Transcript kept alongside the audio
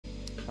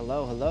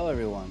Hello, hello,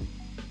 everyone.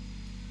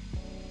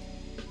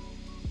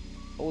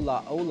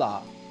 Hola,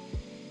 hola.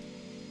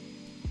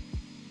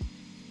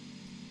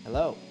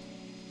 Hello.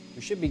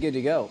 We should be good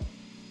to go.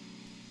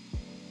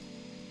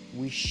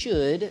 We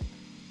should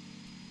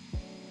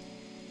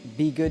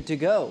be good to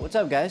go. What's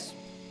up, guys?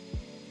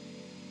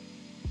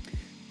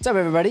 What's up,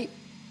 everybody?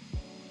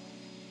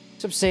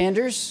 What's up,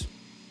 Sanders?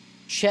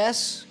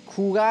 Chess,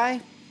 Cool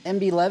Guy,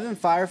 MD11,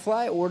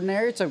 Firefly,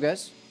 Ordinary. What's up,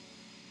 guys?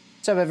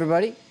 What's up,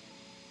 everybody?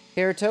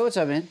 Harito, what's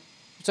up, man?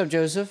 What's up,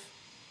 Joseph?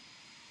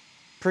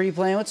 Pretty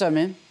Plain, what's up,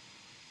 man?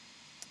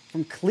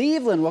 From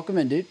Cleveland, welcome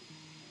in, dude.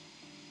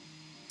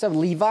 What's up,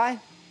 Levi?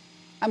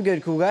 I'm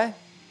good, Cool Guy.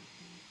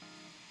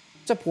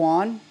 What's up,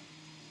 Juan?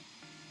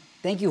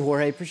 Thank you,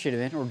 Jorge. Appreciate it,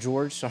 man. Or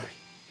George, sorry.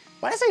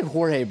 Why did I say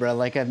Jorge, bro?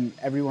 Like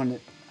everyone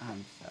that... I don't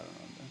know, bro.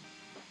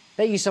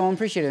 Thank you, someone.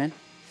 Appreciate it, man.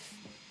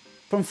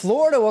 From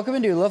Florida, welcome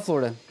in, dude. Love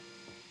Florida.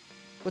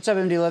 What's up,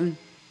 MD11?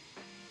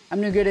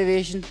 I'm doing good,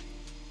 aviation.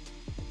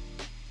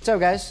 What's up,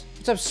 guys?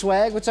 What's up,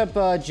 Swag? What's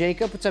up,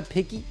 Jacob? What's up,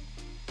 Picky?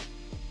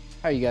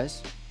 How are you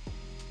guys?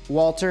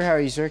 Walter, how are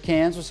you, sir?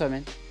 Cans, what's up,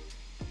 man?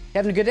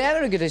 Having a good day?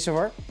 Having a good day so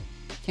far.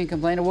 Can't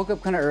complain. I woke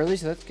up kind of early,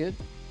 so that's good.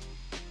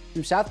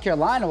 From South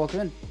Carolina, welcome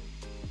in.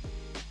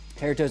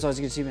 Harito's always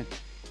good to see you, man.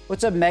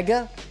 What's up,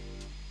 Mega?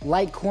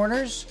 Light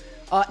Corners.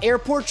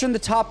 Airport's in the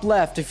top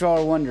left, if y'all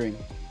are wondering.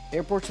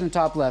 Airport's in the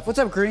top left. What's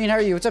up, Green? How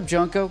are you? What's up,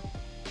 Junko?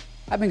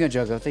 I've been good,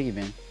 Junko. Thank you,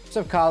 man. What's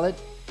up, Khaled?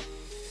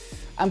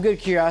 I'm good,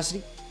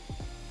 Curiosity.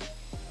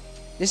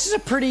 This is a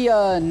pretty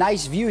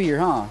nice view here,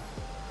 huh?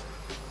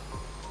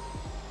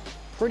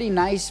 Pretty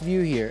nice view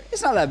here.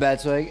 It's not that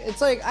bad, so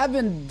it's like I've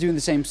been doing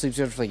the same sleep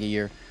schedule for like a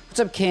year. What's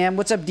up, Cam?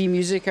 What's up, D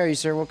Music? How are you,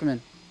 sir? Welcome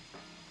in.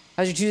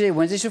 How's your Tuesday,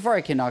 Wednesday so far?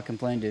 I cannot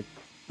complain, dude.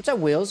 What's up,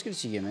 Wills? Good to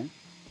see you, man.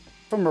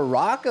 From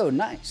Morocco,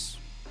 nice.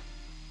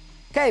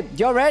 Okay,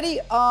 y'all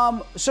ready?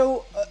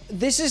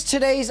 This is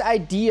today's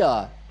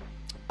idea.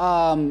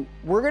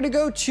 We're gonna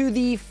go to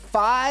the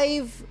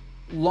 5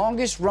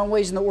 longest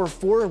runways in the, or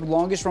 4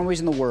 longest runways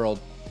in the world.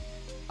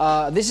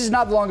 This is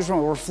not the longest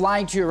runway. We're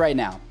flying to it right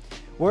now.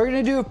 We're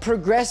gonna do a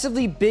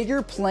progressively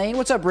bigger plane.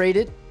 What's up,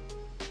 Rated?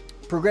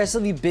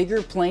 Progressively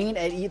bigger plane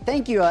at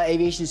thank you,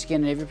 Aviation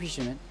Scandinavia.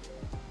 Appreciate it, man.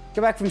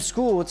 Come back from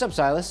school. What's up,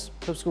 Silas?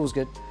 Hope school's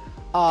good.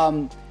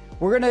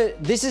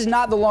 This is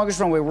not the longest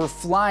runway. We're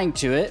flying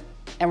to it,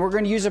 and we're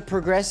gonna use a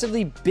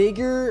progressively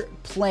bigger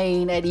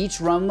plane at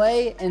each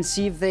runway and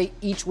see if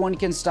each one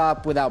can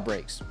stop without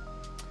brakes.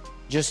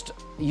 Just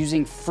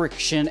using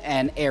friction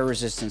and air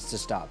resistance to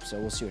stop. So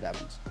we'll see what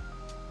happens.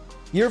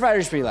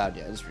 Eurofighter's pretty loud.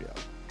 Yeah, it's pretty loud.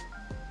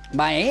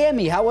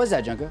 Miami, how was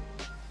that, Junko?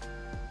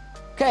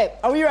 Okay,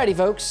 are we ready,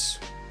 folks?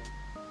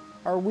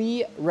 Are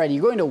we ready?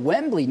 You're going to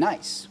Wembley,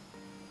 nice.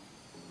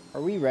 Are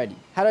we ready?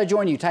 How do I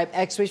join you? Type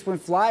X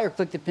 *fly or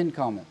click the pinned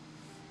comment.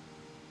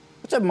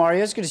 What's up,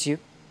 Mario? It's good to see you.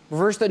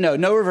 Reverse the,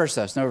 no reverse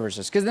thrust, no reverse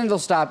thrust. Because then they'll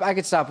stop. I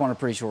could stop on a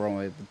pretty short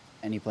runway with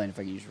any plane if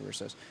I can use reverse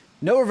thrust.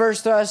 No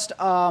reverse thrust.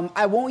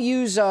 I won't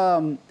use,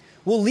 we'll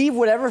leave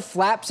whatever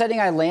flap setting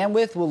I land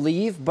with, we'll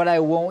leave, but I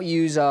won't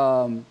use,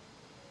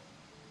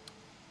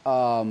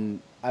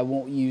 I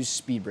won't use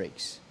speed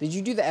brakes. Did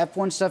you do the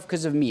F1 stuff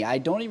because of me? I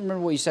don't even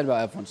remember what you said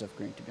about F1 stuff,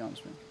 Green, to be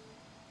honest, man.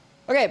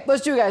 Okay,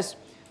 let's do it, guys.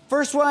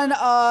 First one,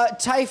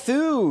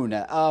 Typhoon.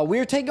 We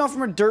were taking off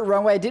from a dirt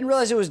runway. I didn't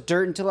realize it was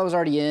dirt until I was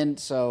already in,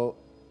 so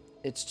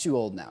it's too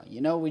old now. You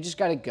know, we just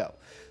got to go.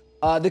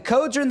 The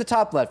codes are in the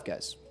top left,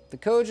 guys. The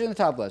codes are in the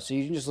top left, so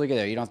you can just look at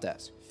there. You don't have to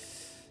ask.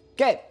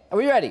 Okay, are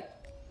we ready?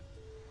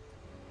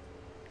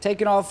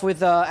 Taking off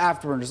with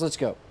afterburners. Let's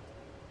go.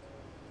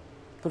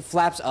 Put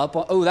flaps up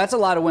on. Oh, that's a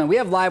lot of wind. We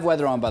have live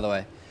weather on, by the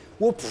way.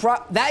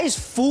 That is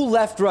full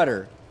left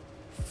rudder.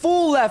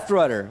 Full left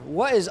rudder.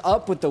 What is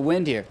up with the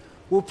wind here?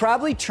 We'll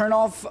probably turn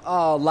off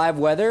live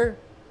weather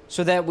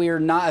so that we are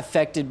not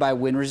affected by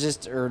wind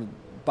resist or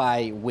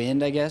by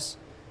wind, I guess,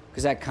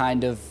 because that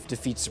kind of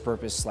defeats the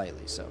purpose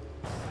slightly. So,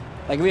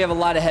 like if we have a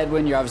lot of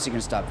headwind, you're obviously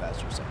gonna stop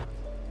faster. So,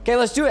 okay,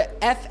 let's do it.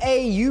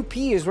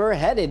 FAUP is where we're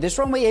headed. This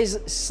runway is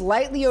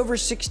slightly over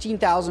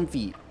 16,000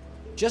 feet.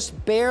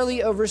 Just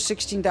barely over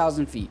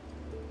 16,000 feet.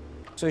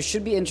 So it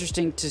should be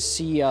interesting to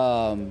see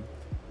what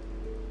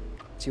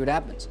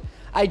happens.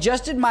 I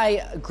adjusted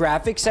my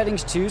graphic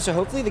settings too, so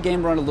hopefully the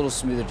game run a little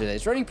smoother today.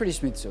 It's running pretty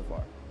smooth so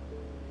far.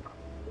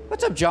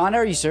 What's up, John? How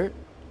are you, sir?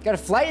 Got a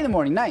flight in the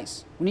morning.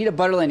 Nice. We need a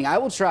butter landing. I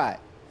will try.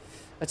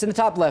 That's in the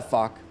top left,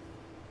 Falk.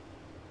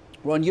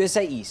 We're on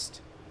USA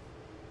East.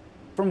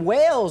 From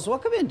Wales.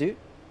 Welcome in, dude.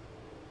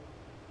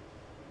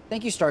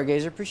 Thank you,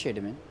 Stargazer. Appreciate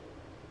it, man.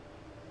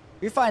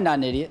 You're fine, not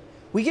an idiot.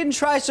 We can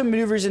try some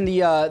maneuvers in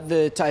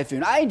the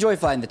Typhoon. I enjoy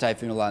flying the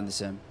Typhoon a lot in the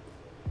sim.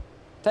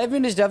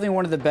 Typhoon is definitely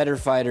one of the better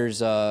fighters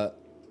that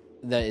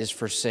is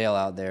for sale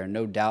out there.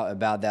 No doubt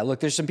about that. Look,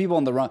 there's some people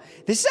on the run.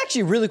 This is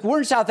actually really cool. We're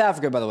in South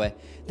Africa, by the way.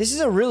 This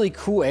is a really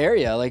cool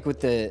area, like with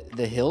the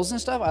hills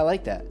and stuff. I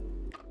like that.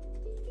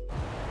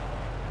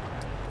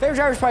 Favorite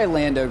driver is probably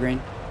Lando,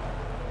 Green.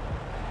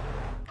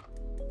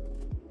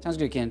 Sounds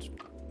good, Ken.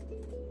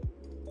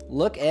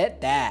 Look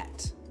at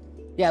that.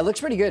 Yeah, it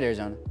looks pretty good,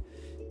 Arizona.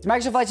 Is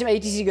Microsoft Flight Sim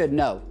ATC good?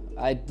 No.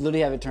 I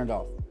literally have it turned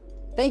off.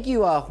 Thank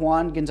you,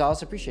 Juan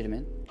Gonzalez. Appreciate it,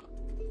 man.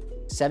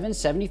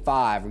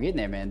 775. We're getting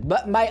there, man.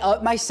 But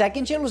my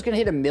second channel is gonna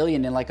hit 1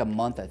 million in like a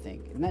month, I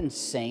think. Isn't that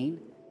insane?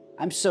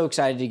 I'm so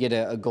excited to get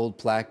a gold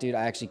plaque, dude.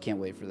 I actually can't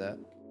wait for that.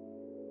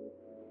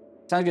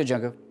 Sounds good,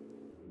 Junko.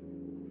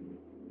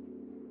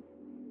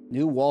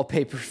 New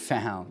wallpaper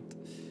found.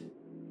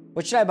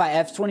 What should I buy?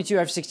 F22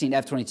 or F16?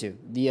 F22.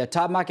 The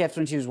Top Mach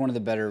F22 is one of the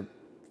better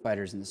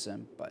fighters in the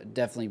sim, but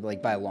definitely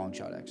like by a long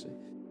shot, actually.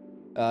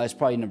 It's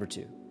probably number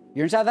 2.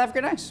 You're in South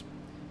Africa? Nice.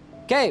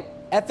 Okay,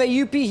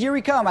 FAUP, here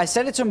we come. I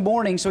set it to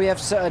morning, so we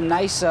have a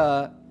nice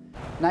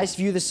nice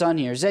view of the sun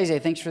here. Zay,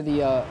 thanks for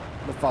the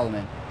follow,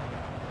 man.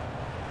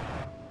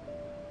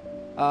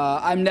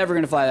 I'm never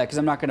going to fly that because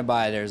I'm not going to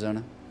buy it,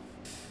 Arizona.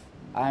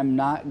 I'm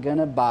not going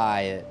to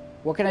buy it.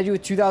 What can I do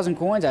with 2,000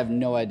 coins? I have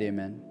no idea,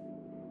 man.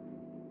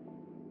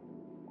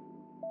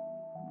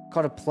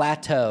 Called a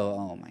plateau.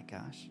 Oh, my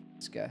gosh.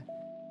 This guy.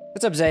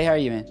 What's up, Zay? How are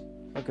you, man?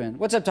 Welcome in.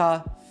 What's up,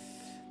 Ta?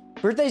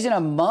 Birthday's in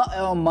on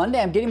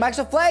Monday. I'm getting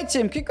Microsoft Flag,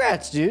 Tim.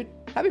 Congrats, dude.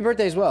 Happy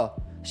birthday as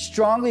well.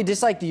 Strongly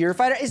dislike the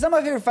Eurofighter. It's not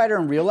my favorite fighter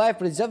in real life,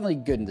 but it's definitely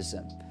good in the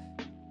sim.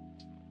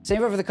 Same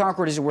for the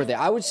Concorde. Is it worth it?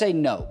 I would say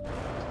no.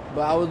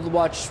 But I would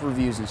watch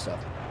reviews and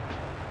stuff.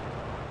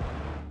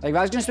 Like, if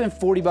I was going to spend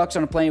 40 bucks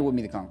on a plane, it would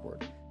be the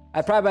Concorde.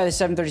 I'd probably buy the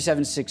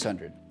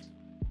 737-600.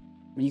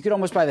 I mean, you could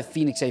almost buy the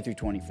Phoenix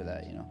A320 for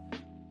that, you know.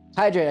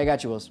 Hydrate, I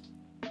got you, Wills.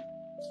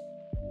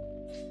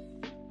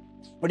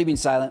 What do you mean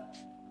silent?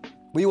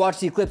 Will you watch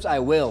the eclipse? I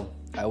will.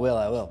 I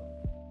will.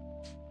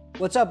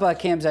 What's up,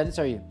 Cam's Edits?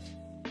 How are you?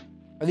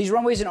 Are these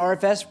runways in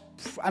RFS?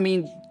 I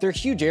mean, they're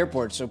huge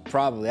airports, so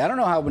probably. I don't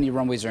know how many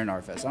runways are in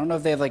RFS. I don't know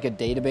if they have like a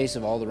database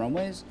of all the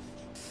runways.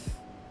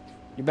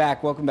 You're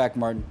back. Welcome back,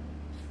 Martin.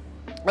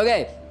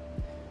 Okay.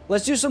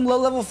 Let's do some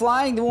low-level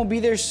flying. Then we'll be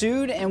there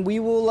soon, and we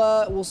will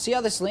we'll see how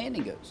this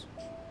landing goes.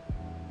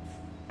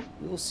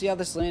 We will see how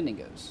this landing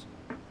goes.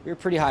 We were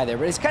pretty high there,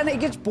 but it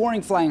gets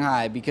boring flying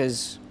high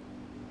because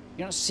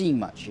you're not seeing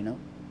much, you know?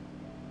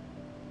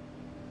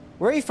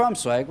 Where are you from,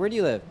 Swag? Where do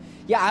you live?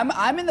 Yeah,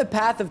 I'm in the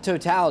path of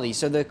totality,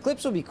 so the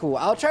clips will be cool.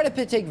 I'll try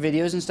to take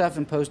videos and stuff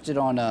and post it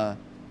on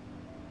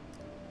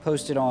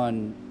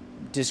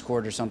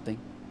Discord or something.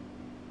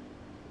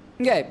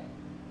 Okay.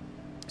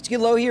 Let's get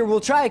low here.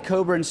 We'll try a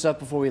Cobra and stuff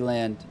before we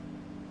land.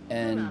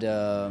 And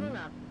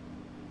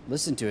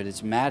listen to it.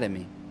 It's mad at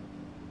me.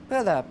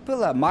 Pull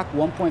up. Mach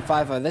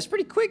 1.55. That's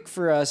pretty quick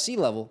for sea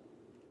level.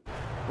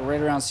 We're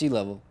right around sea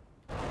level.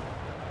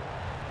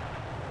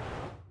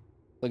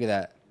 Look at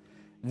that.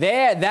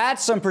 There,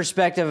 that's some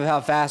perspective of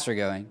how fast we're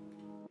going.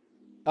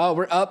 Oh,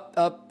 we're up.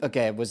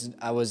 Okay,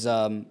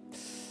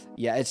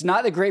 yeah, it's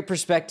not a great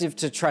perspective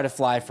to try to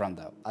fly from,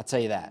 though. I'll tell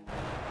you that.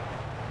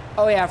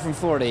 Oh, yeah, from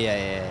Florida.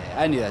 Yeah.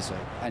 I knew that, so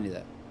I knew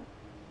that.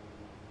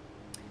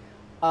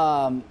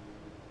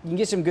 You can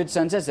get some good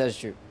sunsets. That is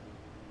true.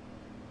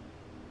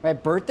 My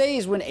birthday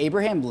is when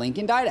Abraham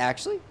Lincoln died,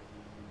 actually?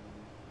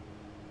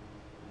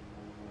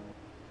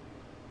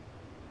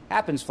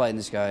 Happens flying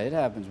this guy. It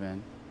happens,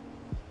 man.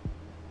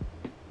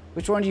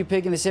 Which one do you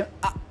pick in the sim?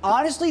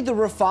 Honestly, the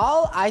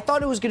Rafale, I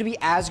thought it was going to be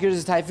as good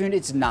as the Typhoon.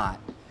 It's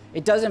not.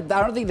 It doesn't,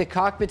 I don't think the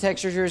cockpit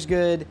texture is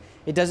good.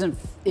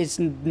 It's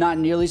not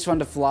nearly as fun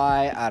to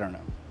fly. I don't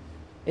know.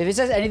 If it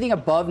says anything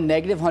above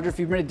negative 100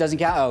 feet per minute, it doesn't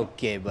count.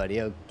 Okay,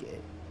 buddy, okay.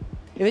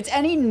 If it's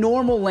any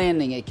normal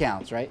landing, it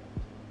counts, right?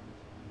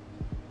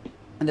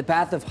 In the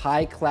path of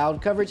high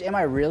cloud coverage, am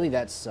I really?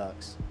 That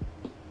sucks.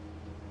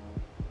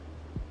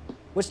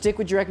 What stick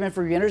would you recommend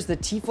for beginners? The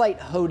T-Flight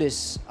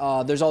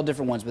HOTUS. There's all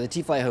different ones, but the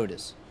T-Flight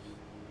HOTUS.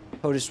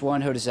 HOTUS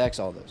 1, HOTUS X,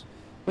 all those.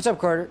 What's up,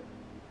 Carter?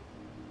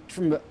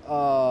 From,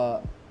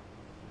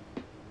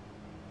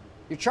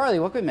 You're Charlie.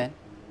 Welcome, man.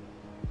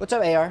 What's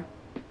up, AR?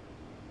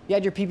 You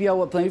had your PPL,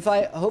 what plane you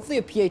fly? Hopefully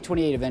a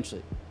PA-28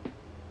 eventually.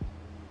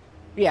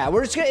 Yeah,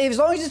 we're just gonna, as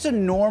long as it's a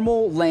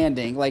normal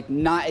landing, like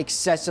not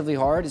excessively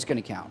hard, it's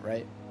gonna count,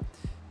 right?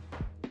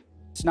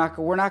 It's not,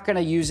 we're not gonna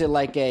use it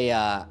like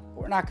a,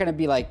 we're not going to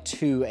be like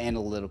too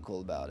analytical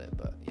about it,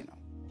 but you know.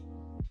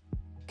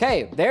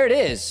 Okay, there it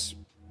is.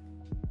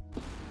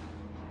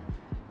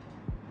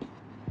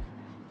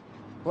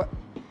 What?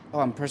 Oh,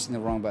 I'm pressing the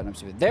wrong button. I'm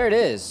stupid. There it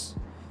is.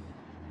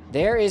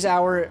 There is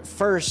our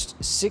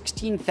first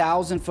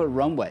 16,000 foot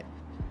runway.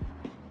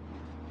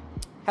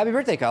 Happy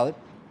birthday, Khalid.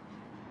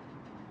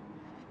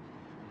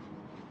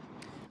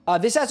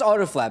 This has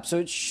auto flap, so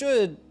it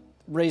should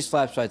raise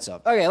flaps by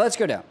itself. Okay, let's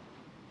go down.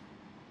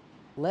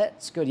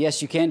 Let's go.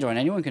 Yes, you can join.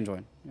 Anyone can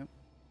join. Yep.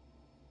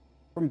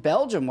 From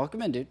Belgium.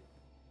 Welcome in, dude.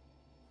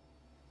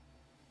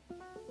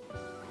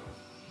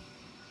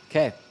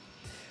 Okay.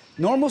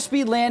 Normal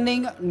speed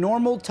landing,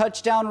 normal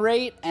touchdown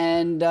rate,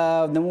 and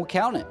then we'll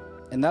count it.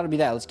 And that'll be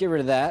that. Let's get rid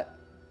of that.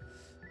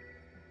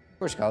 Of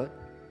course, call it.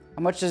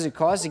 How much does it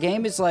cost? The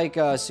game is like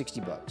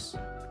 60 bucks.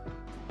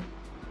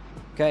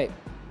 Okay.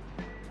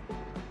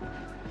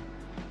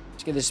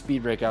 Let's get this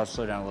speed break out.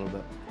 Slow down a little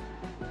bit.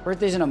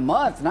 Birthday's in a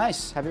month.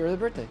 Nice. Happy early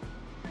birthday.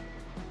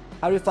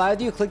 How do we fly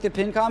with you? Click the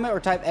pin comment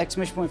or type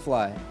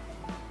 !fly.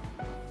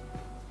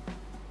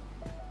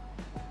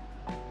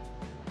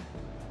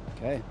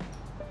 Okay.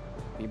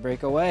 Speed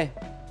break away.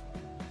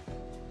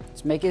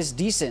 Let's make this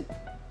decent.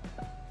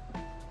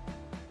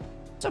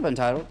 What's up,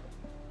 Untitled?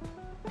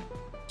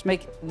 Let's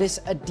make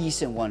this a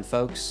decent one,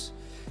 folks.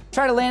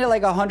 Try to land at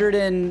like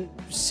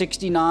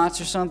 160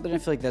 knots or something. I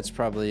feel like that's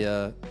probably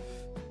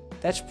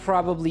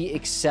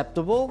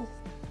acceptable.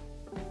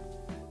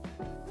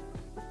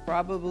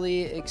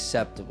 Probably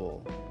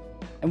acceptable.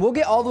 And we'll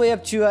get all the way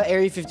up to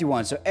Area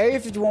 51. So Area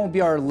 51 will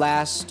be our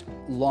last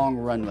long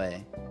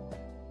runway.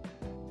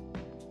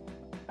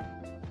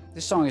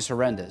 This song is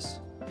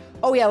horrendous.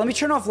 Oh yeah, let me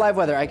turn off live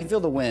weather. I can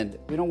feel the wind.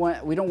 We don't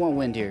want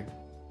wind here.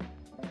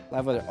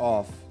 Live weather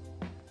off.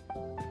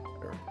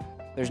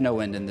 There's no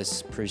wind in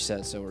this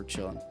preset, so we're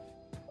chilling.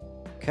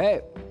 Okay.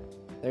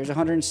 There's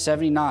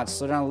 170 knots.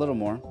 Slow down a little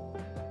more.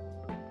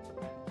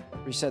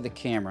 Reset the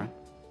camera.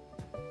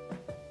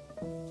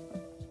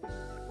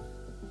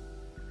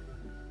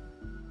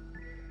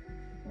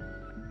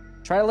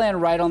 Try to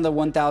land right on the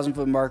 1,000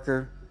 foot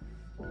marker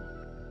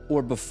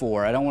or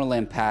before. I don't want to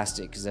land past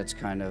it because that's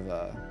kind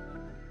of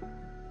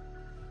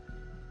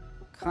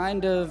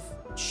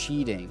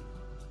cheating.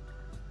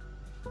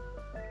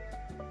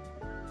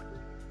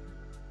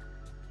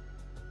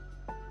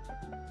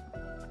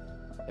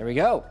 There we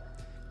go.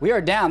 We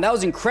are down. That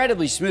was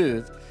incredibly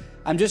smooth.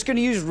 I'm just going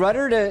to use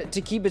rudder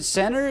to keep it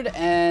centered,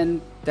 and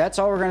that's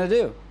all we're going to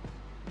do.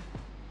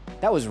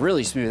 That was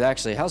really smooth,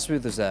 actually. How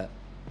smooth was that?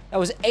 That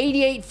was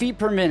 88 feet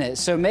per minute,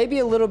 so maybe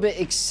a little bit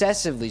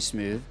excessively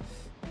smooth.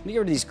 Let me get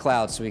rid of these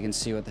clouds so we can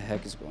see what the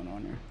heck is going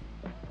on here.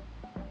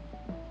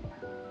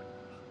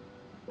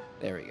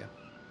 There we go.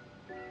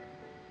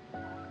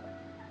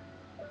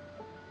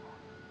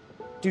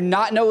 Do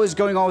not know what's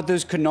going on with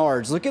those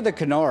canards. Look at the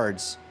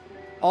canards.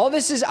 All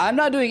this is... I'm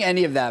not doing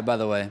any of that, by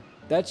the way.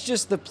 That's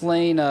just the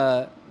plane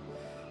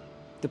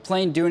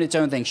doing its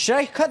own thing. Should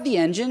I cut the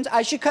engines?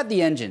 I should cut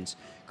the engines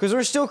because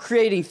we're still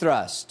creating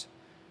thrust.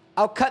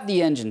 I'll cut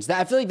the engines.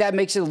 I feel like that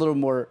makes it a little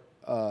more...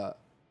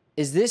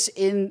 is this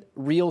in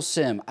real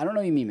sim? I don't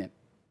know what you mean, man.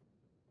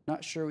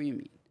 Not sure what you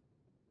mean.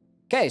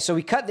 Okay, so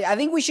we cut the... I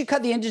think we should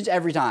cut the engines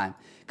every time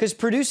because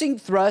producing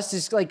thrust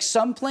is like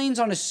some planes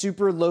on a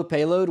super low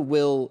payload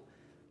will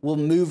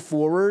move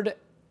forward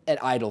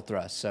at idle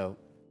thrust. So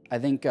I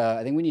think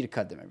we need to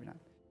cut them every time.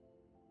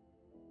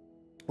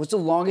 What's the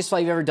longest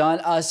flight you've ever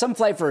done? Some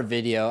flight for a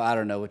video. I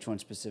don't know which one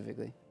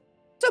specifically.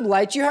 What's up,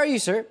 Lightchu? How are you,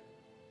 sir?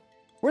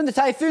 We're in the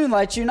Typhoon,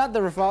 Lightchu, not the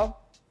Rafale.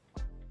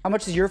 How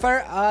much is your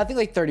fire? I think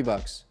like 30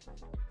 bucks.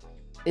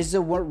 Is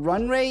the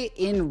runway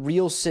in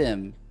real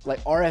sim?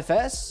 Like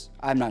RFS?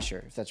 I'm not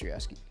sure if that's what you're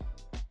asking.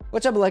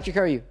 What's up, Electric?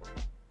 How are you?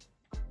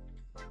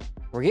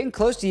 We're getting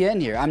close to the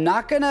end here. I'm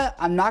not gonna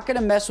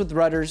mess with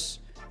rudders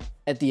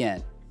at the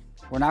end.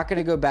 We're not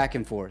gonna go back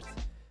and forth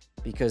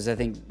because I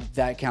think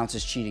that counts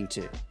as cheating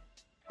too.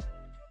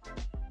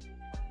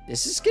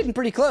 This is getting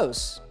pretty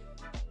close.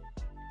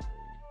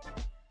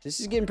 This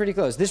is getting pretty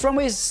close. This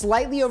runway is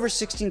slightly over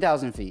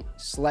 16,000 feet.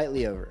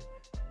 Slightly over.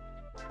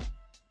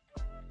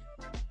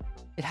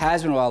 It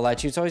has been a while,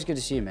 Lightchu. It's always good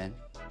to see you, man.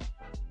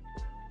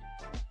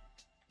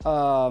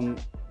 Going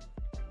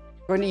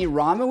to eat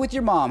ramen with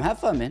your mom. Have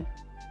fun, man.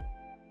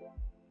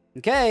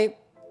 Okay.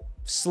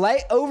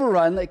 Slight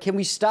overrun. Like, can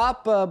we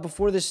stop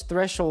before this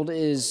threshold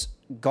is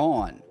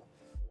gone?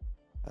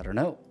 I don't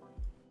know.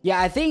 Yeah,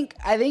 I think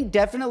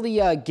definitely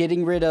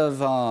getting rid of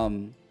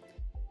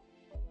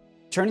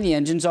turning the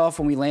engines off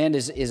when we land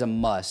is a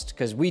must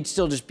because we'd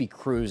still just be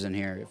cruising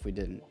here if we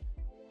didn't.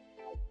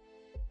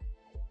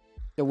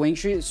 The wing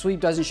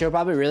sweep doesn't show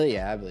probably? Really?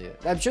 Yeah, I believe it.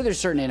 I'm sure there's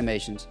certain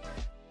animations.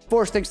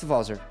 Force, thanks to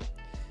fall, sir.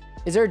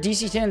 Is there a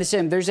DC-10 in the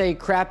sim? There's a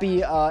crappy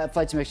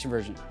Flight Simulation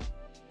version.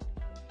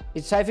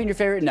 Is Typhoon your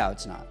favorite? No,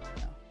 it's not.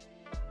 No.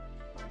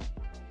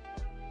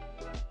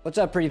 What's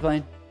up, pretty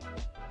plane?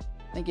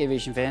 Thank you,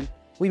 Aviation Fan.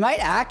 We might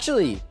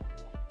actually.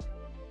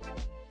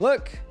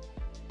 Look.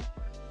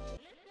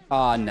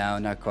 Oh, no,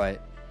 not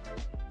quite.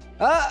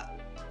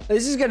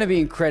 This is going to be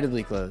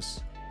incredibly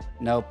close.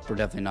 Nope, we're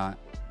definitely not.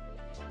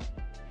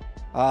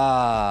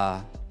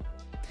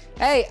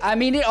 Hey, I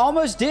mean, it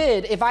almost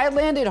did. If I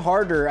landed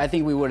harder, I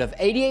think we would have.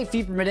 88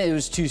 feet per minute, it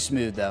was too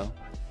smooth, though.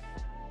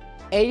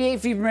 88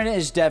 feet per minute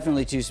is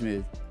definitely too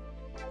smooth.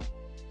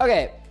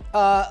 Okay,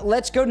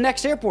 let's go to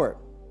next airport.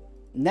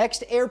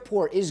 Next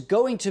airport is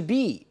going to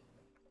be...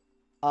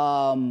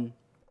 I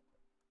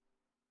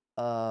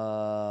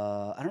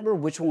don't remember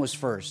which one was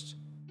first.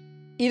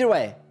 Either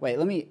way,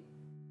 wait,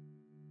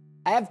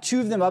 I have two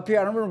of them up here.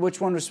 I don't remember which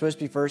one was supposed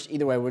to be first.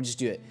 Either way, we'll just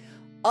do it.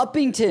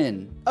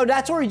 Uppington. Oh,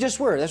 that's where we just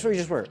were. That's where we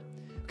just were.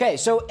 Okay,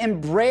 so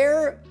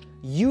Embraer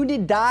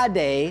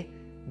Unidade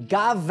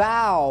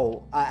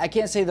Gavao. I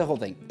can't say the whole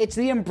thing. It's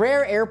the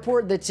Embraer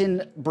airport that's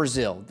in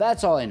Brazil.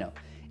 That's all I know.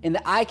 And the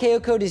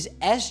ICAO code is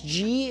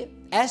SBGP,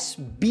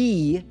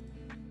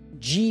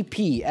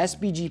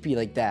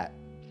 like that.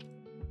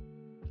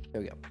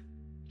 There we go.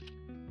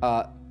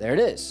 There it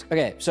is.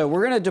 Okay, so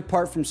we're going to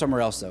depart from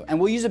somewhere else, though. And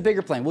we'll use a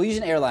bigger plane. We'll use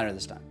an airliner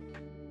this time.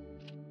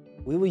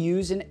 We will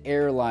use an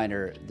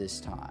airliner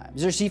this time.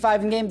 Is there a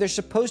C5 in game? There's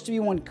supposed to be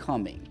one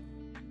coming.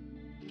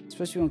 There's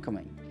supposed to be one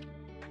coming.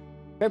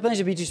 Great Plains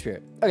of B2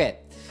 Spirit. Okay.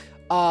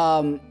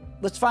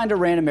 Let's find a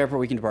random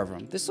airport we can depart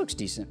from. This looks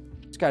decent.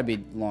 It's got to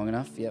be long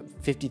enough. Yep,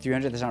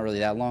 5,300. That's not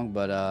really that long,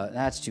 but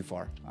that's too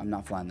far. I'm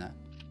not flying that.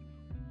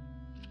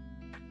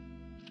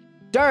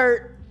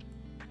 Dirt!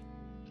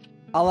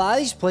 A lot of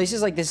these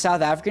places, like the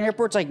South African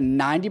airports, like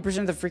 90%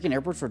 of the freaking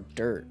airports were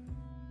dirt.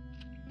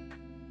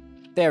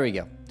 There we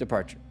go.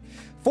 Departure.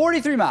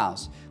 43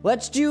 miles.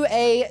 Let's do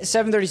a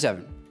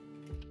 737.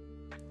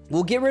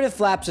 We'll get rid of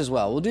flaps as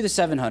well. We'll do the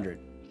 700.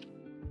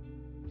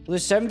 We'll do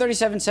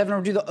 737, 700.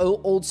 We'll do the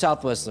old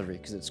Southwest livery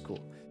because it's cool.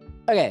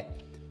 Okay.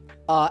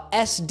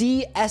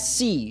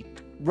 SDSC,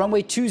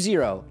 runway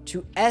 20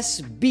 to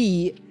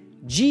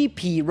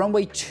SBGP,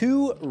 runway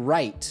 2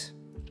 right.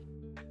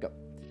 Go.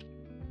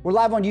 We're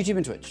live on YouTube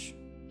and Twitch.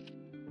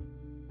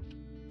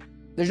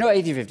 There's no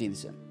A350 in the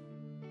sim.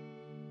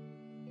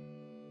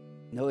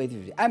 No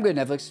A350. I'm good,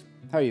 Netflix.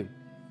 How are you?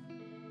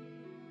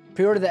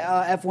 Pre-order the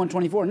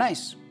F-124.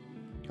 Nice.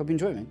 Hope you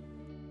enjoy, man.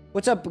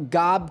 What's up,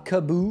 Gob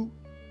Kaboo?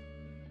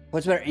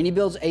 What's better, any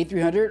builds,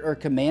 A300 or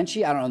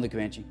Comanche? I don't own the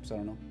Comanche, so I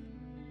don't know.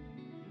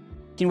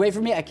 Can you wait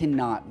for me? I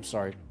cannot. I'm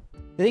sorry.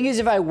 The thing is,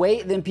 if I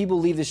wait, then people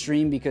leave the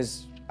stream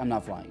because I'm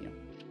not flying, you know.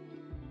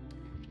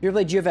 You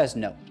ever played GFS?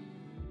 No.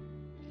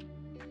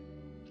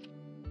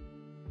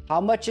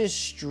 How much is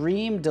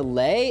stream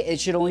delay? It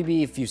should only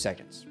be a few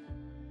seconds.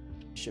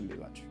 Shouldn't be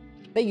much.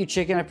 Thank you,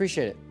 chicken. I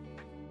appreciate it.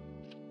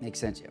 Makes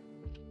sense, yeah.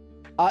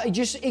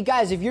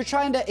 Guys, if you're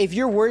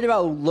worried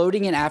about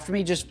loading in after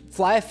me, just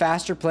fly a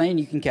faster plane.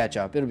 You can catch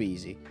up. It'll be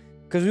easy.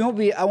 Because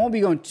I won't be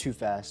going too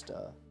fast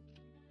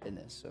in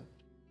this. So.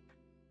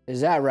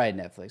 Is that right,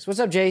 Netflix? What's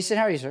up, Jason?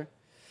 How are you, sir?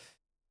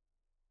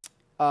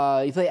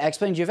 You play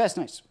X-Plane GFS?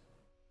 Nice.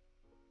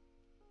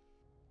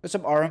 What's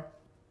up, Ara?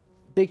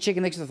 Big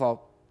chicken, thanks for the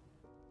follow.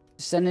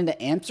 Sending to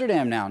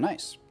Amsterdam now.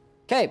 Nice.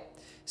 Okay.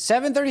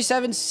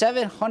 737,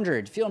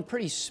 700. Feeling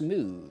pretty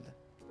smooth.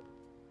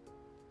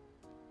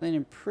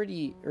 Feeling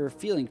pretty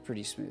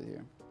smooth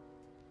here.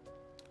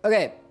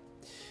 Okay.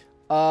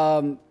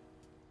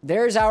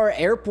 There's our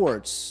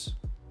airports.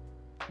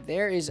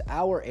 There is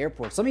our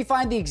airports. Let me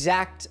find the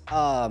exact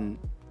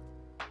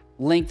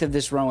length of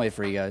this runway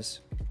for you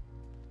guys.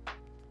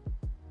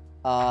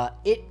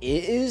 It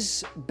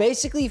is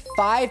basically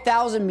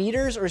 5,000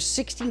 meters or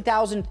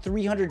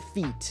 16,300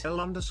 feet.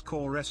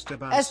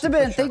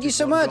 Esteban, thank you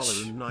so much.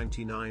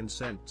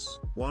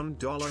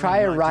 $1.99. Try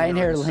a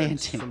Ryanair landing.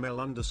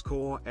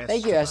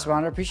 Thank you,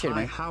 Esteban. I appreciate it,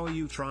 man. How are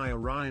you? Try a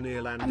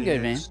Ryanair landing. I'm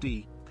good, man.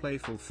 XD,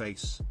 playful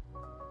face.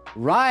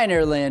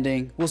 Ryanair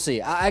landing. We'll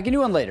see. I can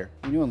do one later.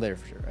 I can do one later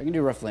for sure. I can do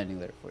a rough landing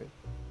later for you.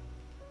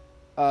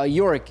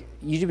 Yorick,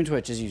 YouTube and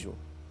Twitch as usual.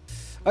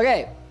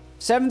 Okay.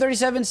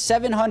 737,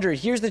 700.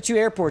 Here's the two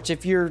airports.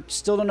 If you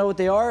still don't know what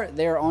they are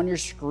on your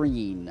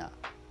screen.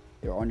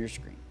 They're on your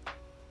screen.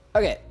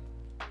 Okay.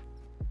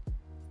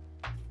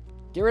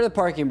 Get rid of the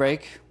parking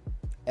brake.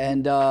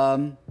 And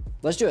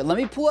let's do it. Let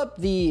me pull up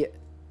the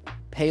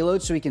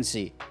payload so we can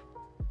see.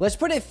 Let's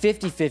put it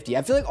 50-50.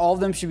 I feel like all of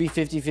them should be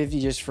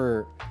 50-50 just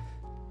for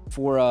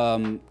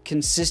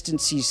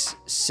consistency's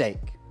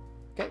sake.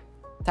 Okay.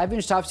 Type in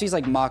top speed is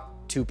like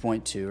Mach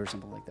 2.2 or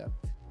something like that.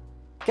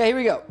 Okay, here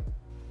we go.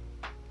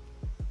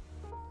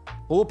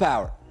 Full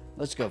power.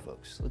 Let's go,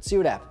 folks. Let's see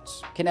what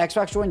happens. Can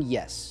Xbox join?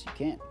 Yes, you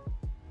can.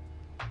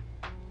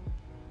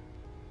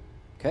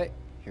 Okay,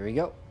 here we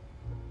go.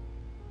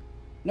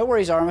 No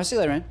worries, Arm. I'll see you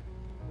later, man.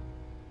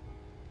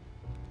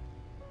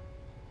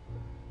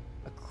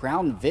 A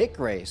Crown Vic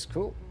race.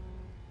 Cool.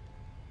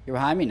 You're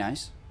behind me.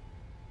 Nice.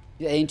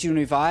 The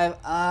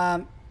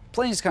A225.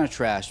 Plane is kind of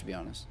trash, to be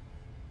honest.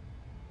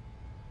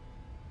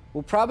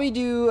 We'll probably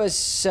do a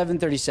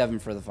 737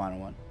 for the final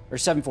one. Or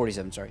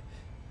 747, sorry.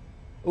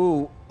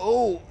 Ooh,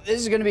 oh, this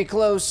is going to be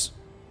close.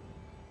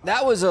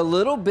 That was a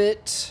little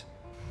bit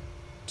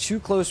too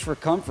close for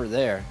comfort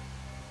there.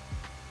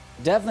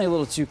 Definitely a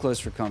little too close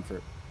for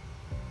comfort.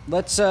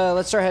 Let's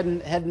start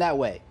heading that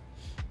way.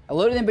 I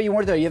loaded in, but you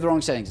weren't there. You have the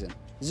wrong settings in.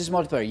 Is this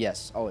multiplayer?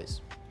 Yes,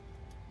 always.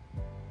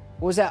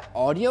 What was that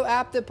audio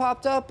app that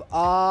popped up?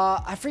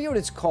 I forget what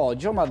it's called.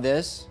 You talking about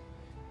this?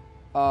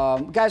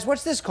 Guys,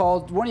 what's this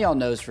called? One of y'all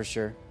knows for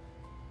sure.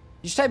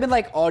 You just type in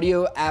like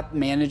audio app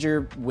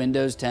manager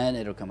Windows 10,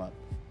 it'll come up.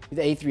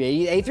 The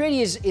A380. The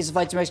A380 is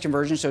flight to max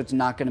conversion, so it's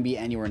not going to be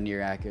anywhere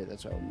near accurate.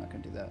 That's why I'm not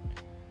going to do that.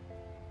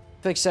 I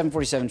feel like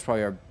 747 is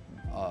probably our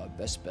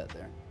best bet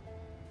there.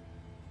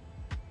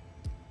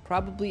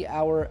 Probably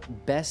our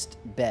best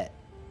bet.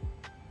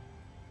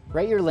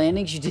 Rate your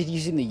landings you did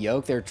using the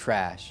yoke. They're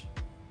trash.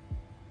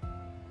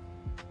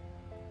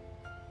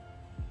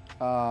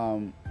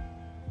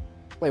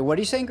 Wait, what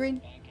are you saying,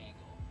 Green?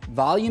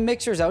 Volume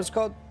mixer, is that what it's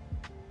called?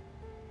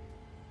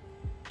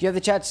 Do you have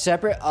the chat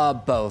separate?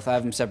 Both. I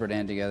have them separate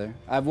and together.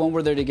 I have one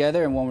where they're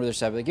together and one where they're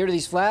separate. Get rid of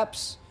these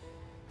flaps.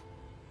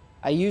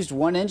 I used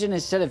one engine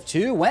instead of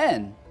two?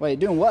 When? Wait,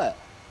 doing what?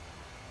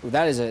 Ooh,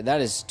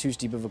 that is too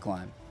steep of a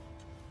climb.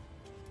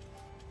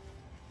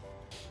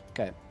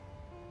 Okay.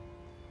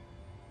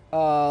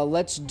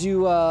 Let's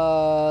do,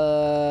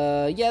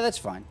 yeah, that's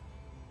fine.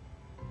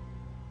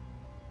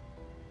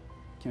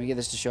 Can we get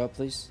this to show up,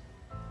 please?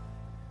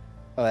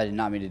 Oh, I did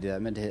not mean to do that. I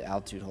meant to hit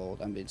altitude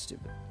hold. I'm being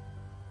stupid.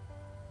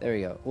 There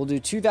we go. We'll do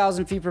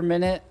 2,000 feet per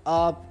minute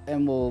up,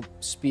 and we'll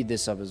speed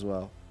this up as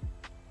well.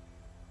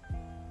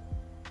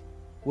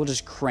 We'll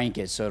just crank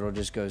it so it'll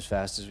just go as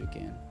fast as we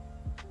can.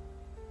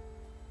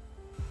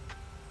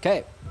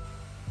 Okay.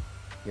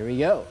 Here we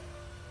go.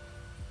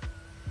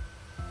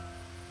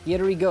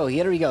 Here we go.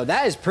 Here we go.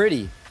 That is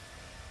pretty.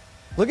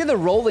 Look at the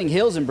rolling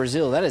hills in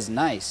Brazil. That is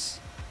nice.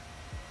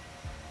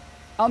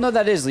 I don't know what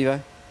that is, Levi.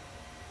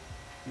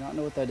 I don't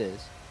know what that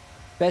is.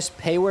 Best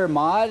payware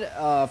mod?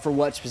 For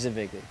what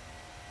specifically?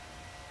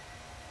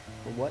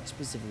 For what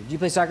specifically? Do you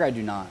play soccer? I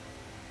do not.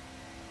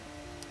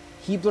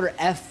 Heebler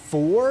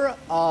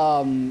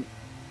F4?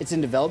 It's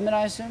in development,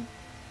 I assume?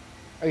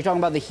 Are you talking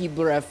about the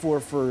Heebler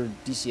F4 for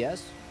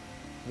DCS?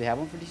 Do they have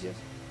one for DCS?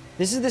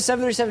 This is the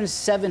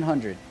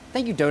 737-700.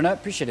 Thank you, Donut.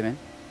 Appreciate it, man.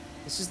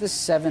 This is the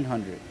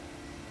 700.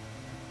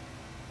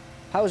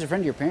 How was a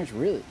friend to your parents?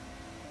 Really?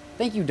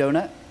 Thank you,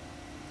 Donut.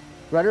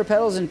 Rudder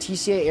pedals and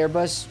TCA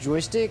Airbus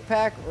joystick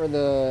pack or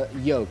the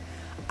yoke?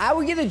 I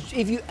would get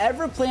if you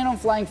ever plan on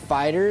flying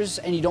fighters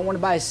and you don't want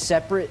to buy a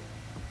separate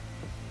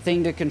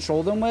thing to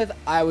control them with,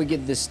 I would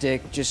get the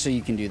stick just so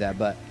you can do that.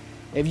 But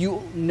if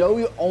you know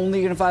you're only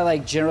going to fly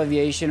like general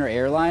aviation or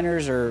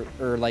airliners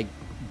or like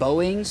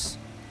Boeings,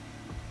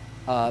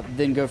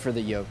 then go for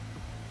the yoke.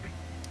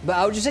 But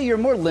I would just say you're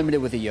more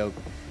limited with a yoke.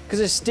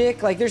 Because a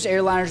stick, like there's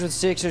airliners with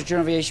sticks, there's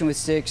general aviation with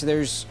sticks,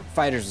 there's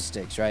fighters with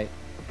sticks, right?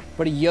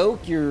 But a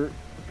yoke, you're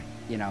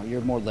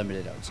more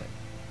limited, I would say.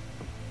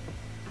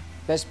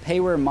 Best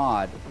payware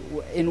mod.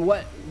 In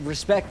what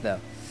respect,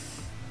 though?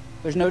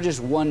 There's no just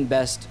one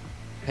best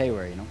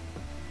payware, you know?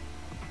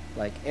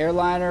 Like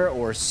airliner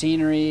or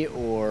scenery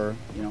or,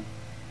 you know.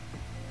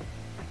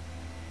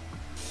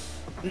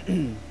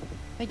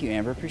 Thank you,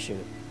 Amber. Appreciate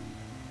it.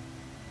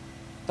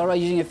 Thought about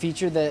using a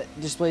feature that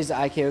displays the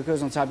IKO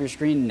codes on top of your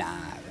screen? Nah,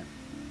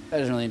 that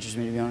doesn't really interest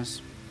me, to be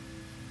honest.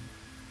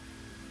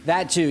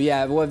 That too,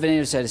 yeah, what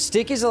Veneno said. A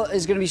stick is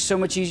going to be so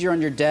much easier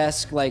on your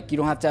desk. Like, you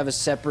don't have to have a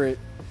separate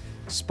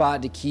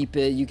spot to keep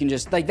it. You can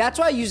just, like, that's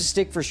why I use a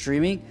stick for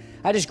streaming.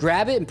 I just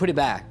grab it and put it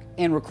back.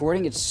 And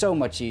recording, it's so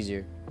much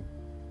easier.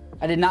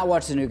 I did not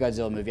watch the new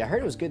Godzilla movie. I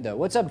heard it was good, though.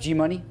 What's up,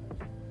 G-Money?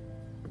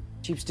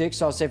 Cheap sticks,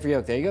 so I'll say for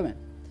yoke. There you go, man.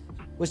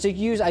 What stick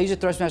you use? I use a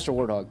Thrustmaster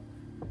Warthog.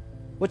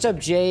 What's up,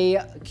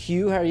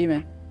 JQ? How are you,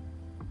 man?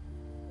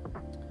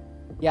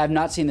 Yeah, I've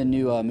not seen the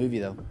new movie,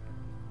 though.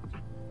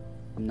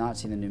 I've not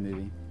seen the new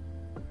movie.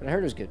 But I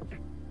heard it was good.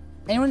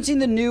 Anyone seen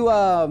the new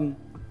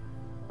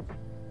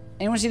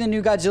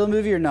Godzilla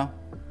movie or no?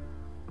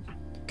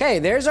 Okay,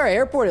 there's our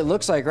airport, it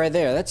looks like right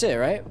there. That's it,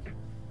 right?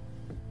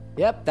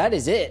 Yep, that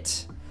is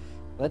it.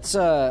 Let's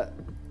get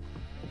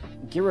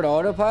rid of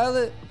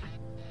autopilot.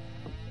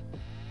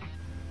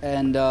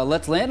 And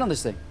let's land on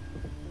this thing.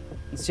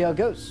 Let's see how it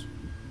goes.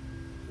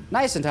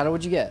 Nice, Entitled.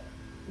 What'd you get?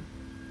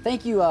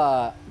 Thank you,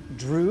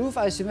 Drew.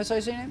 I assume that's how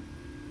you say your name.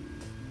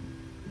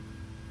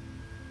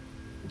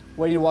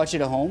 What, do you watch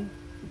it at home?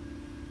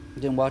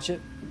 Didn't watch it?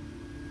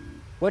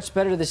 What's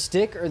better, the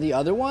stick or the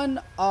other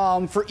one?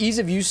 For ease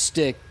of use,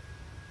 stick.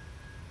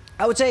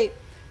 I would say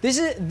this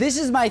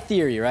is my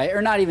theory, right?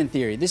 Or not even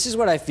theory. This is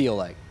what I feel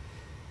like.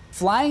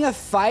 Flying a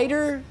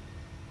fighter,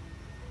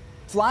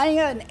 flying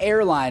an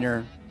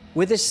airliner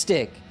with a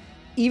stick,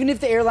 even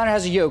if the airliner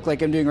has a yoke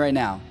like I'm doing right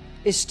now,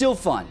 is still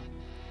fun.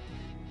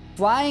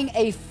 Flying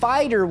a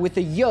fighter with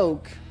a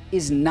yoke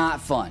is not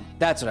fun.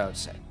 That's what I would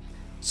say.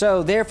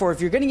 So therefore,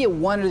 if you're gonna get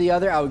one or the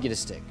other, I would get a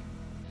stick.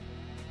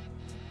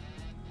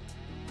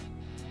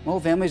 My whole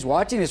family's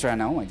watching this right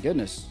now. Oh my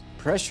goodness.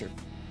 Pressure.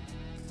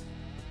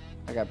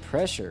 I got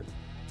pressure.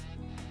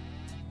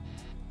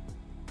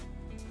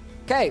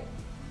 Okay.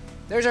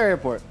 There's our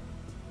airport.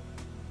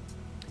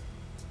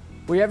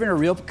 Were you ever in a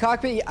real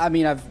cockpit? I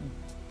mean, I've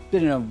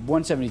been in a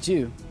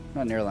 172.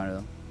 Not an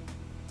airliner,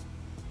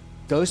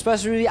 though.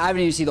 Ghostbusters movie? I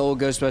haven't even seen the old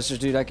Ghostbusters,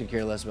 dude. I could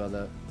care less about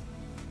that.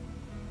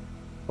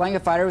 Flying a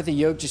fighter with a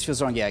yoke just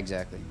feels wrong. Yeah,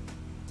 exactly.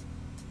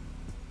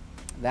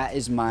 That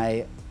is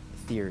my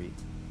theory.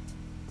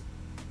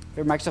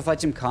 Favorite Microsoft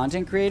Flight Sim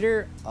content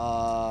creator?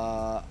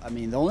 I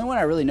mean, the only one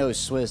I really know is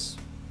Swiss.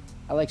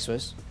 I like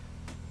Swiss.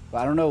 But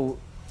I don't know.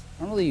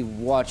 I don't really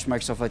watch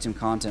Microsoft Flight Sim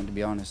content, to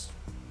be honest.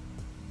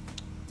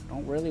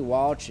 Don't really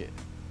watch it.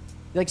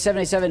 You like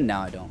 787? No,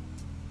 I don't.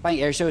 Buying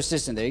Airshow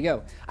Assistant. There you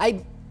go.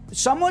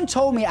 Someone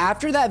told me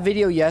after that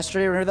video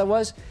yesterday, whatever that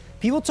was,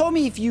 people told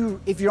me if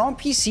you're on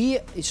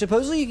PC,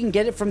 supposedly you can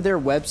get it from their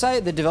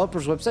website, the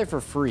developer's website,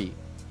 for free.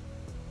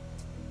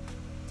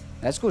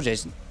 That's cool,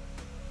 Jason.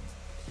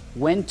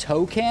 When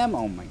Tocam?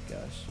 Oh my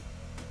gosh.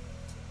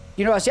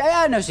 You know,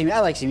 I know Simi. I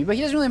like Simi, but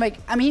he doesn't really make.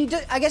 I mean,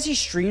 I guess he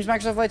streams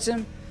Microsoft Flight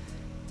Sim,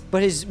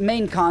 but his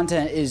main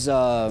content is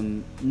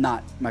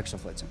not Microsoft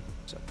Flight Sim.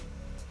 So,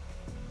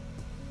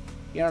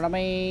 you know what I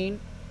mean?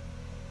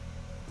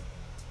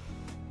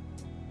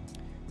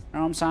 You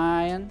know what I'm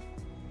saying?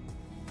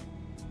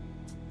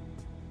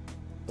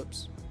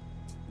 Oops.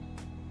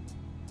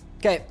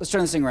 Okay, let's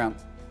turn this thing around.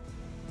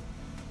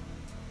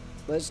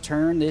 Let's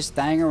turn this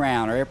thing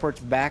around. Our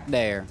airport's back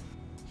there.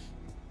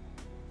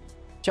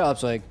 Chill up,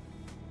 Swig.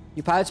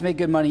 You pilots make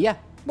good money. Yeah.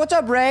 What's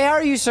up, Ray? How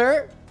are you,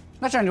 sir?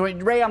 Not trying to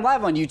Ray, I'm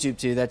live on YouTube,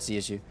 too. That's the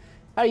issue.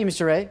 How are you,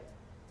 Mr. Ray?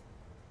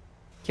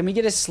 Can we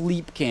get a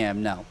sleep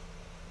cam? No.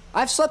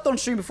 I've slept on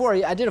stream before.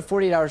 I did a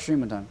 48-hour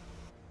stream one time.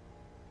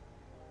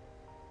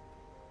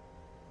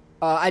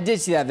 I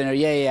did see that video.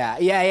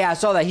 Yeah, I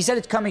saw that. He said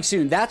it's coming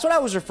soon. That's what I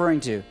was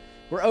referring to.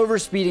 We're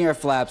overspeeding our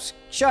flaps.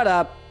 Shut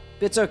up.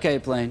 It's okay,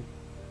 plane.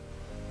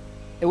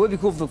 It would be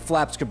cool if the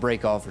flaps could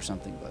break off or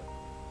something, but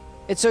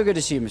it's so good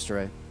to see you, Mr.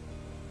 Ray.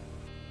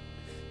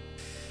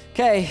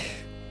 Okay.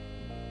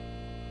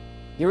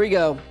 Here we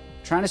go.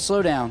 Trying to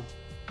slow down.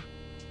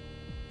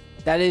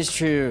 That is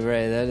true,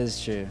 Ray. That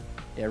is true.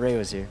 Yeah, Ray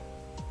was here.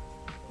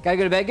 Gotta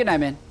go to bed. Good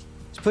night, man.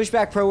 Is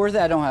Pushback Pro worth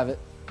it? I don't have it.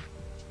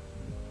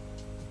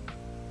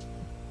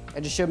 I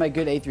just showed my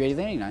good A380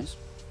 landing. Nice.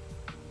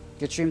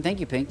 Good stream.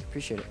 Thank you, Pink.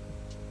 Appreciate it.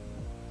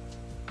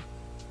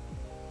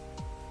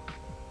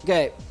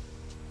 Okay.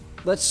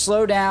 Let's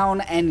slow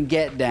down and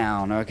get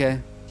down, okay?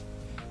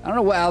 I don't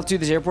know what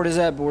altitude this airport is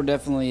at, but we're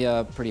definitely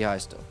pretty high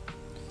still.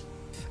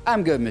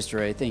 I'm good,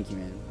 Mr. A. Thank you,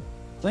 man.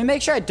 Let me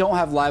make sure I don't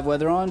have live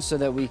weather on so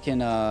that we can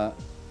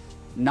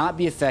not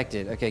be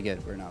affected. Okay,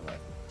 good. We're not live.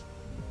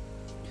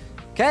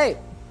 Okay.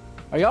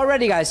 Are y'all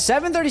ready, guys?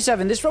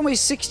 737. This runway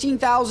is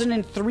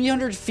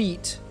 16,300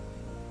 feet.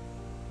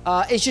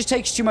 It just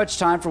takes too much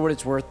time for what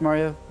it's worth,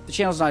 Mario. The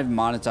channel's not even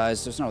monetized,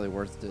 so it's not really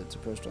worth it to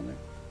post on there.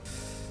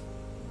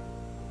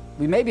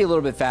 We may be a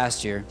little bit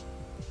fast here.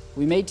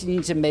 We may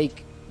need to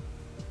make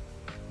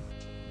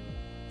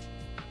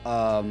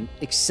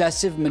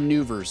excessive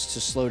maneuvers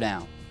to slow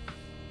down.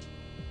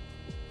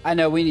 I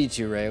know, we need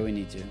to, Ray. We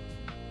need to.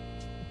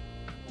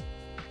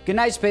 Good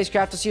night,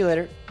 spacecraft. I'll see you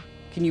later.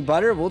 Can you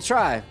butter? We'll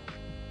try.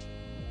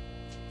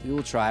 We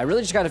will try. I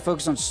really just got to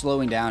focus on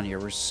slowing down here.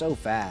 We're so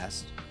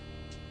fast.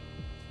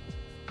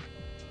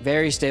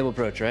 Very stable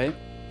approach, right?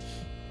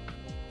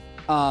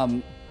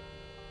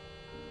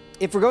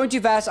 If we're going too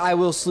fast, I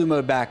will slew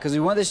mode back because we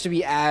want this to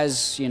be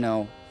as, you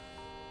know,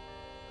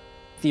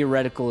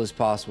 theoretical as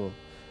possible.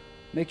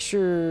 Make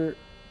sure...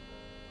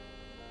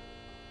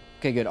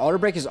 Okay, good. Auto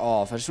brake is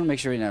off. I just want to make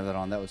sure we didn't have that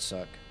on. That would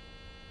suck.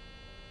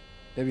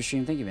 Baby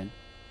stream, thank you, man.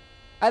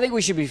 I think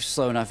we should be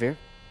slow enough here.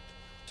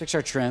 Fix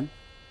our trim.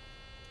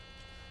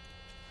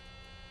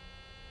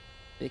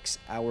 Fix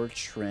our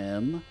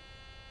trim.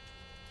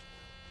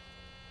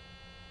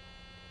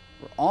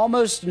 We're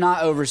almost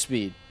not over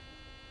speed.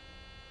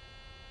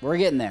 We're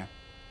getting there.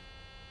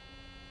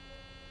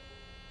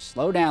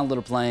 Slow down,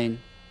 little plane.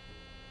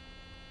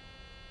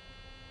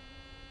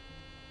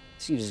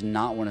 This thing does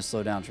not want to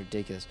slow down. It's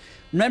ridiculous.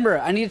 Remember,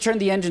 I need to turn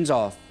the engines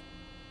off.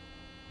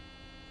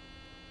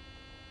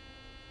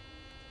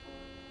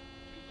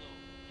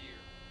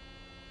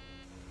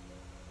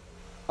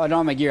 Oh, I don't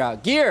have my gear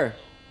out. Gear!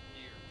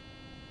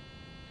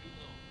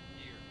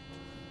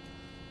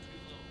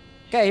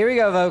 Okay, here we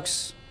go,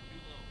 folks.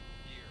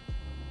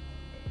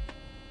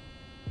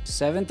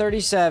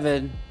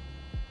 737.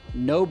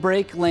 No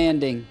brake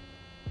landing.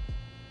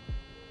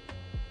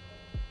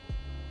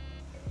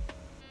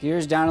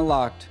 Gears down and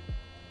locked.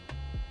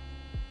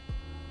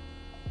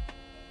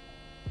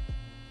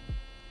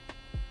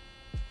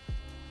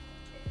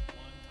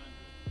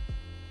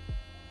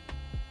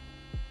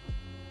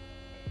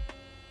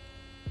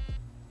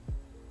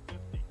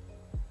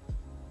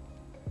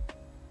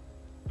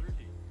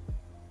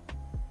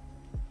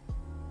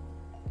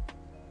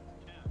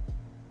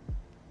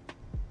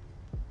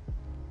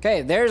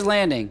 Okay, there's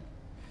landing.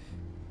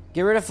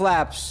 Get rid of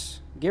flaps.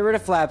 Get rid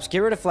of flaps. Get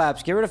rid of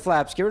flaps. Get rid of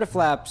flaps. Get rid of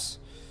flaps.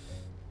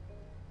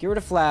 Get rid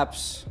of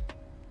flaps.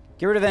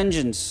 Get rid of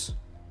engines.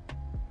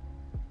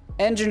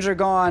 Engines are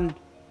gone,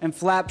 and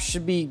flaps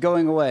should be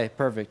going away.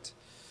 Perfect.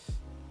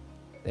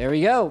 There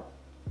we go.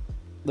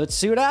 Let's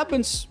see what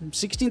happens.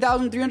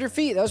 16,300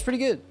 feet. That was pretty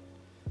good.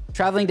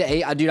 Traveling to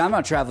 8. Dude, I'm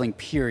not traveling,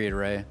 period,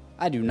 Ray.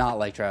 I do not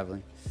like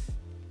traveling.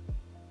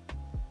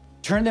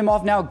 Turn them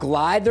off now.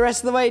 Glide the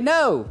rest of the way?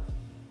 No.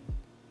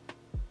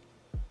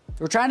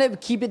 We're trying to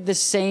keep it the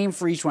same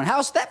for each one.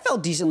 That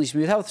felt decently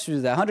smooth. How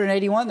smooth that?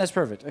 181? That's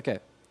perfect. Okay.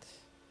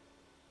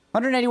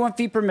 181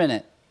 feet per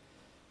minute.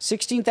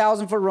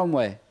 16,000 foot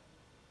runway.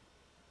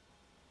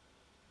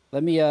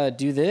 Let me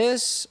do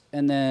this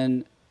and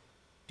then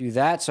do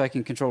that so I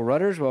can control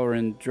rudders while we're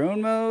in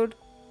drone mode.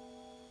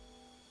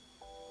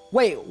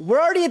 Wait,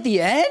 we're already at the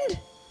end?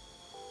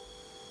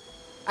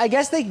 I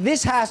guess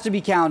this has to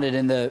be counted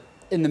in the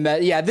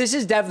yeah, this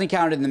is definitely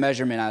counted in the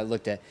measurement I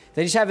looked at.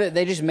 They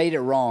just made it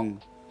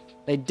wrong.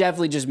 They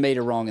definitely just made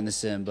it wrong in the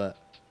sim, but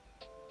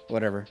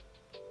whatever.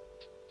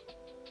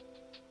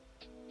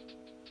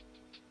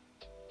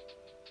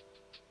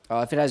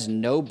 If it has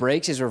no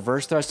brakes, is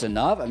reverse thrust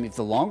enough? I mean, if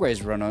the runway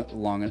is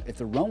long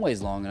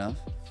enough.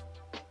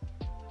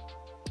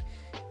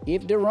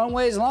 If the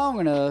runway is long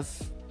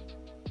enough.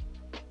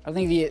 I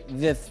think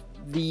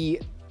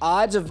the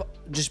odds of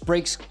just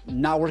brakes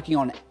not working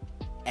on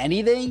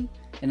anything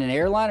in an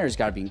airliner has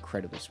got to be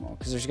incredibly small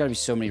because there's got to be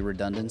so many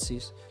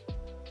redundancies.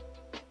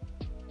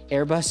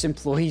 Airbus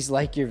employees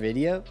like your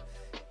video?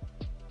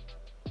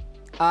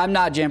 I'm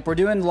not, Jamp. We're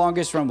doing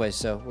longest runways,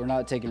 so we're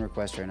not taking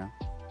requests right now.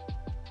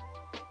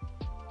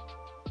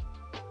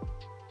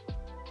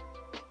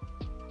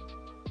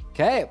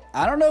 Okay,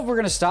 I don't know if we're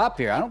going to stop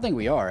here. I don't think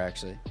we are,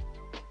 actually.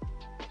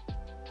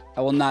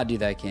 I will not do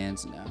that,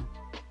 cans, no.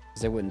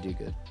 Because they wouldn't do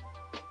good.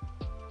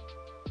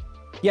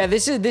 Yeah,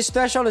 this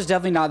threshold is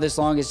definitely not this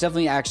long. It's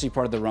definitely actually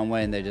part of the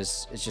runway, and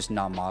it's just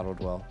not modeled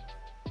well.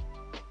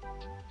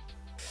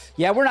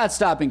 Yeah, we're not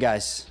stopping,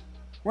 guys.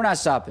 We're not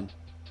stopping.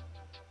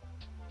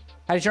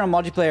 How do you turn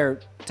on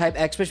multiplayer? Type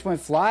 !point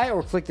fly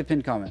or click the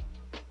pinned comment.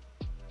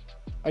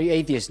 Are you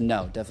atheist?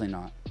 No, definitely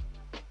not.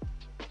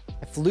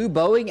 I flew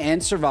Boeing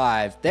and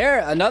survived. There,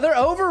 another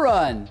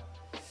overrun.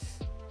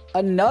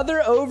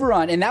 Another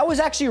overrun. And that was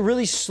actually a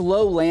really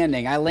slow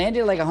landing. I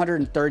landed like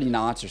 130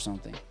 knots or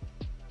something.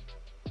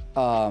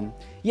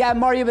 Yeah,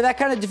 Mario, but that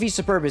kind of defeats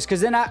the purpose.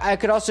 Because then I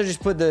could also just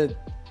put the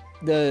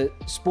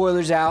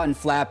spoilers out and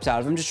flaps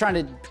out. If I'm just trying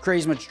to create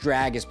as much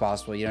drag as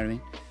possible, you know what I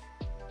mean?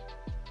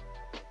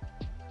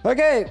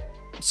 Okay,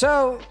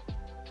 so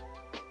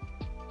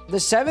the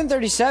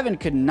 737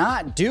 could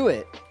not do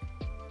it.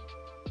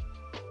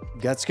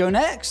 Let's go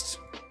next.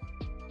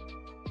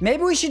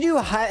 Maybe we should do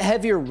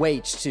heavier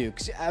weights too,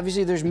 because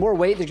obviously there's more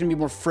weight, there's gonna be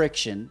more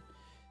friction.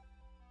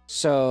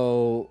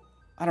 So,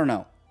 I don't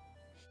know.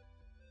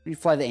 You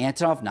fly the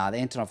Antonov? Nah, the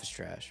Antonov is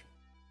trash.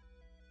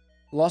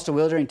 Lost a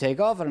wheel during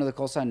takeoff. I don't know the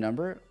call sign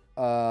number.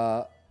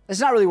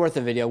 It's not really worth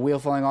the video. Wheel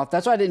falling off.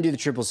 That's why I didn't do the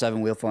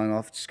 777 wheel falling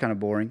off. It's just kind of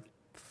boring.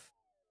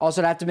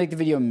 Also, I'd have to make the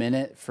video a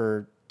minute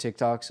for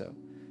TikTok, so.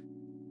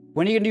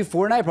 When are you gonna do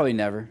Fortnite? Probably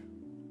never.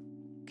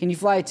 Can you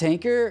fly a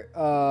tanker?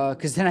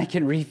 Because then I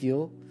can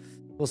refuel.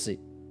 We'll see.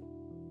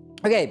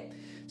 Okay,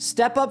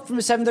 step up from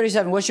a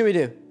 737. What should we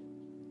do?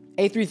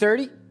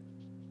 A330?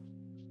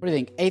 What do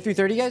you think?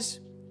 A330, guys?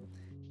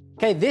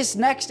 Okay, this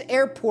next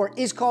airport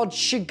is called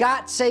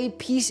Shigatse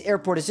Peace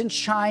Airport. It's in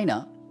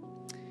China.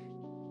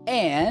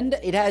 And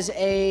it has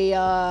a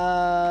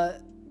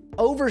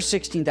over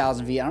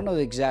 16,000 feet. I don't know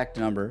the exact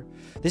number.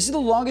 This is the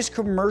longest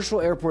commercial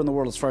airport in the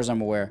world as far as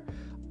I'm aware.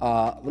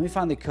 Let me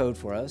find the code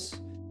for us.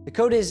 The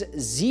code is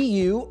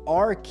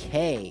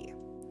ZURK.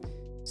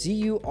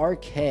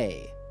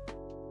 ZURK.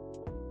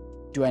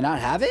 Do I not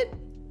have it?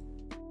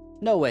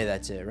 No way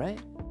that's it, right?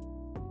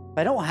 If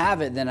I don't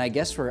have it, then I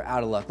guess we're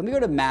out of luck. Let me go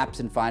to maps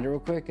and find it real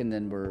quick, and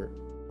then we're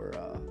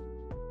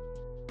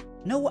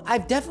No,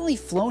 I've definitely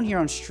flown here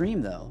on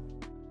stream though.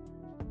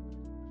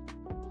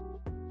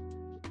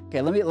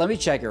 Okay, let me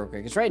check it real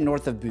quick. It's right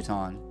north of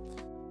Bhutan.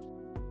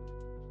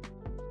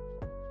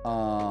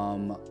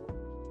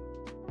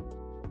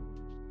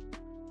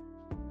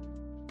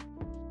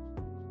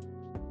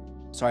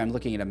 Sorry, I'm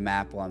looking at a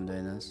map while I'm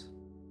doing this.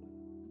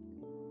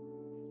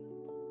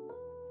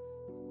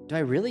 Do I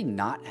really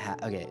not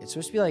have... Okay, it's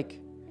supposed to be like...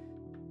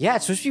 Yeah,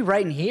 it's supposed to be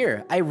right in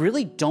here. I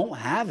really don't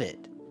have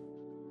it.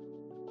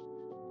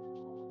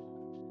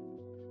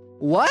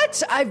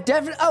 What? I've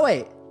definitely... Oh,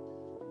 wait.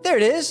 There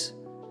it is.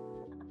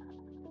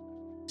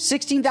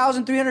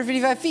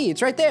 16,355 feet.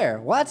 It's right there.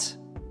 What?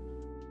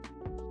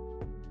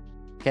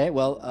 Okay,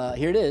 well,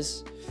 here it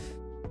is.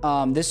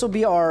 This will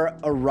be our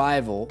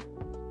arrival.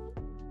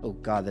 Oh,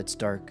 God, that's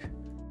dark.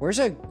 Where's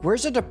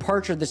a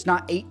departure that's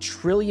not 8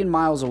 trillion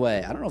miles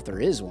away? I don't know if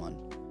there is one.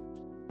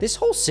 This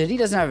whole city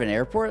doesn't have an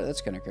airport? That's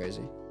kind of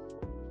crazy.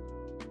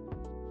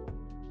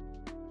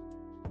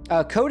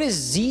 Code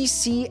is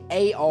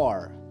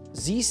ZCAR.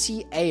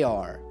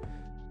 ZCAR.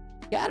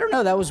 Yeah, I don't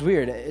know. That was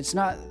weird. It's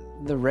not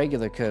the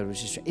regular code.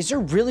 Which is there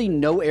really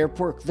no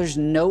airport? There's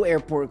no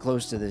airport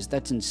close to this.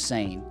 That's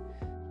insane.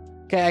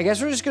 Okay, I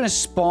guess we're just going to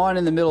spawn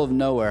in the middle of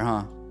nowhere,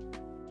 huh?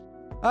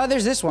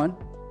 There's this one.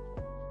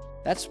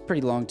 That's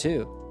pretty long,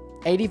 too.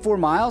 84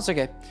 miles?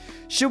 Okay.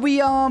 Should we,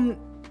 do y'all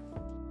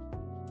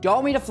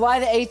want me to fly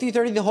the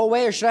A330 the whole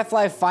way, or should I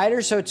fly a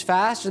fighter so it's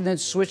fast and then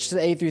switch to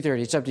the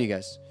A330? It's up to you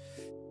guys.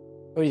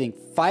 What do you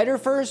think? Fighter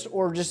first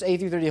or just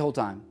A330 the whole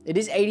time? It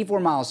is 84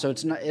 miles, so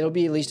it'll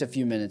be at least a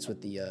few minutes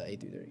with the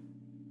A330.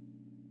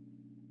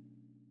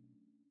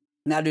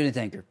 Now doing a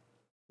tanker.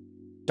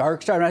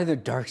 Dark Star, not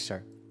even Dark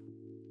Star.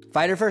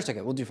 Fighter first?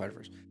 Okay, we'll do fighter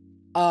first.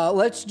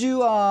 Let's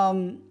do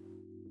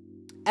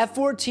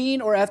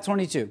F-14 or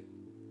F-22.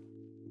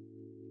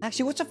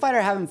 Actually, what's a fighter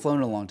I haven't flown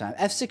in a long time?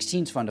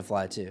 F-16's fun to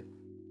fly too.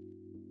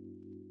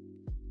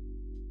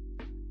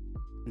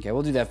 Okay,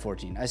 we'll do the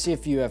F-14. I see a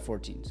few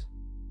F-14s.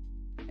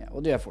 Yeah,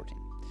 we'll do F-14.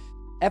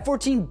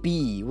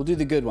 F-14B, we'll do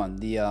the good one,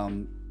 the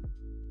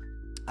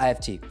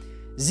IFT.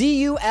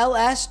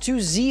 ZULS to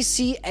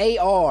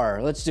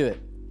ZCAR. Let's do it.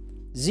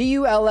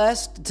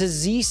 ZULS to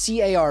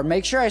ZCAR.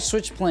 Make sure I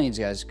switch planes,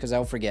 guys, because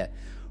I'll forget.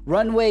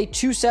 Runway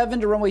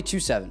 27 to runway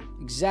 27.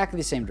 Exactly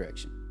the same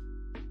direction.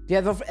 Do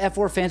you have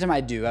F4 Phantom?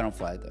 I do. I don't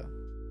fly it, though.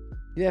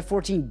 Do you have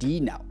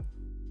F-14D? No. I'm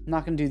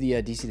not going to do the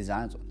DC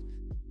Designs one.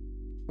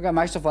 We got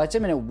Microsoft Flight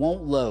Sim, and it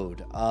won't load.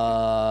 Do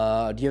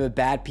you have a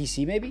bad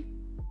PC, maybe?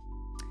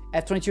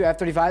 F-22,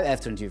 F-35,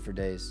 F-22 for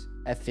days.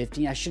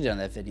 F-15. I should have done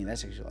the F-15.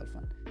 That's actually a lot of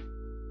fun.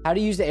 How to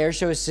use the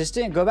Airshow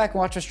Assistant? Go back and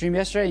watch my stream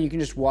yesterday, and you can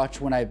just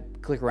watch when I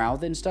click around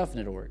with it and stuff,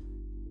 and it'll work.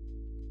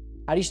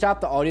 How do you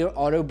stop the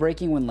auto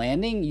braking when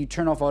landing? You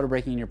turn off auto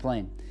braking in your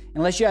plane,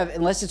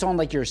 unless it's on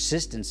like your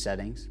assistant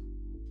settings.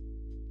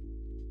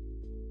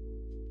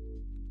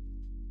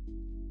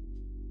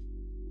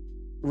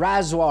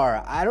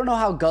 Razwar, I don't know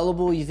how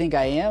gullible you think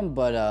I am,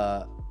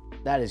 but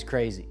that is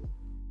crazy.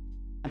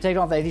 I'm taking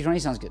off the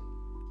A320. Sounds good.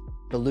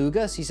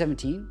 Beluga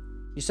C-17.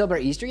 You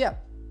celebrate Easter? Yeah.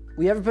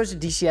 We ever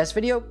posted DCS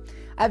video?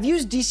 I've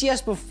used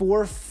DCS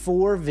before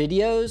for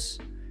videos.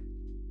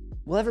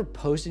 We'll ever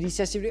post a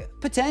DCS video?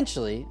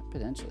 Potentially.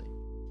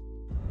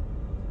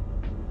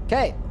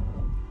 Okay.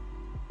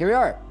 Here we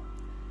are.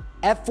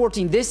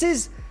 F-14. This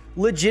is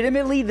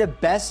legitimately the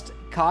best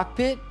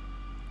cockpit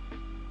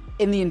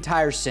in the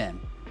entire sim.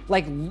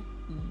 Like,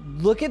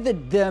 look at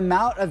the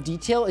amount of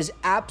detail is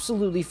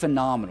absolutely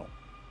phenomenal.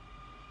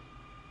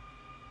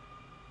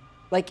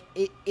 Like,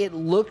 it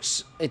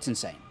looks, it's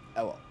insane.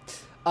 Oh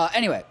well.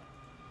 Anyway,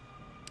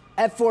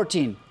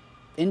 F-14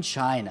 in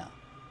China.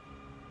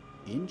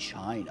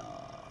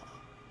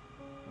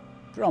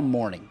 We're on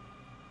morning.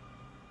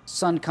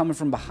 Sun coming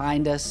from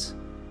behind us.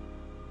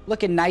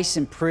 Looking nice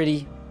and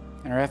pretty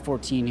in our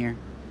F-14 here.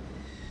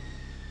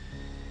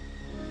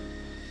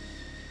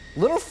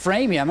 Little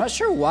framey. I'm not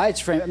sure why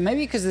it's framey.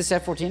 Maybe because of this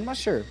F-14. I'm not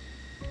sure.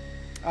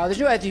 There's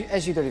no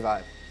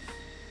SU-35.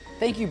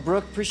 Thank you,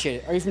 Brooke. Appreciate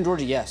it. Are you from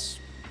Georgia? Yes.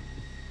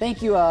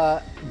 Thank you,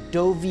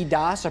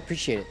 Dovidas. I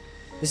appreciate it.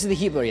 This is the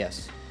Heatblur,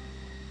 yes.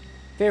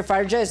 Favorite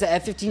fighter jet is the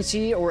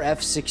F-15C or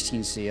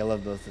F-16C. I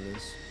love both of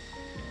those.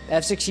 The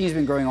F-16 has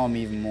been growing on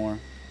me even more.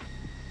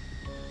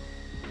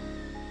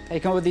 How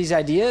you come up with these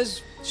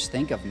ideas? Just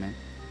think of them, man.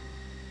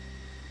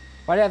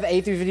 Why do you have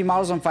A350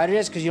 models on fighter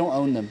jets? Because you don't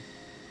own them.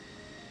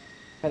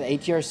 Got the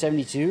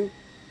ATR-72.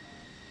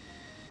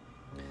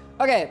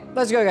 Okay,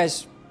 let's go,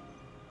 guys.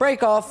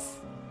 Break off.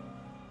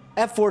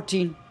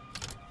 F-14.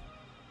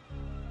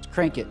 Let's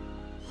crank it.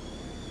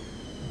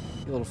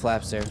 Little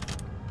flaps there.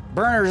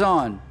 Burners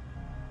on.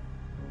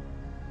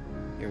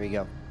 Here we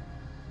go.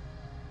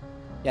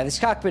 Yeah, this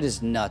cockpit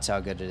is nuts how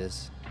good it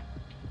is.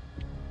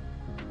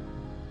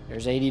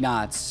 There's 80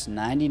 knots,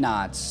 90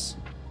 knots.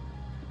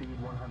 Speed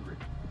 100.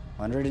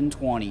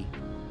 120.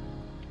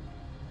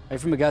 Are you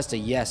from Augusta?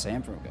 Yes, I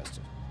am from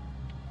Augusta.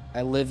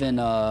 I live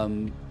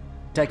in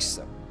Texas.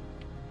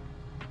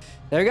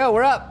 There we go,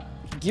 we're up.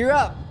 Gear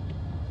up.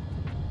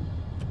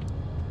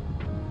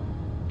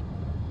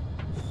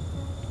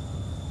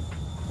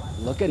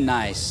 Looking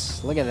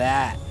nice. Look at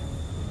that.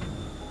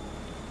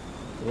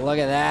 Look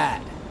at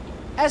that.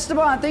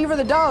 Esteban, thank you for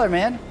the $1,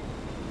 man.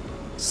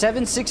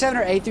 767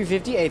 or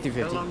A350?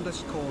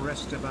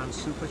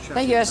 A350.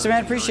 Thank you,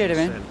 Esteban. Appreciate it,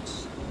 man.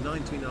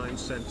 99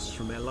 cents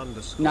from L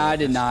underscore. No, I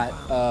did not.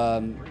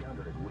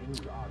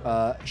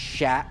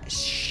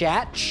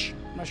 Shatch?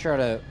 I'm not sure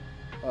how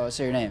to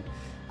say your name.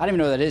 I don't even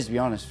know what that is, to be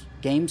honest.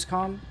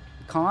 Gamescom?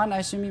 Con, I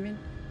assume you mean?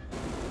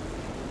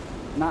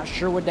 Not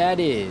sure what that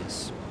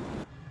is.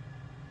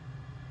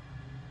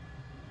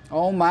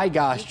 Oh my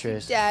gosh,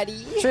 Tris.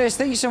 Daddy. Tris,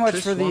 thank you so much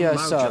for the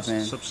sub,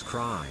 man.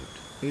 Subscribed.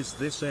 Is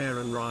this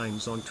Aaron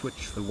Rhymes on Twitch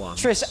for one?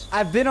 Tris,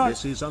 I've been on.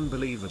 This is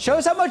unbelievable. Show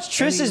us how much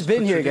Tris has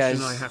been here, guys.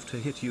 I have to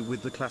hit you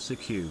with the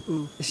classic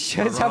you.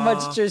 Show us how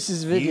much Tris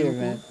has been here,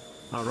 man.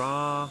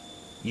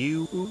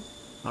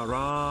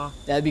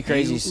 That'd be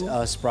crazy,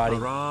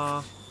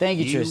 Spratty.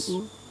 Thank you, Tris.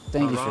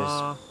 Thank you, Tris.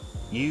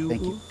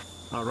 Thank you.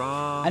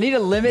 I need to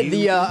limit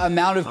the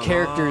amount of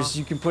characters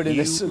you can put in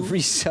this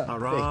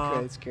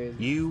resub. It's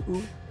crazy.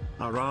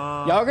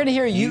 Y'all are gonna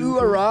hear you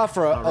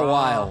for a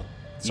while.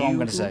 That's all I'm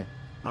gonna say.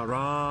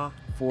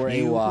 For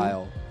a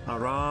while.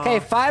 Okay,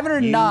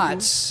 500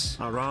 knots.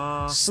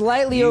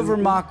 Slightly over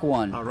Mach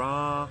 1.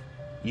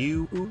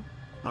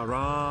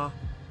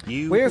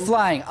 We're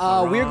flying.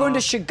 We're going to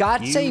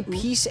Shigatse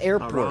Peace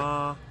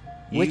Airport,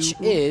 which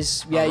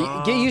is,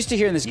 yeah, get used to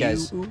hearing this,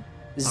 guys.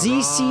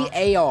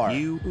 ZCAR.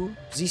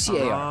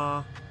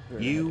 ZCAR.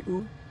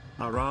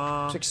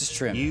 Fix this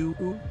trim.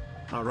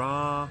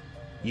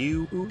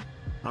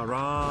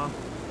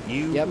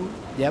 Yep.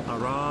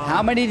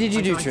 How many did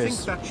you do,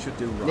 Tris? I think that should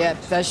do right.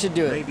 Yep, that should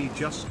do it. Maybe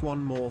just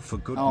one more for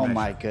good Oh measure.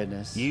 my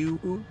goodness.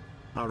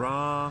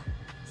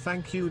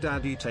 Thank you,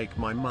 Daddy. Take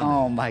my money.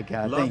 Oh my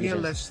God. Love Thank you, you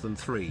Tris. less than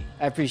 3.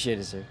 I appreciate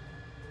it, sir.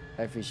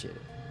 I appreciate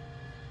it.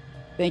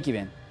 Thank you,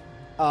 man.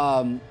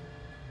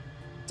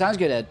 Sounds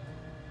good, Ed.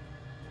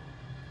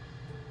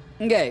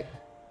 Okay.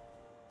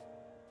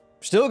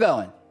 Still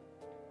going.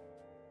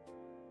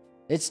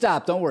 It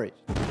stopped. Don't worry.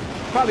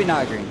 Probably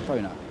not green.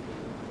 Probably not.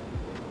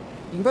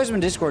 You can post them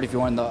in Discord if you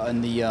want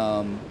in the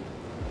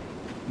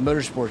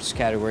motorsports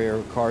category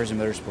or cars and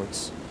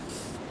motorsports.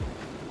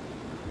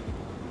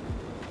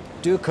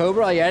 Do a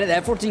Cobra? Yeah, that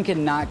F-14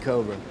 cannot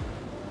Cobra.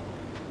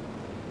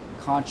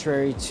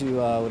 Contrary to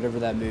whatever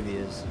that movie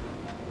is.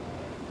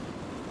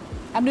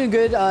 I'm doing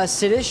good.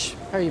 Siddish,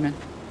 how are you, man?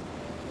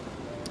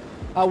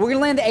 We're going to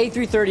land the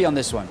A330 on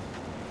this one.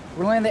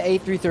 We're going to land the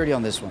A330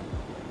 on this one.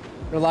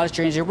 There are a lot of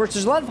strange airports.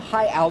 There's a lot of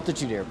high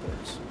altitude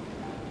airports.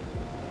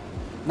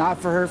 Not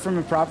for her from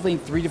improperly in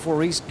 3 to 4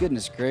 weeks.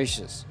 Goodness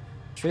gracious.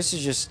 Triss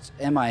is just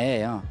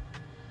MIA, huh?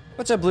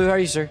 What's up, Blue? How are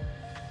you, sir?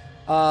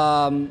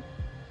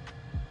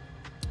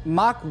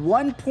 Mach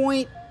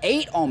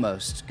 1.8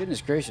 almost.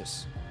 Goodness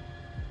gracious.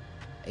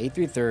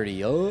 A330,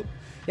 yup.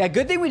 Yeah,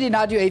 good thing we did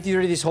not do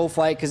A330 this whole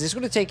flight, because this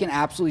would have taken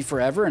absolutely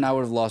forever, and I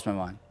would have lost my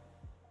mind.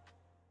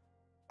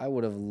 I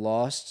would have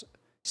lost...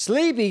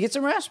 Sleepy, get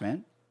some rest,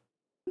 man.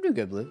 I'm doing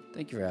good, Blue.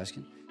 Thank you for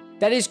asking.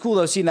 That is cool,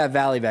 though, seeing that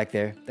valley back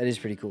there. That is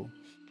pretty cool.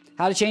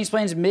 How to change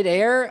planes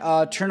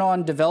mid-air. Turn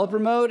on developer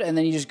mode, and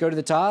then you just go to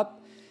the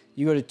top.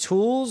 You go to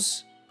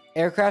Tools,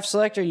 Aircraft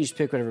Selector, and you just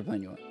pick whatever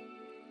plane you want.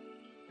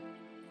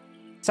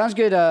 Sounds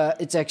good.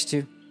 It's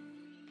X2.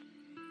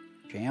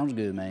 Sounds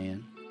good,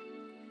 man.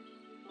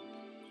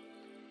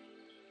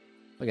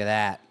 Look at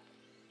that.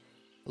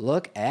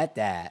 Look at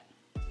that.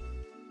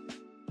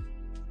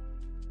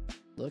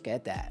 Look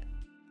at that.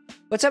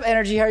 What's up,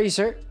 Energy? How are you,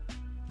 sir?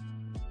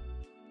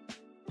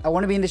 I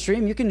want to be in the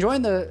stream. You can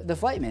join the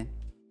flight, man.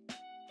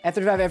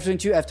 F-35,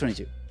 F-22,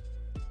 F-22.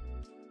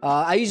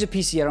 I use a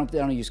PC. I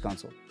don't use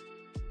console.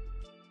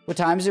 What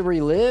time is it where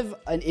you live?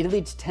 In Italy,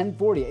 it's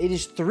 10:40. It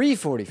is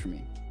 3:40 for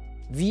me.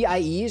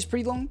 VIE is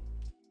pretty long.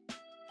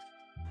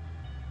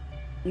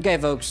 Okay,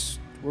 folks.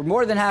 We're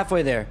more than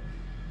halfway there.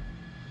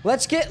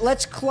 Let's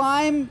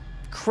climb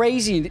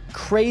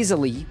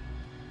crazily.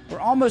 We're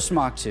almost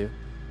Mach 2.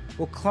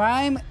 We'll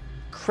climb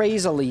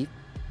crazily,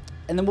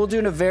 and then we'll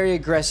do a very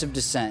aggressive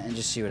descent and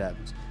just see what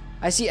happens.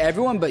 I see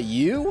everyone but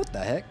you? What the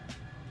heck?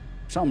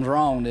 Something's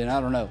wrong, dude.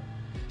 I don't know.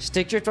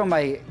 Stick drift on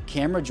my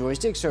camera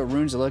joystick so it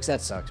ruins the looks.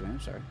 That sucks, man. I'm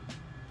sorry.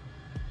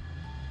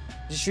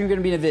 Is the stream going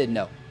to be in a vid?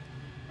 No.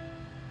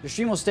 The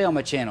stream will stay on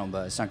my channel,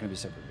 but it's not going to be a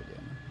separate video.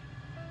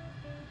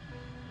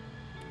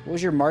 What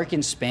was your mark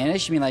in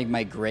Spanish? You mean like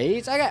my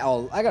grades? I got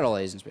all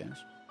A's in Spanish.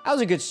 I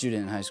was a good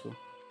student in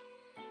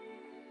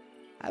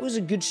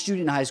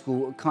high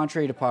school.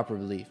 Contrary to popular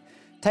belief.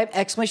 Type !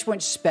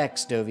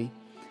 specs, Dovey.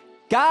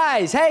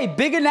 Guys, hey,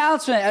 big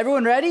announcement.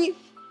 Everyone ready?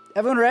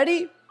 Everyone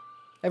ready?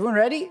 Everyone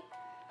ready?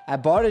 I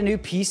bought a new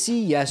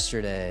PC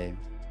yesterday.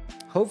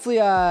 Hopefully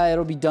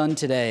it'll be done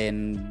today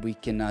and we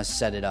can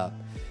set it up.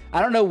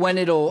 I don't know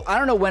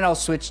when I'll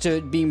switch to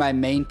it being my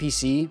main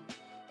PC,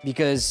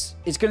 because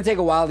it's going to take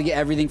a while to get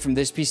everything from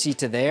this PC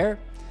to there.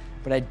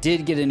 But I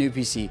did get a new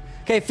PC.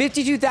 Okay,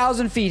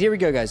 52,000 feet. Here we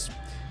go, guys.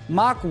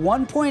 Mach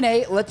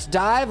 1.8. Let's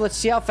dive. Let's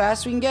see how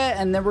fast we can get,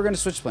 and then we're going to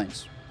switch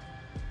planes.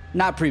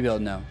 Not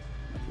pre-build, no. Not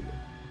pre-build.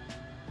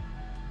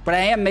 But I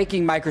am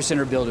making Micro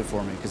Center build it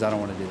for me, because I don't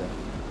want to do that.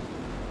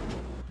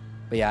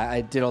 But yeah,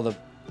 I did all the...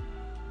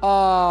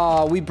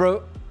 Oh, we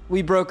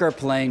broke our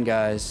plane,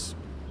 guys.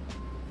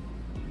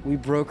 We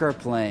broke our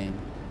plane.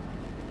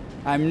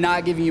 I'm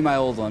not giving you my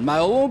old one. My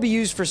old one will be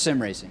used for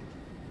sim racing.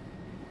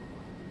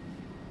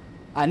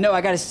 I know,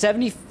 I got a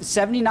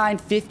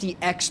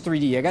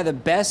 7950X3D. I got the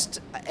best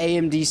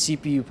AMD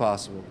CPU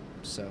possible.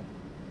 So,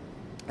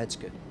 that's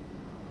good.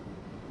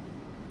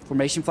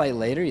 Formation flight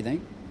later, you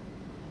think?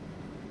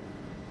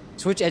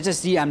 Switch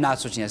SSD? I'm not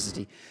switching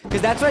SSD.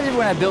 Because that's what I did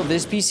when I built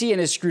this PC,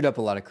 and it screwed up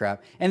a lot of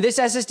crap. And this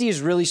SSD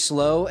is really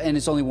slow, and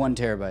it's only 1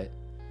 terabyte.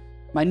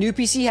 My new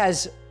PC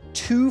has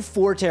 2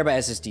 4-terabyte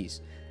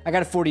SSDs. I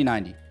got a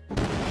 4090.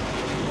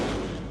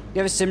 You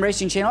have a sim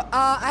racing channel?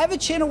 I have a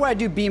channel where I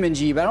do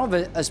BeamNG, but I don't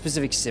have a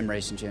specific sim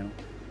racing channel.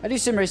 I do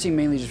sim racing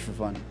mainly just for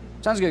fun.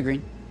 Sounds good,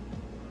 Green.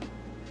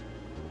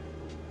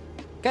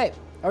 Okay,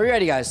 are we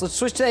ready, guys? Let's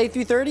switch to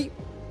A330,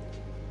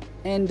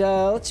 and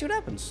let's see what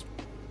happens.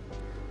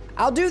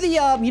 I'll do the,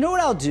 you know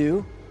what I'll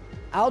do?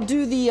 I'll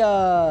do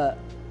the,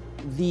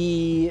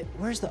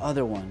 where's the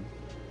other one?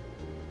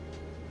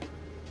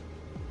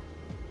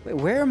 Wait,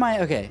 where am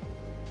I? Okay.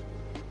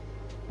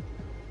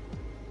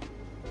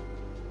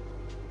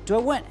 Do I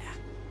want...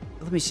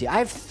 Let me see. I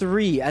have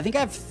 3. I think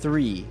I have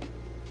 3.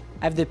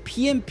 I have the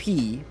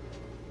PMP.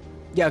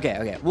 Yeah,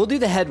 okay. We'll do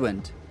the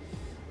headwind.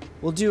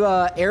 We'll do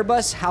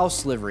Airbus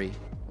house livery.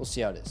 We'll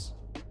see how it is.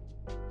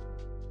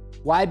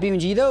 Why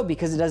BeamNG, though?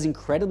 Because it does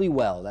incredibly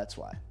well. That's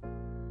why.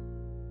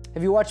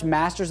 Have you watched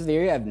Masters of the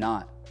Area? I have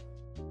not.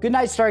 Good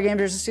night, Star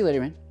Gamers. See you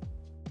later, man.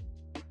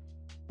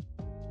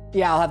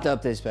 Yeah, I'll have to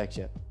update specs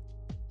yet.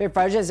 Favorite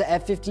fighter jet is the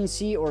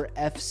F-15C or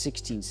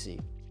F-16C?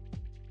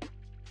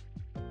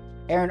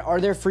 Aaron,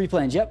 are there free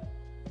planes? Yep.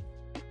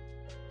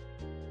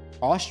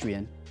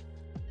 Austrian.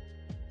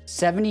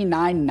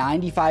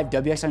 7995WX. I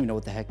don't even know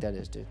what the heck that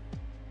is, dude.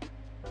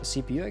 A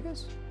CPU, I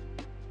guess?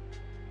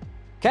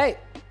 Okay.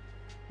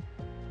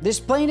 This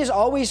plane is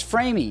always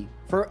framey.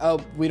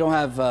 We don't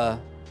have... I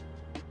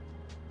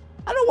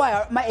don't know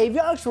why. My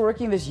avionics were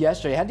working this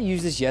yesterday. I had to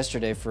use this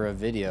yesterday for a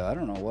video. I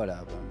don't know what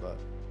happened, but...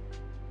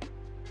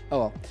 Oh,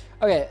 well.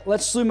 Okay,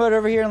 let's slew mode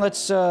over here, and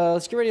let's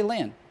get ready to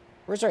land.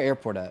 Where's our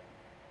airport at?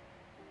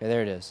 Okay,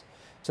 there it is.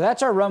 So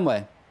that's our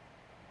runway.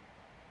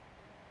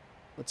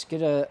 Let's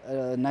get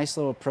a nice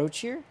little approach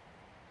here.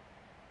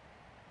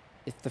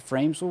 If the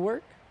frames will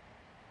work.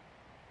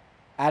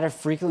 Add a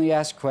frequently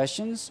asked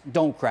questions.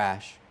 Don't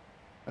crash.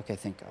 Okay,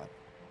 thank God.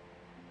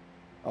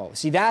 Oh,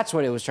 see, that's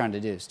what it was trying to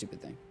do. Stupid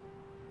thing.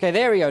 Okay,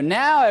 there we go.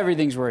 Now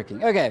everything's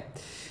working. Okay,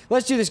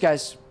 let's do this,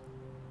 guys.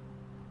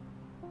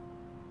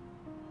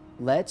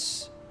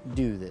 Let's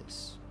do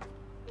this.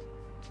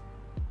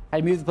 How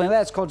do you move the plane?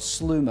 That's called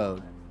slew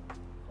mode.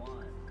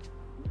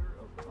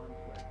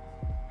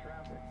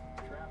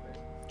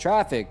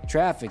 Traffic.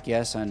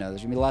 Yes, I know.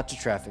 There's gonna be lots of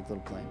traffic,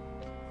 little plane.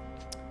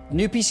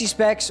 New PC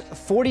specs: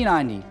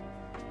 4090,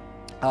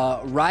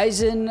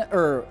 Ryzen,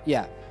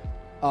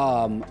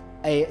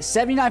 a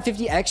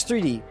 7950X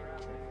 3D,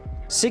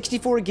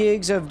 64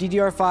 gigs of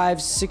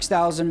DDR5,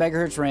 6000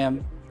 megahertz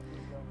RAM,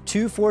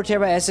 two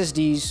 4TB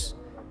SSDs,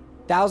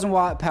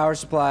 1000-watt power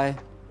supply,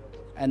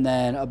 and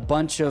then a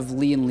bunch of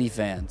Lee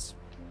fans.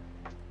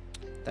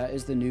 That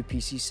is the new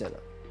PC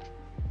setup.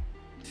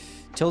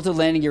 Tilted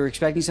landing, you're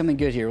expecting something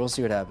good here. We'll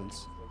see what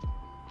happens.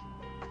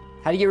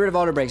 How do you get rid of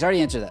auto brakes? I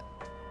already answered that.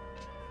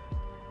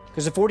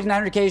 Because the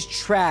 4900K is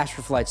trash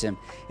for Flight Sim.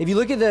 If you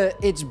look at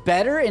it's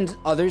better in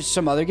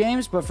some other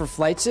games, but for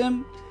Flight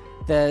Sim,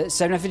 the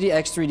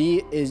 7950X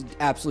 3D is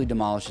absolutely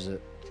demolishes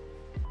it.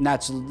 And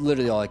that's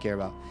literally all I care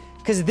about.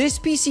 Because this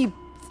PC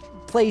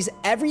plays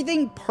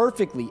everything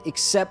perfectly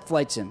except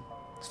Flight Sim.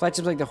 Flight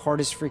Sim's like the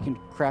hardest freaking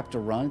crap to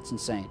run. It's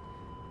insane.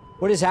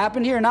 What has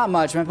happened here? Not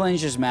much. My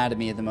plane's just mad at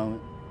me at the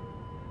moment.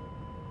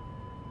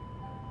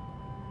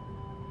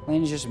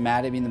 Plane is just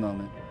mad at me in the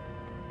moment.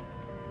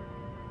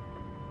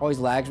 Always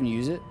lags when you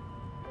use it.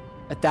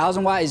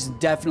 1000 watt is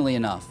definitely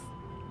enough.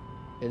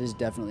 It is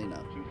definitely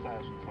enough.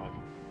 2005.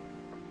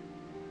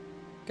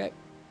 Okay.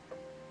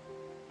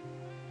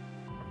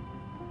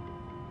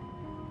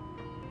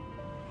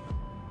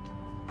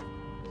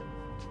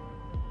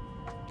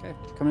 Okay,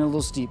 coming in a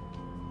little steep.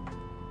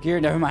 Gear,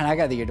 never mind. I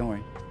got the gear. Don't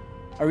worry.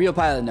 A real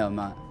pilot? No, I'm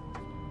not.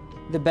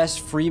 The best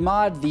free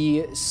mod,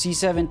 the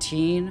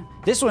C17.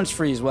 This one's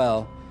free as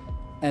well.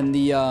 And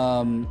the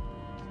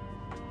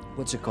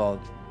what's it called?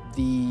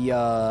 The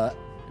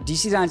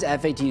DC9's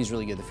F18 is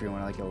really good. The free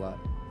one, I like it a lot.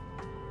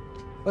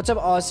 What's up,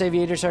 Oz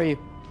Aviators? How are you?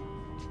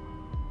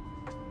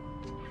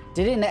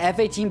 Did it in the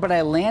F18, but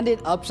I landed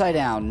upside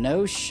down.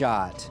 No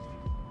shot.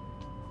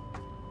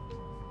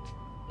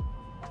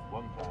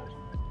 1000.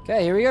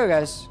 Okay, here we go,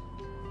 guys.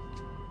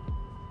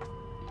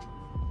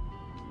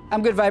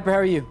 I'm good, Viper. How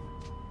are you?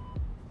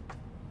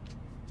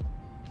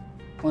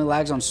 Only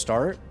lags on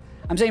start.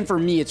 I'm saying for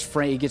me,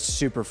 it gets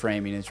super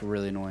framing. It's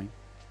really annoying.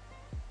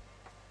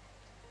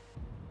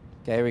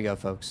 Okay, here we go,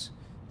 folks.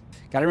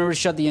 Gotta remember to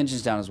shut the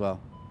engines down as well.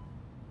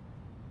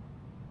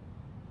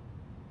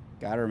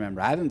 Gotta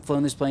remember. I haven't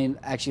flown this plane,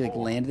 actually like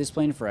landed this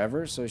plane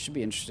forever, so it should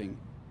be interesting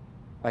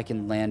if I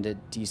can land it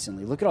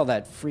decently. Look at all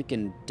that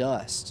freaking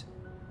dust.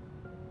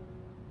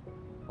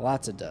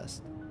 Lots of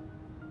dust.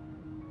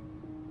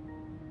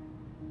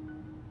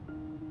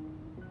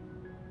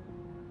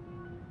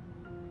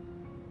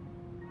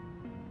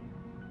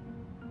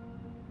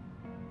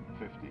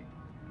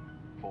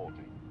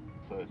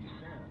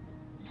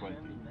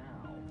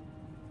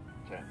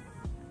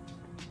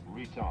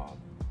 Retard.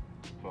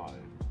 5.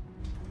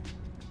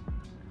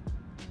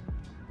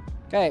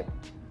 Okay.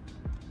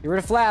 Get rid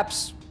of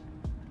flaps.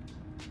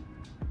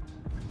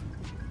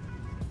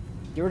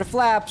 Get rid of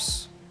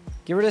flaps.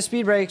 Get rid of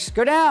speed brakes.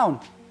 Go down.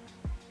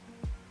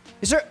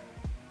 Is there...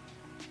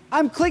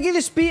 I'm clicking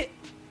the speed...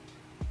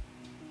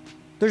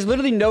 There's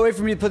literally no way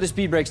for me to put the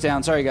speed brakes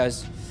down. Sorry,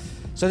 guys.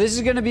 So this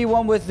is going to be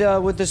one with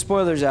the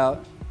spoilers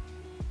out.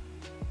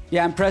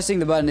 Yeah, I'm pressing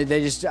the button.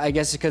 They just... I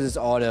guess because it's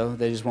auto.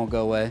 They just won't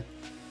go away.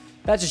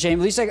 That's a shame.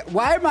 At least I...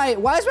 Why is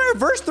my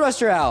reverse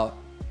thruster out?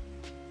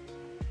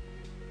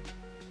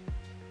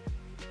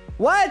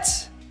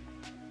 What?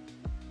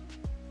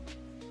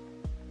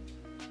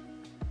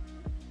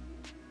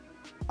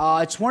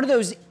 It's one of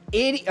those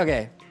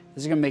okay,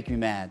 this is gonna make me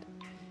mad.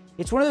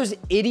 It's one of those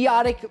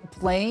idiotic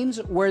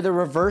planes where the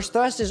reverse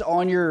thrust is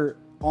on your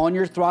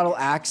throttle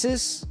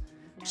axis,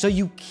 so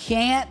you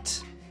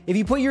can't. If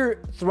you put your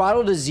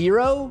throttle to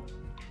 0,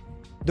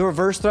 the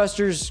reverse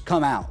thrusters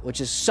come out, which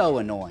is so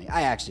annoying.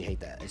 I actually hate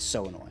that. It's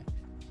so annoying.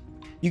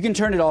 You can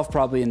turn it off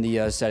probably in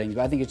the settings,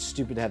 but I think it's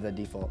stupid to have that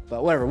default.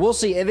 But whatever, we'll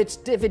see. If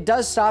it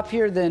does stop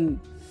here, then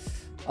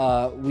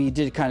we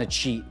did kind of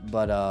cheat.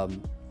 But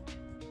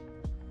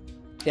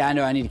yeah, I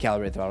know I need to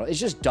calibrate throttle. It's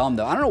just dumb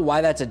though. I don't know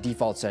why that's a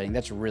default setting.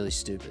 That's really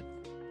stupid.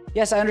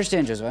 Yes, I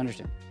understand, Joseph. I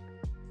understand.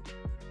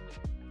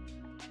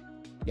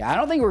 Yeah, I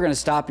don't think we're gonna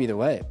stop either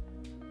way.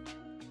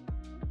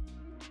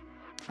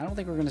 I don't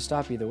think we're gonna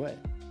stop either way.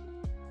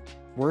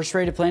 Worst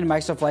rated plane in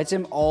Microsoft Flight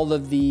Sim, all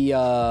of the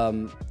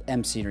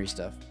M scenery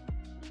stuff.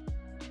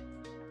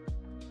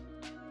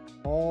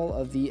 All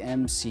of the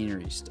M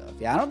scenery stuff.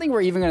 Yeah, I don't think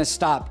we're even going to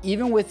stop,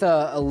 even with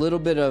a little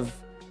bit of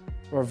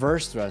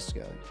reverse thrust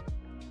going.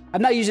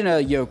 I'm not using a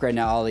yoke right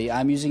now, Ollie.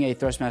 I'm using a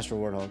Thrustmaster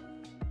Warthog.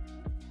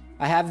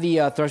 I have the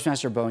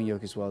Thrustmaster Boeing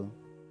yoke as well.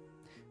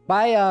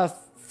 Bye,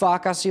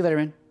 Fuck. I'll see you later,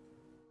 man.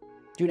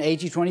 Do an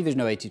A220? There's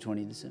no A220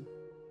 in the sim.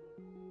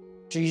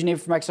 What's your username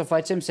for Microsoft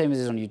Flight Sim? Same as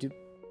it is on YouTube.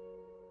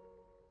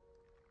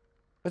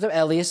 What's up,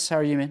 Elias? How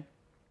are you, man?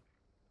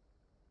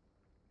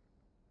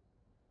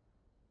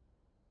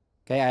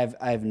 Okay,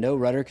 I have no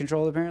rudder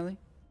control apparently.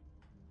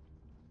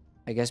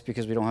 I guess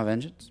because we don't have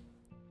engines.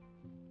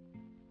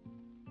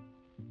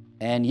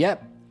 And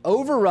yep,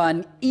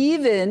 overrun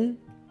even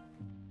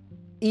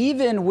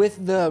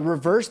with the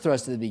reverse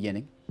thrust at the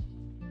beginning.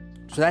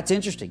 So that's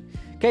interesting.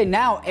 Okay,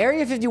 now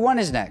Area 51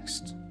 is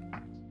next.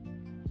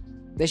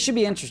 This should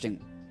be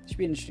interesting. Should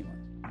be an interesting one.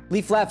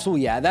 Leave flaps full,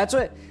 yeah. That's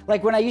what,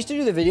 like when I used to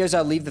do the videos,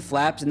 I'd leave the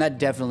flaps, and that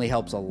definitely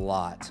helps a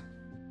lot.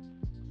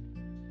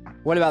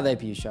 What about the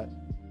APU shot?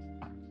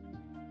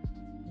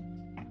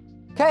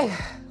 Okay,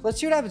 let's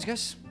see what happens,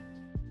 guys.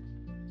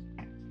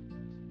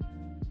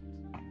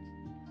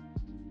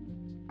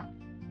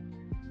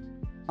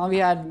 How long have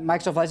you had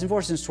Microsoft Flight Sim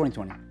for? Since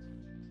 2020.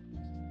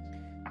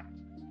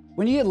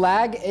 When you get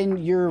lag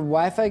and your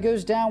Wi-Fi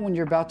goes down when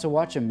you're about to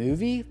watch a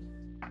movie?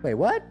 Wait,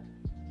 what?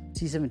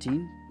 C17? What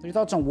are your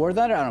thoughts on War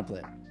Thunder? I don't play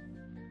it.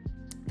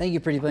 Thank you,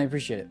 Pretty Plane.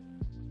 Appreciate it.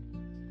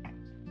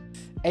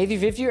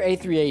 A350 or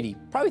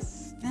A380? Probably,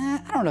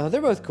 I don't know.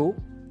 They're both cool.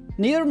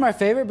 Neither of them are my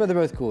favorite, but they're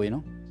both cool, you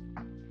know?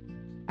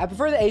 I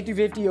prefer the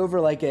A350 over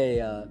like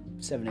a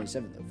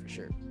 787 though, for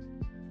sure.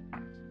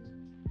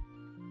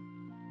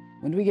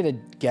 When do we get a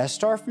guest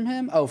star from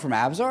him? Oh, from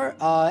Abzar?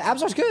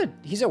 Abzar's good.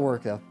 He's at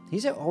work though.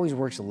 Always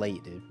works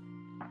late, dude.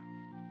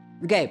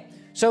 Okay,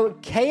 so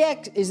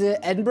KX is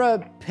the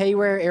Edinburgh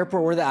Payware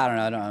Airport or I don't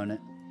know, I don't own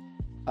it.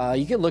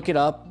 You can look it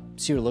up,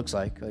 see what it looks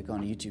like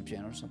on a YouTube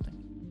channel or something.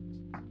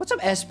 What's up,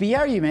 SB?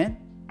 How are you, man?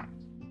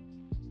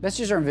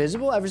 Messages are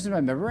invisible ever since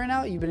my member ran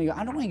out. You've been,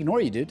 I don't want to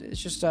ignore you, dude.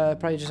 It's just,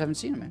 probably just haven't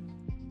seen it, man.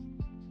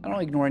 I don't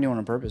ignore anyone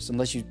on purpose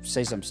unless you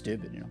say something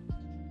stupid, you know.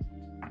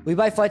 We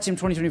buy Flight Sim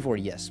 2024.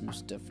 Yes,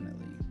 most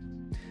definitely.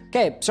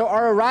 Okay, so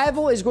our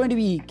arrival is going to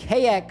be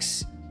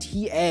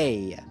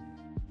KXTA.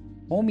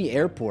 Homie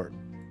Airport.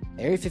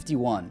 Area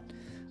 51.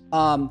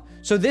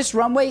 So this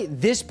runway,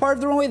 this part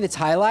of the runway that's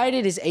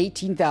highlighted is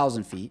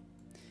 18,000 feet.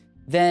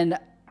 Then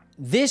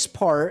this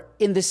part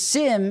in the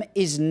sim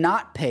is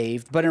not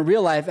paved, but in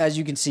real life, as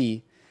you can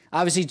see,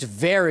 obviously it's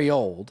very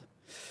old.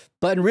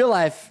 But in real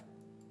life,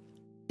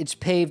 it's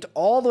paved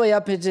all the way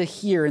up into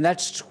here, and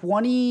that's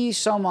 20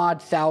 some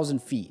odd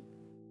thousand feet.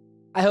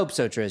 I hope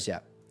so, Triz,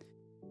 yeah.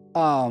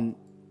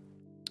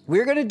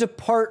 We're going to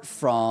depart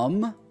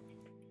from...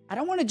 I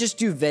don't want to just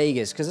do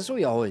Vegas, because that's what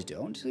we always do. I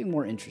want to do something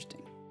more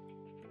interesting.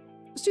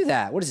 Let's do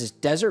that. What is this?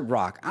 Desert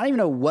Rock. I don't even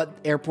know what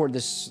airport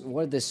this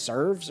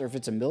serves, or if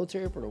it's a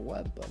military airport or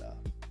what, but...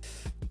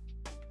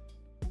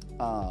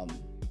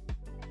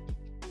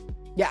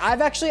 yeah, I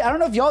don't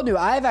know if y'all knew,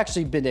 I've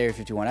actually been to Area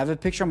 51. I have a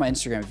picture on my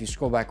Instagram if you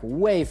scroll back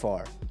way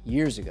far,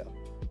 years ago.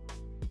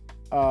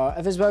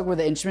 If it's bug where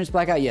the instruments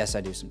black out, yes,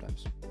 I do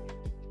sometimes.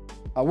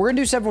 We're going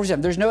to do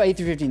 747. There's no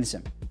A350 in the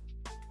sim.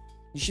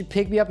 You should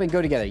pick me up and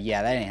go together.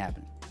 Yeah, that ain't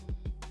happening.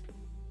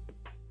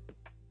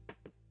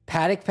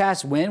 Paddock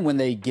Pass win when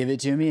they give it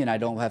to me and I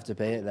don't have to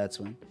pay it. That's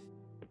when.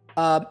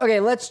 Okay,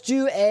 let's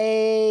do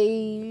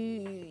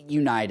a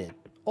United.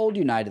 Old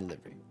United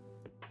livery.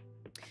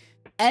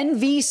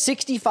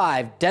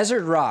 NV65,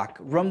 Desert Rock,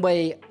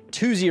 runway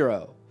 20.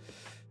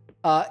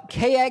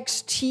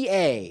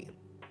 KXTA,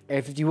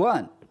 Area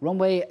 51,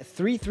 runway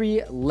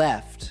 33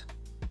 left.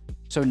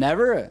 So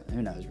never,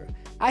 who knows, bro.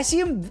 I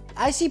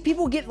see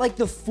people get like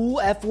the full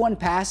F1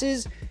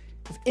 passes,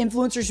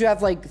 influencers who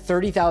have like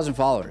 30,000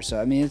 followers.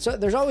 So, I mean,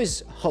 there's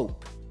always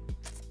hope.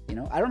 You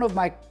know, I don't know if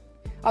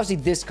obviously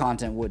this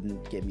content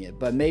wouldn't get me it,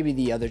 but maybe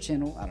the other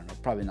channel, I don't know,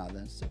 probably not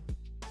then, so.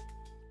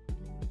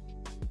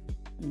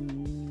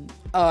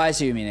 Oh, I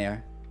see what you mean,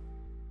 AR.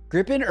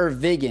 Grippin or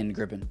Vigan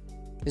Grippin?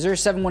 Is there a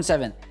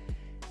 717?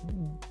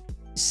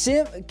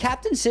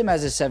 Captain Sim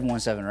has a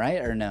 717,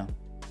 right? Or no?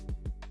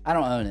 I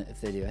don't own it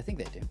if they do. I think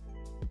they do.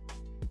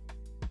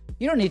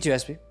 You don't need to,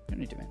 SP. You don't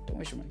need to, man. Don't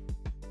waste your money.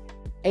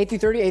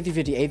 A330,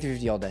 A350,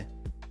 A350 all day.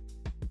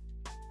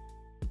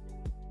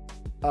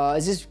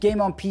 Is this game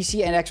on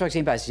PC and Xbox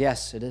Game Pass?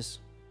 Yes, it is.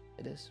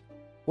 It is.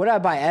 What did I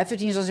buy?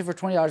 F15 is only for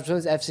 $20, so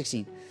it's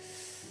F16.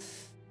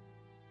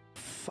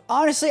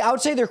 Honestly, I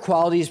would say their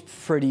quality is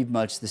pretty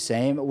much the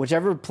same.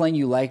 Whichever plane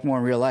you like more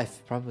in real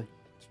life, probably.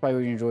 It's probably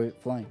what you enjoy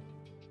flying.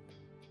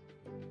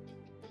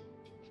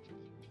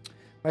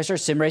 If I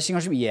start sim racing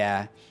on stream,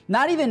 yeah.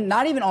 Not even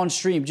on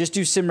stream. Just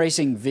do sim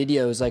racing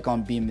videos like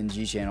on Beam and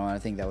G channel, and I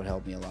think that would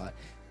help me a lot.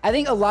 I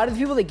think a lot of the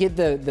people that get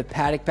the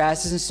paddock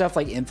passes and stuff,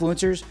 like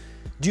influencers,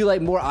 do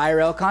like more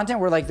IRL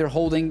content where like they're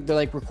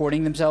like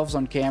recording themselves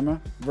on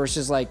camera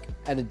versus like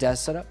at a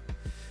desk setup.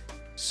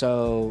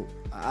 So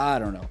I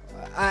don't know.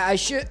 I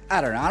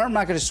don't know. I'm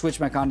not going to switch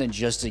my content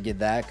just to get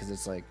that because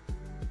it's like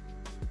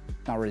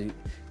not really.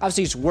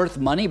 Obviously, it's worth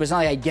money, but it's not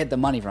like I get the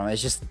money from it.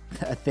 It's just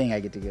a thing I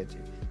get to go to.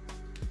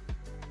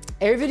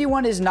 Area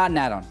 51 is not an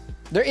add-on.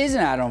 There is an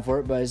add-on for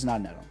it, but it's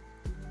not an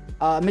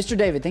add-on. Mr.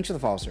 David, thanks for the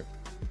follow, sir.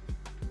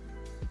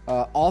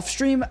 Off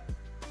stream,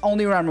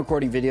 only when I'm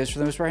recording videos for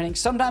the most part.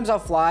 Sometimes I'll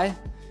fly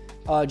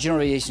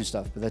general aviation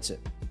stuff, but that's it.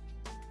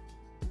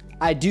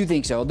 I do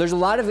think so. There's a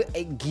lot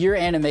of gear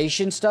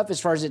animation stuff as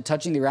far as it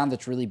touching the ground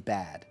that's really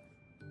bad.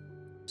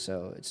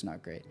 So it's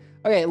not great.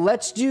 Okay,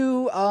 let's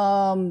do...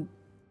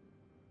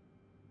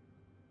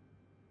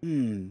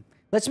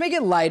 let's make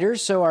it lighter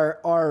so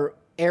our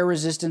air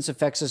resistance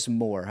affects us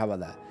more. How about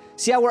that?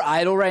 See how we're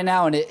idle right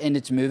now and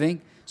it's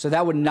moving? So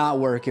that would not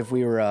work if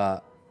we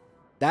were,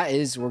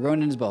 we're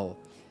going in his bowl.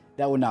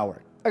 That would not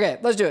work. Okay,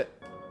 let's do it.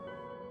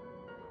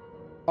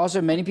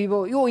 Also, many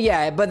people, well,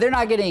 yeah, but they're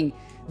getting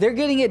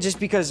it just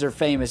because they're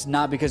famous,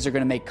 not because they're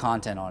going to make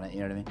content on it.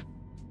 You know what I mean?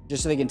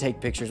 Just so they can take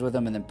pictures with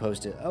them and then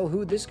post it.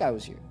 Oh, this guy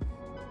was here.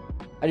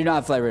 I do not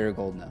have Flight Radar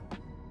Gold, no.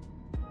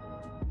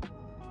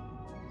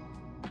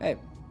 Hey,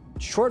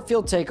 short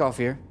field takeoff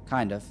here,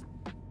 kind of.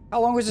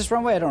 How long was this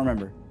runway? I don't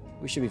remember.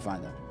 We should be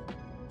fine, though.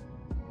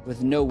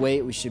 With no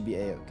weight, we should be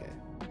A-okay.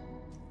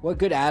 What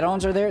good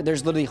add-ons are there?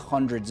 There's literally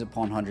hundreds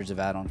upon hundreds of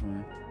add-ons from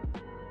here.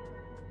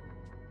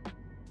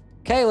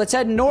 Okay, let's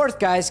head north,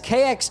 guys.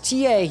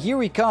 KXTA, here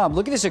we come.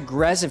 Look at this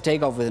aggressive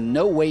takeoff with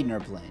no weight in our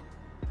plane.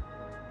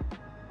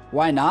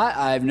 Why not?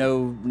 I have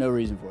no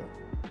reason for it.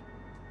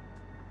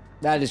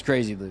 That is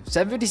crazy, Blue.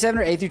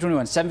 757 or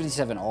A321?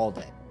 757 all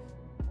day.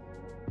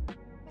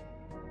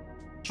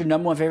 What's your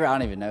number one favorite? I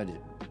don't even know, dude.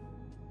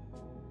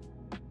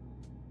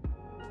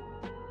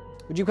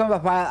 Would you come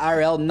up by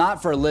IRL?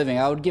 Not for a living.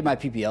 I would get my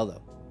PPL,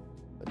 though.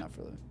 But not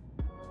for a living.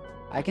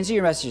 I can see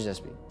your messages,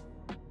 SB.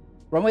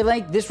 Runway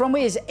length. This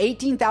runway is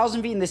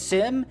 18,000 feet in the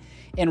sim.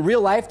 In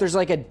real life, there's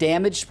like a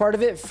damaged part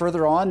of it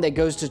further on that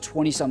goes to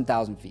 20-some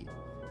thousand feet.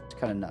 It's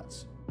kind of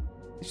nuts.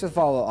 Thanks for the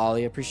follow,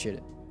 Ollie. I appreciate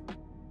it.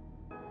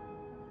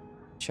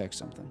 Check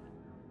something.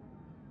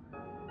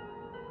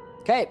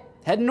 Okay,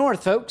 heading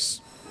north,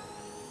 folks.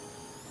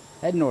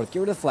 Head north. Get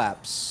rid of the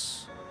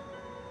flaps.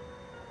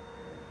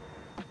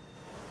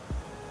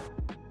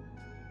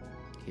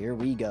 Here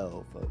we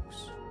go,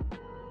 folks.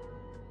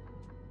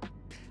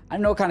 I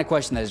don't know what kind of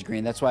question that is,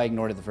 Green. That's why I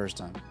ignored it the first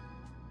time.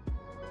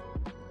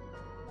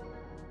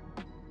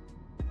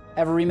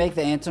 Ever remake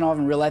the Antonov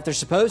in real life? They're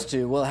supposed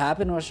to. Will it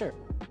happen? Well, sure.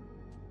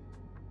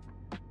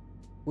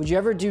 Would you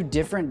ever do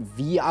different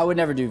I would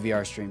never do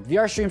VR stream.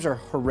 VR streams are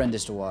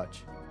horrendous to watch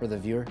for the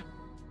viewer.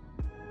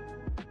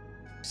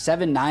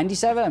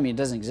 797? I mean, it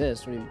doesn't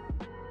exist. What do you mean?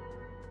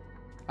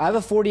 I have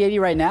a 4080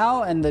 right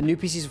now, and the new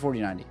PC is a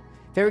 4090.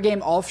 Favorite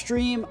game off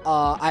stream?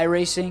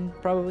 iRacing,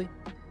 probably.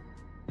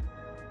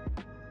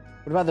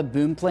 What about the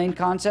boom plane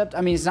concept?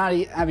 I mean, it's not,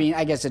 I mean,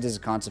 I guess it is a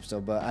concept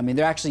still, but I mean,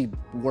 they're actually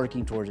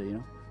working towards it, you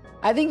know?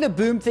 I think the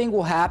boom thing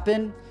will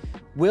happen.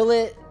 Will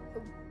it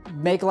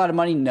make a lot of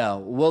money? No.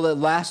 Will it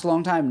last a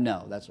long time?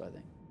 No. That's what I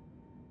think.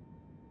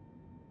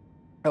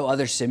 Oh,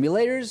 other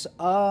simulators?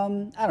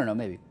 I don't know,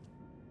 maybe.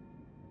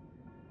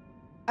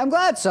 I'm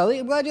glad, Sully.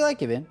 I'm glad you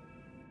like it, man.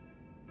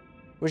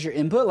 What's your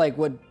input? Like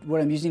what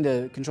I'm using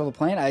to control the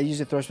plane? I use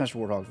a Thrustmaster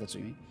Warthog, if that's what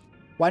you mean.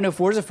 Why no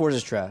Forza?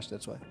 Forza's trash,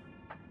 that's why.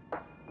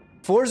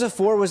 Forza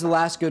 4 was the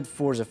last good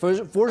Forza.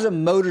 Forza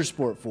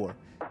Motorsport 4.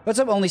 What's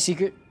up, Only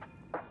Secret?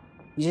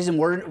 You say some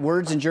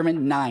words in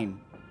German?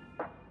 9.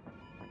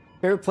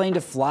 Favorite plane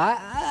to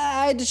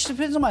fly? It just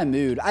depends on my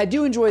mood. I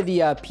do enjoy the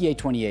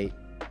PA-28.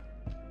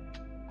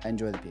 I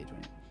enjoy the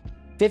PA-28.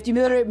 50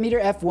 millimeter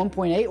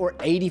f1.8 or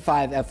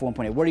 85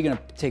 f1.8? What are you going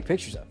to take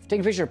pictures of? Take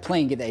a picture of a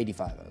plane, get the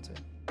 85, I would say.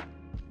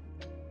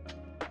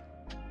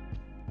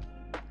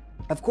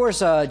 Of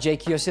course,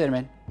 JQ, I see that,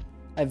 man.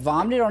 I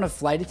vomited on a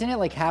flight attendant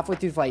like halfway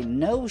through the flight.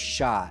 No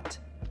shot.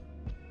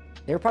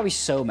 They were probably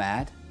so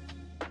mad.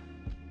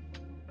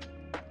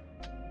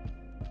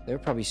 They were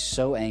probably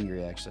so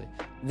angry, actually.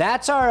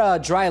 That's our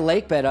dry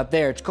lake bed up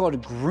there. It's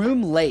called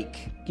Groom Lake.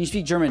 Can you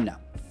speak German? No.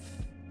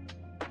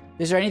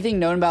 Is there anything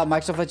known about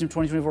Microsoft Flight Sim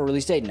 2024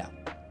 release date? No.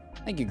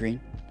 Thank you,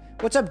 Green.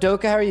 What's up,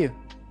 Doka? How are you?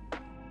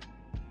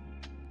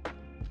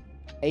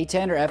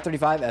 A10 or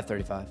F-35?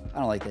 F-35. I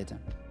don't like the A10.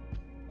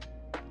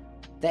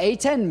 The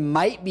A10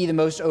 might be the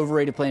most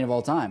overrated plane of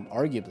all time,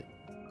 arguably.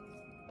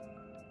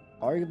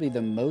 Arguably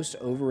the most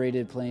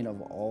overrated plane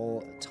of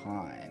all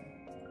time.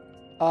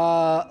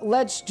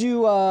 Let's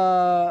do,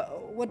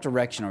 what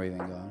direction are we even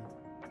going?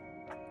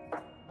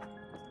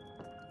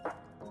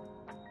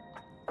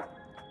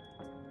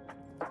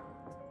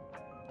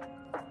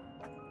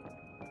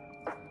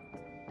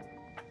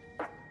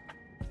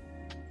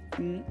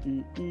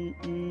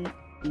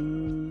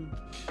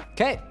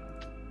 Okay.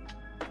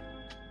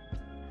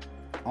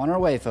 On our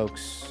way,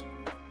 folks.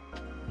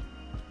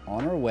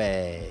 On our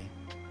way.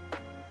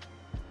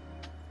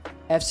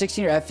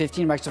 F-16 or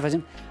F-15 Microsoft Flight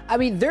Sim. I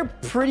mean, they're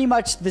pretty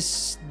much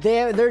this.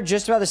 They're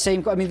just about the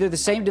same. I mean, they're the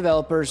same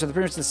developers, so they're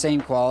pretty much the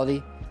same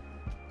quality.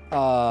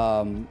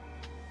 I don't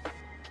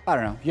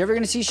know. You ever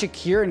gonna see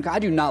Shakir? And I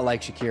do not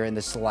like Shakir in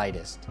the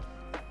slightest.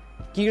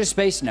 Can you go to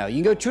space? No. You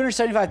can go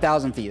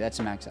 275,000 feet. That's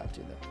a max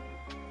altitude, though.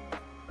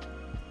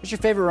 What's your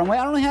favorite runway?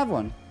 I don't really have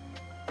one.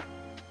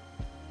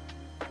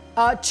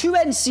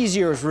 2N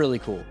C0 is really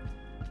cool.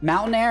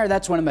 Mountain Air,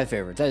 that's one of my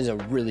favorites. That is a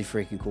really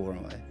freaking cool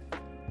runway.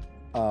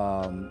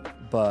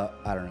 But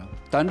I don't know.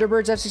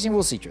 Thunderbirds F-16,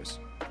 we'll see, Tris.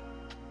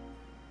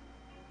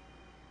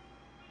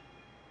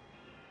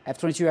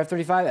 F-22,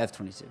 F-35,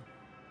 F-22.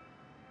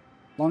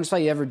 Longest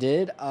flight you ever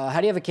did.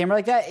 How do you have a camera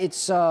like that?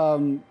 It's,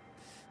 I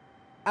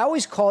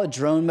always call it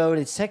drone mode.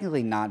 It's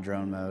technically not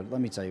drone mode.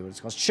 Let me tell you what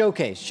it's called.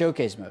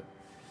 Showcase mode.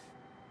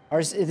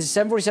 Is the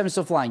 747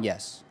 still flying?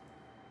 Yes.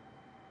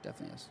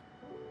 Definitely yes.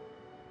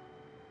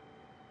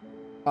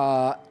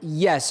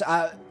 Yes,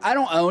 I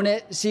don't own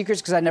it,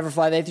 Secrets, because I never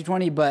fly the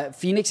A320, but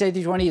Phoenix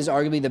A320 is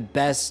arguably the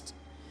best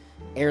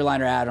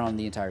airliner add-on in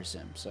the entire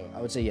sim. So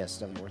I would say yes,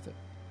 definitely worth it.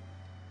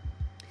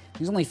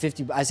 It's only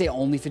 50. I say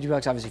only 50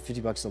 bucks. Obviously,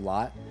 50 bucks is a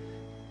lot.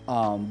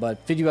 But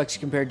 50 bucks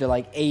compared to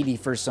like 80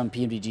 for some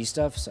PMDG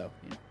stuff. So,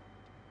 you know.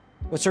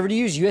 What server do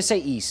you use? USA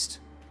East.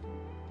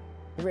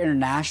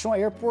 International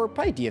airport?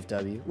 Probably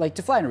DFW. Like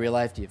to fly in real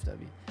life,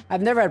 DFW.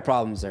 I've never had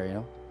problems there, you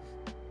know.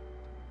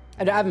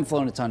 I haven't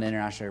flown a ton of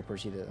international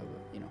airports either, though,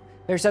 but, you know.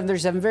 There's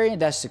 737 variant,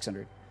 dash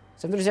 600.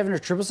 737 or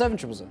 777,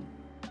 777.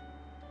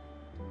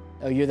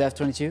 Oh, you're the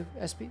F-22,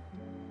 SP?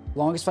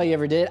 Longest flight you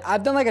ever did?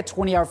 I've done like a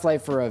 20-hour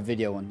flight for a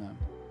video one time.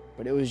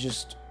 But it was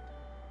just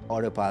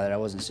autopilot. I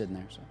wasn't sitting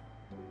there, so.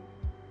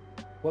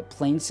 What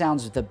plane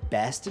sounds the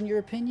best in your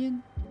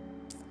opinion?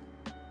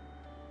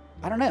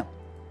 I don't know.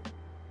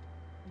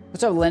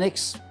 What's up,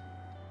 Linux?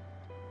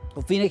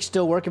 Will Phoenix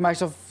still work in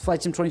Microsoft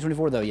Flight Sim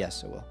 2024, though?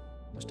 Yes, it will.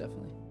 Most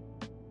definitely.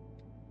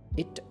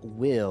 It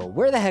will.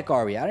 Where the heck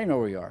are we? I don't even know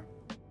where we are.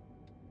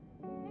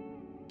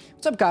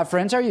 What's up, God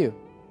Friends? How are you?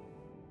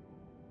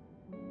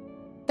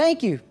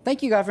 Thank you.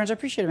 Thank you, God Friends. I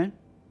appreciate it, man.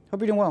 Hope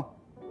you're doing well.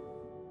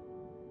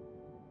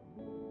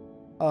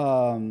 I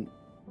don't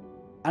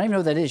even know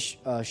what that is,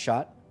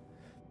 shot.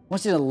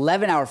 Once an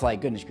 11-hour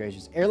flight. Goodness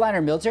gracious. Airline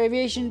or military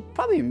aviation?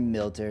 Probably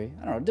military.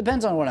 I don't know.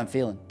 Depends on what I'm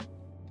feeling.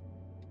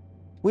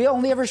 We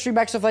only ever stream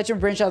Microsoft Flight Sim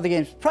and branch out of the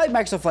games. Probably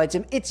Microsoft Flight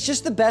Sim. It's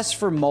just the best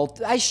for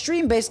I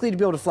stream basically to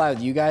be able to fly with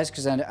you guys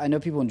because I know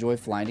people enjoy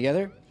flying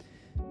together.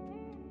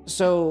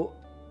 So,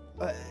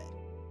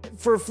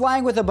 for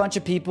flying with a bunch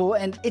of people,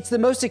 and it's the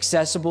most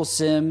accessible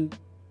sim,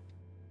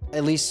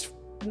 at least,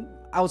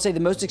 I would say the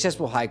most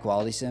accessible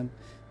high-quality sim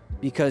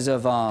because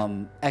of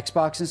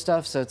Xbox and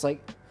stuff. So it's like,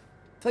 I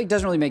feel like it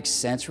doesn't really make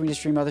sense for me to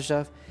stream other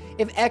stuff.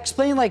 If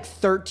X-Plane like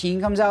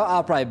 13 comes out,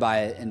 I'll probably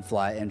buy it and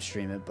fly and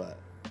stream it, but...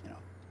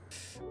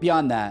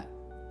 Beyond that,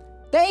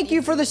 thank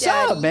you for the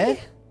sub, man.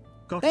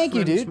 Thank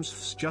you, dude.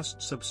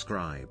 Just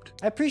subscribed.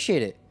 I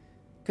appreciate it.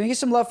 Can we get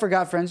some love for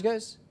God Friends,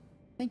 guys?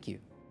 Thank you.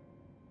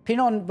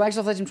 Opinion on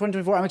Microsoft Flight Sim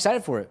 2024. I'm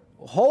excited for it.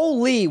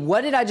 Holy,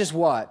 what did I just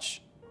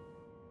watch?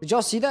 Did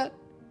y'all see that?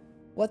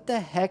 What the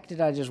heck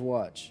did I just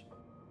watch?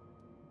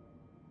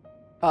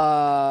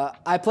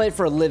 I play it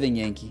for a living,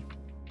 Yankee.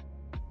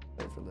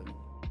 Play it for a living.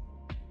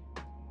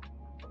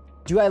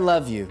 Do I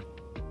love you?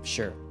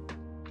 Sure.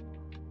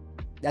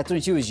 That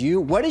 22 is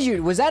you? What is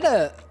you? Was that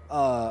a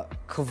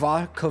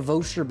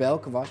Kavosher Bell?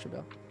 Kavosher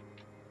Bell?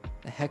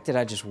 The heck did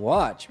I just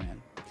watch,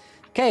 man?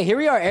 Okay, here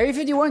we are. Area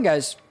 51,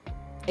 guys.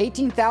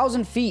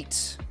 18,000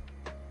 feet.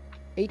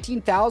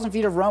 18,000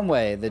 feet of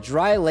runway. The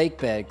dry lake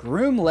bed.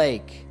 Groom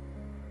Lake.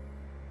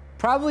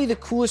 Probably the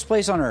coolest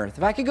place on Earth.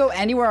 If I could go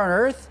anywhere on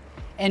Earth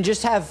and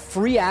just have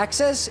free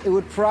access, it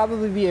would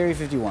probably be Area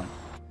 51.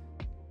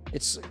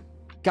 It's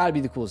got to be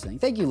the coolest thing.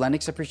 Thank you,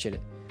 Lennox. I appreciate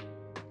it.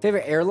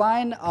 Favorite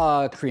airline?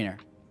 Kreener.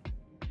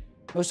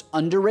 Most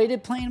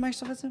underrated plane in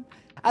Microsoft Sim?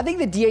 I think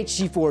the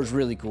DHC-4 is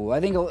really cool.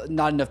 I think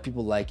not enough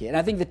people like it. And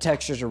I think the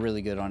textures are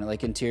really good on it,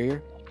 like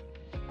interior.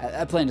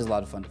 That plane is a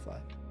lot of fun to fly.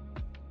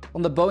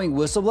 On the Boeing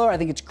whistleblower, I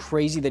think it's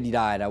crazy that he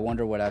died. I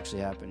wonder what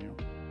actually happened, you know?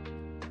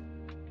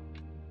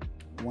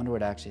 I wonder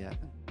what actually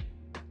happened.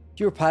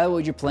 If you were a pilot, what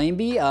would your plane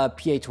be?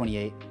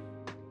 PA-28.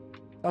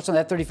 Thoughts on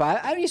the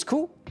F-35? I mean, it's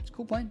cool. It's a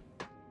cool plane.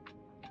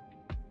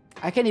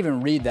 I can't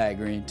even read that,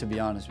 Green, to be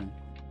honest, man.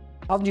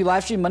 How often do you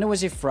live stream? Monday,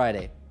 Wednesday,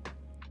 Friday.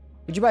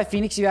 Would you buy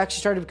Phoenix if you actually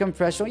started to become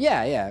professional?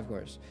 Yeah, of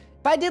course.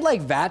 If I did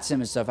like VATSIM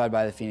and stuff, I'd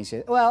buy the Phoenix.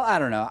 Well, I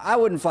don't know. I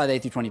wouldn't fly the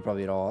A320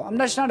 probably at all. I'm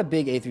just not a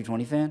big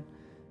A320 fan.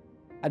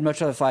 I'd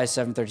much rather fly a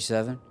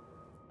 737.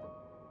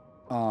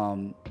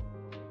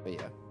 But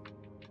yeah.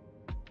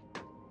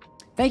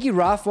 Thank you,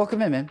 Roth.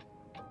 Welcome in, man.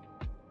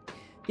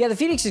 Yeah, the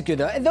Phoenix is good,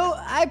 though. Though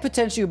I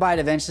potentially would buy it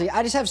eventually.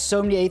 I just have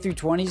so many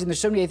A320s, and there's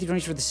so many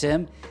A320s for the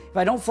sim. If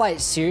I don't fly it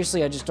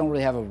seriously, I just don't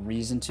really have a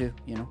reason to,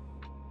 you know?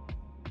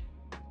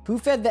 Who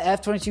fed the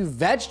F-22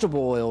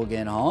 vegetable oil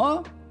again,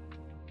 huh?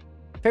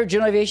 Favorite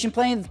general aviation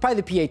plane?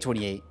 Probably the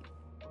PA-28.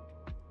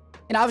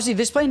 And obviously,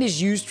 this plane is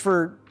used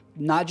for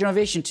not general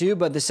aviation too,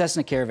 but the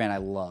Cessna Caravan I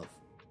love.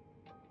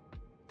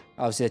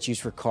 Obviously, that's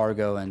used for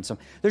cargo and some...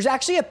 There's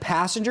actually a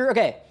passenger...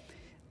 Okay,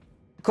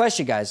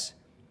 question, guys.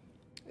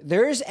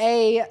 There's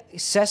a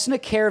Cessna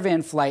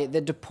Caravan flight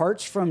that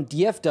departs from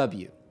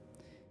DFW.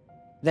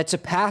 That's a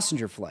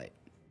passenger flight.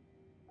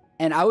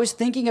 And I was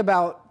thinking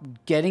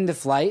about getting the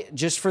flight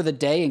just for the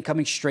day and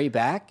coming straight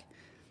back.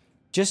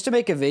 Just to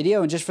make a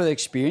video and just for the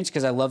experience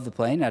because I love the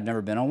plane. I've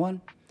never been on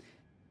one.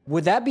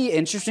 Would that be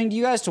interesting to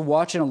you guys to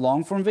watch in a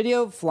long-form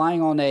video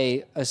flying on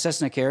a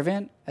Cessna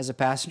Caravan as a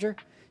passenger?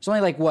 It's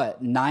only like,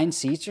 what, 9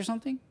 seats or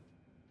something?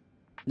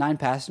 9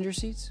 passenger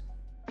seats?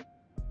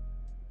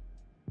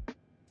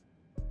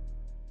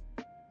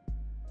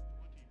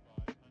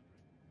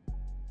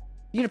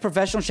 You get a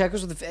professional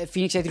checklist with the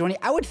Phoenix A320?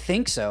 I would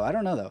think so. I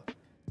don't know, though.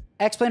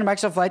 X-Plane or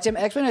Microsoft Flight Sim?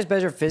 X-Plane has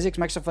better physics.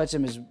 Microsoft Flight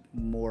Sim is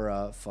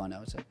more fun, I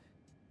would say.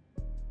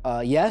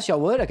 Yes,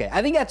 y'all would? Okay.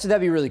 I think that'd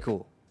be really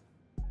cool.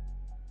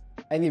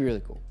 I think it'd be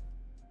really cool.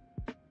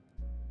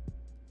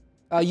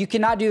 You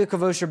cannot do the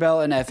Kavosher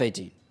Bell in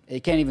F-18.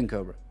 It can't even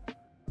Cobra.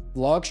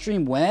 Vlog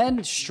stream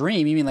when?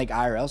 Stream? You mean like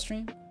IRL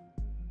stream?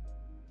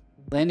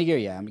 Landing gear?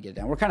 Yeah, I'm gonna get it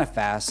down. We're kind of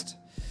fast.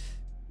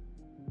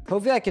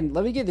 Hopefully I can...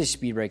 Let me get these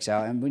speed brakes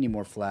out, and we need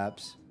more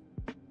flaps.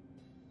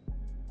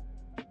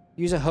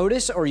 Use a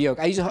HOTUS or yoke?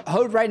 I use a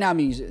HOTUS. Right now I'm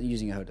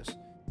using a HOTUS.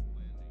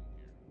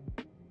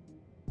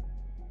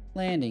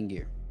 Landing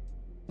gear.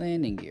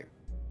 Landing gear.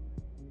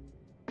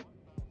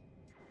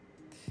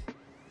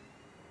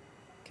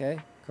 Okay.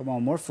 Come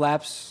on, more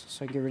flaps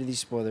so I can get rid of these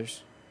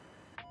spoilers.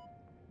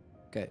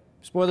 Okay.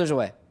 Spoilers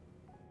away.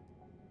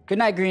 Good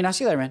night, Green. I'll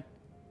see you later, man.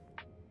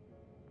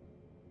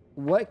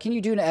 What can you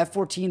do in an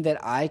F-14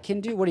 that I can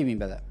do? What do you mean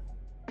by that?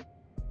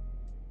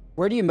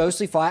 Where do you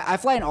mostly fly? I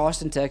fly in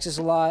Austin, Texas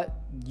a lot.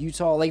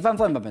 Utah. Like, if I'm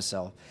flying by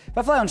myself. If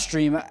I fly on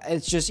stream,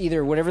 it's just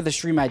either whatever the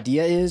stream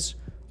idea is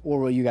or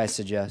what you guys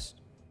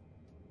suggest.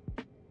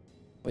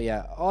 But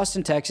yeah,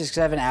 Austin, Texas, because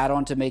I have an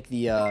add-on to make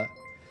the...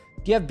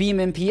 Do you have Beam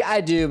MP?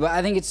 I do, but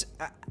I think it's...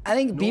 I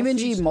think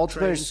BeamNG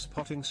multiplayer is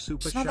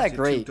it's not that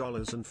great. I've done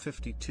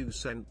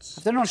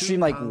it on stream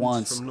like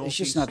once. It's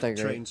just not that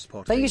great.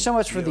 Thank you so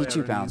much for the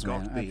 £2,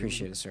 man. I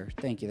appreciate it, sir.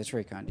 Thank you. That's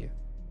very kind of you.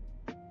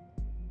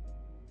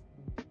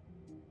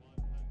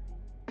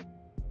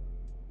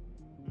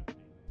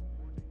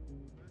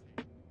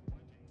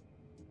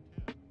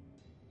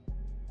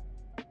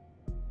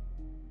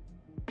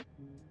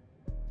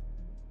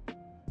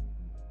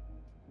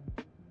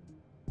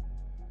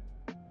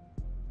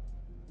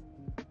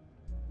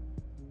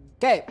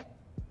 Okay,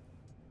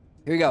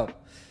 here we go.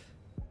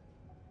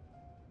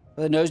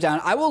 Put the nose down.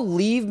 I will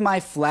leave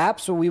my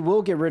flaps, so we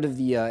will get rid of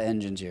the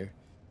engines here.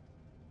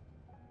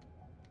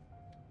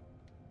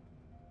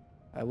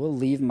 I will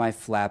leave my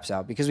flaps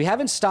out because we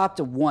haven't stopped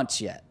once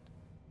yet.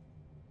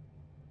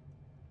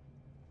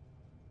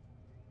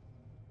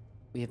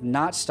 We have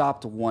not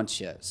stopped once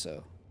yet,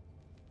 so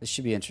this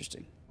should be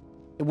interesting.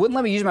 It wouldn't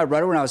let me use my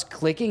rudder when I was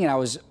clicking, and I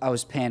was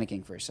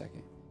panicking for a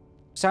second.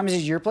 What time is it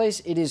your place?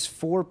 It is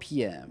 4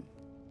 p.m.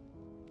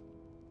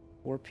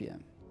 4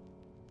 p.m.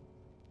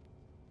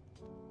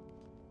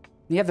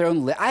 You have their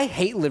own... I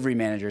hate livery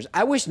managers.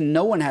 I wish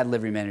no one had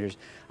livery managers.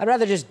 I'd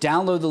rather just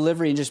download the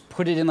livery and just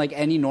put it in like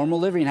any normal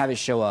livery and have it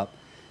show up.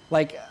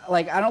 Like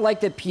I don't like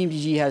that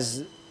PMDG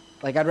has...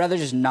 Like, I'd rather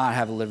just not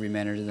have a livery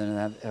manager than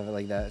have it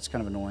like that. It's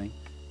kind of annoying.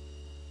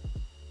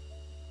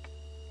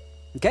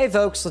 Okay,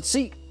 folks, let's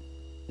see.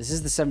 This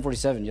is the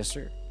 747. Yes,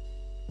 sir.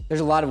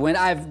 There's a lot of wind.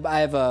 I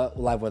have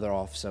live weather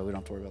off, so we don't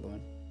have to worry about the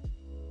wind.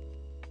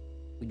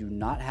 We do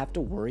not have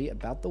to worry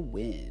about the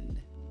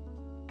wind.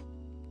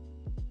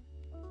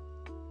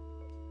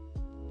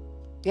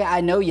 Yeah,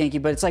 I know, Yankee,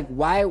 but it's like,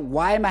 why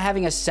am I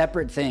having a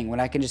separate thing when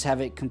I can just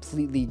have it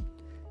completely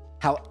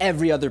how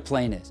every other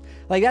plane is?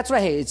 Like, that's what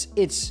I hate.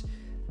 It's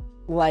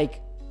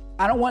like,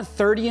 I don't want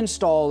 30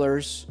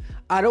 installers.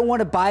 I don't want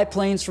to buy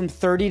planes from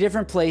 30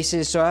 different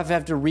places, so I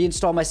have to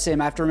reinstall my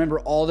sim. I have to remember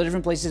all the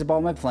different places I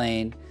bought my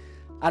plane.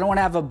 I don't want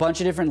to have a bunch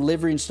of different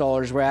livery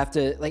installers where I have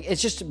to, like, it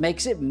just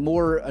makes it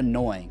more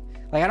annoying.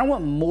 Like, I don't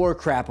want more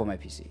crap on my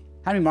PC.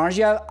 How many monitors do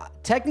you have?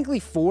 Technically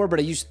 4, but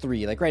I use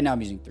 3. Like, right now I'm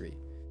using 3.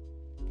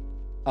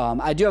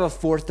 I do have a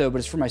 4th, though, but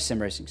it's for my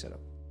sim racing setup.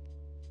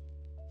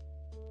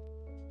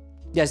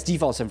 Yes,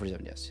 default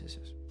 747. Yes.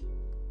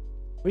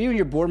 What are you when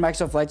you're bored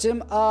Microsoft Flight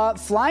Sim?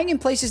 Flying in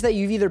places that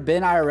you've either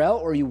been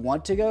IRL or you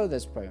want to go.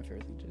 That's probably my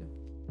favorite thing to do.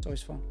 It's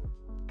always fun.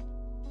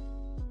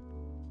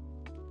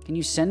 Can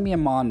you send me a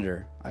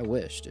monitor? I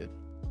wish, dude.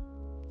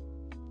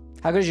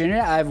 How good is your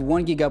internet? I have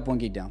 1 gig up, 1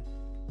 gig down.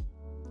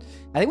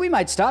 I think we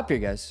might stop here,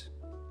 guys.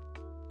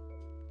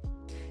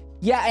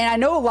 Yeah, and I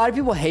know a lot of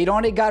people hate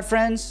on it, God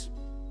friends.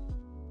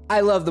 I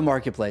love the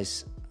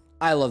marketplace.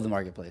 I love the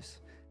marketplace.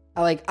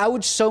 I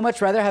would so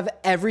much rather have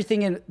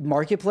everything in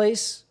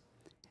marketplace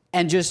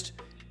and just,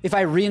 if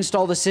I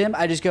reinstall the sim,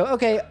 I just go,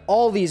 okay,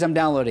 all these I'm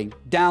downloading.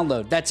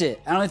 Download, that's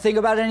it. I don't think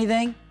about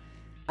anything.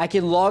 I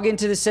can log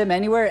into the sim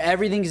anywhere.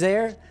 Everything's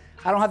there.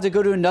 I don't have to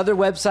go to another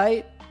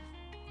website,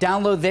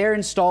 download their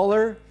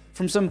installer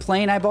from some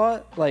plane I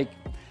bought. Like,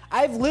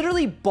 I've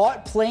literally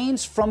bought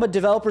planes from a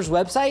developer's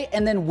website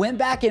and then went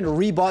back and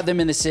rebought them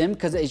in the sim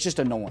because it's just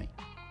annoying.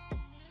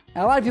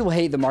 And a lot of people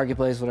hate the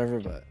marketplace, whatever,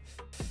 but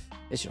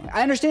it's annoying.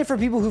 I understand for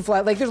people who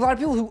fly, like, there's a lot of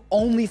people who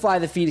only fly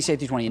the Phoenix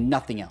A320 and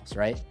nothing else,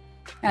 right?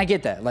 And I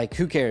get that. Like,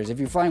 who cares if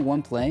you're flying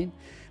one plane?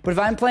 But if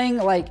I'm playing,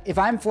 like, if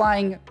I'm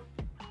flying,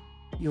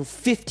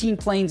 15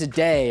 planes a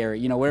day or,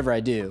 whatever I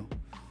do,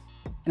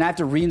 and I have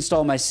to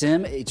reinstall my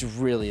sim, it's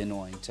really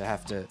annoying to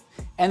have to.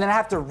 And then I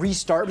have to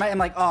restart I'm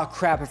like, oh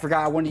crap, I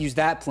forgot I wanted to use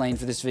that plane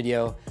for this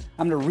video.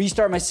 I'm gonna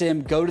restart my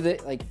sim, go to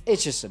the,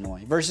 it's just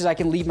annoying. Versus I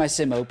can leave my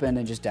sim open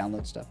and just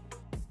download stuff.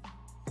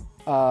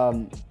 I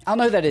don't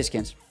know who that is,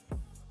 Kins.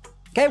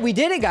 Okay, we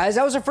did it, guys.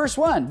 That was our first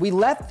one. We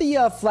left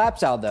the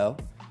flaps out though,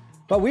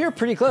 but we were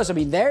pretty close. I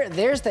mean,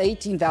 there's the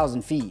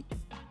 18,000 feet.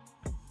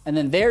 And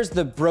then there's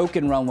the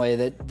broken runway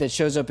that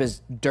shows up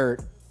as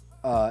dirt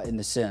in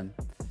the sim.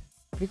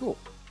 Pretty cool.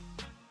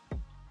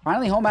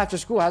 Finally home after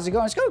school. How's it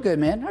going? It's going good,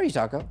 man. How are you,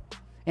 Taco?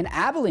 In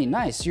Abilene,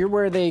 nice. You're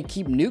where they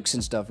keep nukes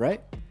and stuff,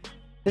 right?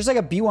 There's like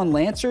a B-1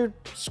 Lancer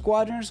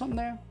squadron or something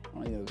there. I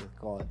don't even know what to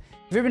call it.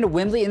 Have you ever been to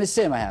Wembley? In the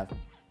sim, I have.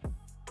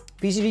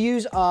 PC to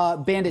use,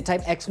 Bandit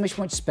type !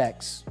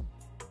 Specs.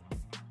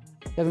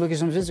 Have a look at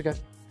some physical.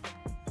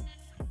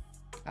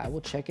 I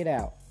will check it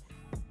out.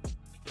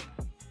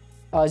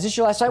 Is this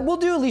your last fight? We'll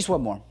do at least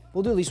one more.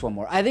 We'll do at least one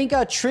more. I think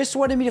Tris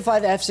wanted me to fly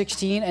the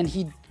F-16 and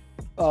he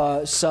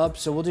subbed,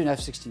 so we'll do an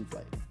F-16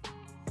 flight.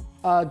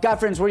 God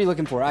friends, what are you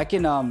looking for? I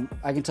can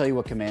tell you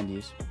what command to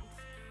use.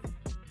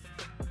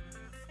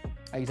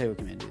 I can tell you what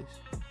command to use.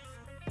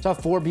 Saw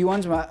 4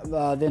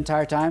 B1s the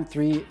entire time,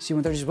 3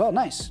 C-130s as well.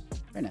 Nice,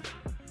 very nice.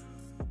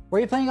 Were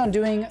you planning on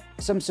doing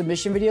some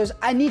submission videos?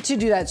 I need to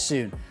do that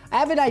soon. I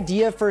have an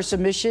idea for a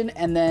submission,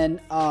 and then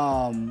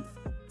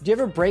do you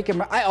ever break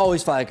a? I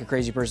always fly like a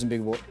crazy person,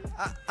 big boy.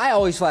 I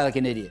always fly like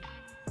an idiot.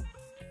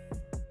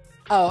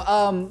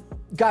 Oh,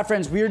 God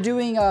friends, we are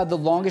doing the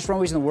longest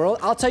runways in the world.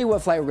 I'll tell you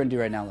what flight we're gonna do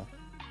right now, though.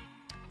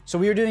 So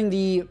we are doing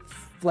the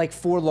like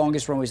 4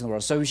 longest runways in the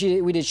world. So we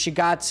did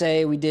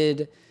Shigatse, we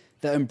did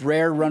the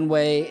Embraer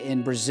runway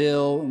in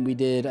Brazil, and we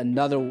did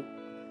another,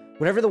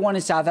 whatever the one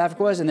in South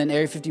Africa was, and then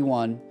Area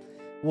 51.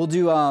 We'll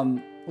do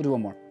one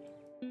more.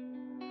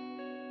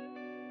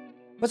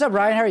 What's up,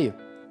 Ryan? How are you?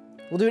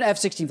 We'll do an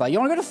F-16 flight. You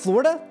want to go to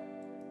Florida?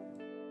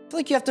 I feel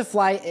like you have to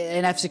fly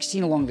an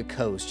F-16 along the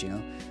coast, you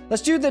know?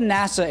 Let's do the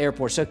NASA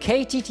airport. So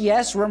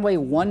KTTS runway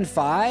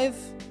 15.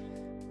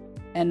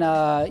 And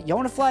y'all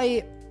want to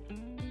fly?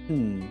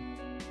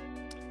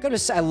 Go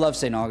to, I love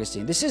St.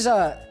 Augustine. This is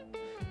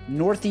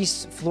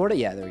Northeast Florida.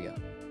 Yeah, there we go.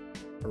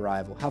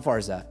 Arrival. How far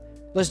is that?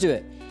 Let's do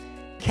it.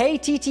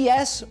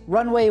 KTTS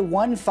runway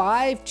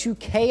 15 to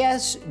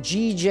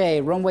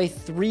KSGJ runway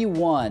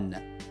 31.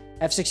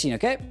 F-16,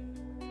 okay?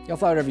 Y'all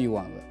fly whatever you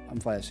want, but I'm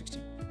flying F-16.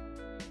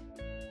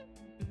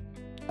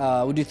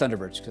 We'll do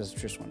Thunderbirds because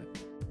Trish wanted.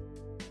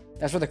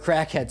 That's where the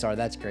crackheads are.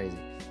 That's crazy.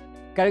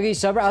 Gotta get you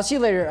sub. I'll see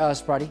you later,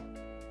 Spratty.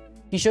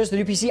 Can you show us the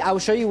new PC? I will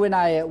show you when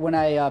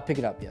I pick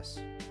it up. Yes.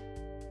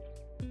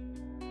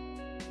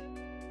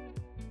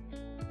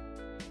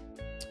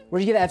 Where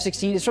did you get the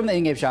F-16? It's from the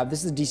in-game shop.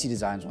 This is the DC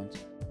Designs ones.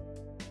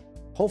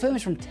 Whole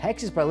family's from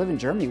Texas, but I live in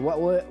Germany.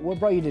 What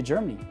brought you to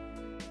Germany?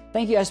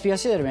 Thank you, SP. I'll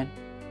see you later, man.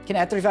 Can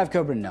F-35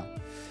 Cobra? No.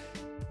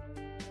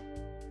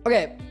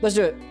 Okay, let's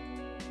do it.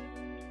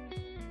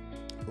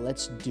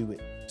 Let's do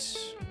it.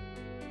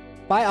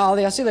 Bye,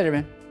 Ollie. I'll see you later,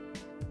 man.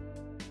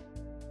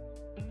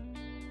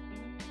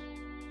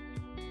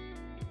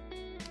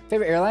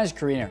 Favorite airline is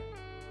Korean Air.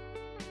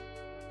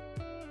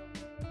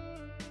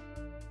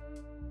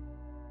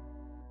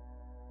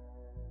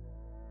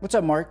 What's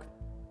up, Mark?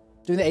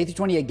 Doing the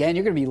A320 again?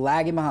 You're going to be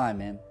lagging behind,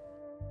 man.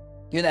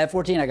 Doing the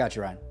F-14? I got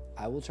you, Ryan.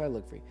 I will try to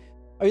look for you.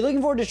 Are you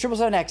looking forward to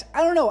 777X?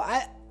 I don't know.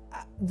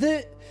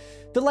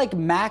 The like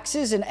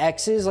Maxes and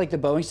X's, like the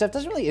Boeing stuff,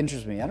 doesn't really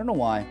interest me. I don't know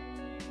why.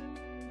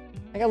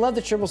 Like, I love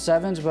the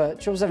 777s, but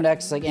 777X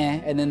is like,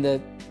 eh. And then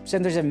the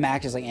 737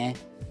 Max is like, eh.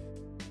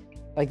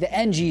 Like, the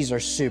NGs are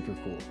super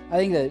cool. I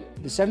think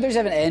the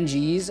 737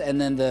 NGs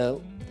and then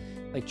the,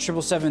 like,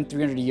 777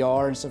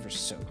 300ER and stuff are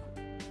so cool.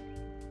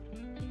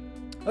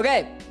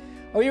 Okay.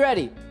 Are we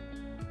ready?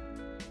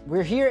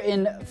 We're here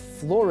in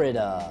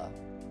Florida.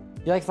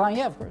 You like flying?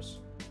 Yeah, of course.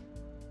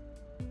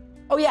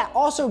 Oh yeah,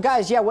 also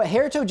guys, yeah, what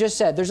Haruto just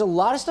said, there's a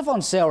lot of stuff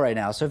on sale right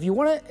now. So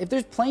if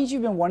there's planes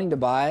you've been wanting to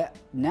buy,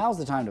 now's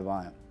the time to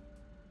buy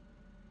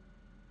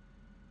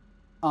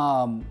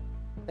them.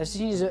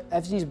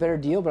 F-16 is a better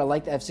deal, but I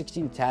like the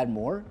F-16 a tad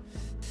more.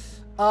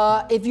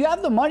 If you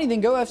have the money,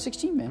 then go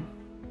F-16, man.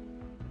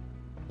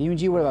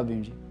 BMG, what about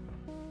BMG?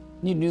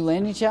 Need a new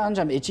landing challenge?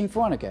 I'm itching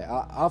for one? Okay,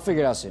 I'll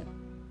figure it out soon.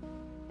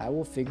 I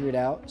will figure it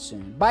out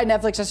soon. Bye,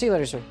 Netflix. I'll see you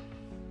later, sir.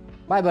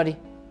 Bye, buddy.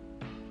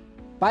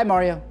 Bye,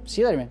 Mario.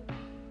 See you later, man.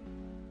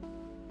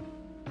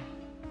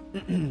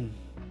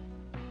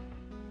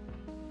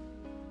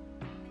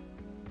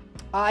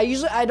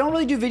 I don't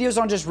really do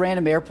videos on just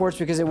random airports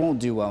because it won't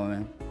do well,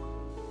 man.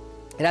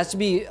 It has to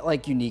be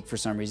like unique for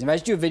some reason. If I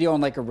just do a video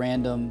on like a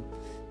random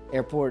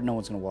airport, no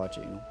one's gonna watch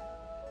it, you know?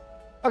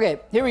 Okay,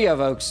 here we go,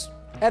 folks.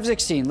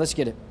 F-16, let's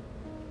get it.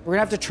 We're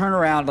gonna have to turn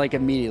around like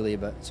immediately,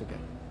 but it's okay.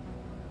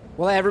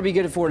 Will I ever be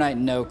good at Fortnite?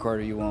 No,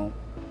 Carter, you won't.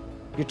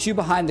 You're too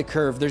behind the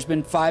curve. There's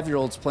been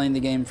 5-year-olds playing the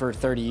game for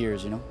 30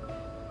 years, you know?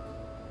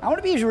 I want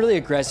to be really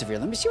aggressive here.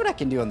 Let me see what I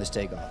can do on this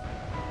takeoff.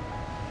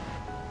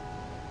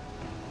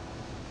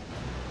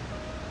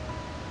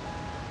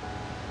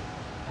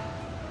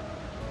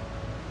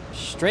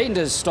 Straight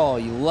into the stall.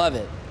 You love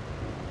it.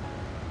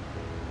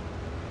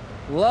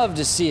 Love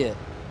to see it.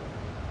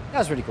 That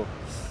was pretty cool.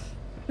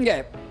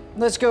 Okay,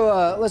 let's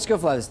go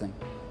fly this thing.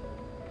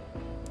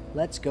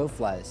 Let's go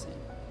fly this thing.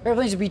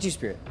 Airplane's a B2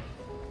 Spirit.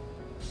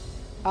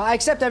 I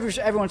accept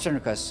everyone's turn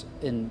requests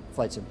in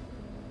Flight Sim.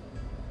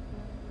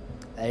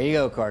 There you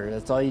go, Carter.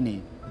 That's all you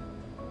need.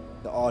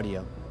 The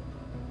audio.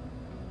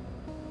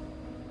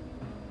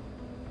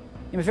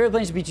 Yeah, my favorite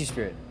plane is a B2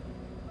 Spirit.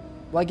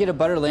 Will I get a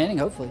butter landing?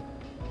 Hopefully.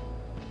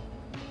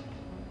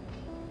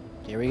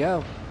 Here we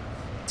go.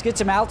 Let's get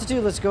some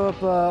altitude. Let's go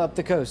up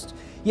the coast.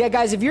 Yeah,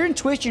 guys, if you're in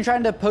Twitch and you're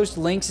trying to post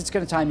links, it's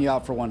going to time you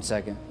out for 1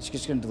 second. It's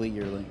just going to delete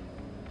your link.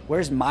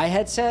 Where's my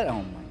headset? Oh,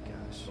 my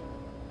gosh.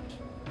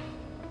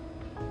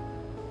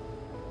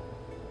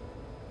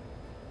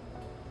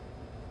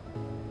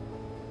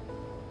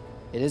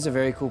 It is a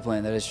very cool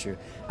plane. That is true.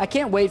 I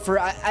can't wait for...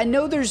 I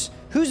know there's...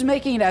 Who's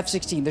making an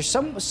F-16?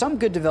 There's some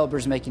good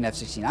developers making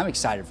F-16. I'm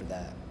excited for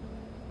that.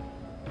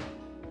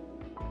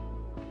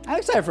 I'm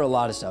excited for a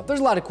lot of stuff. There's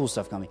a lot of cool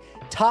stuff coming.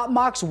 Top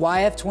Mox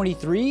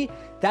YF-23.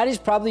 That is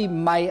probably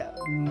my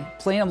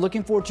plane I'm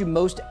looking forward to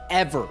most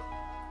ever.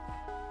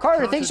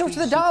 Carter, thanks so much for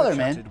the dollar,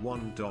 man.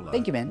 $1.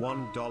 Thank you, man.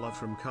 $1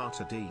 from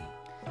Carter D.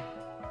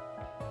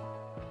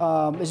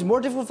 Is it more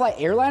difficult to fly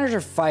airliners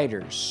or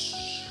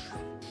fighters?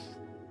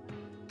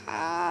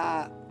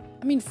 I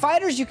mean,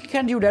 fighters, you can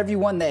kind of do whatever you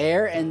want in the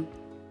air, and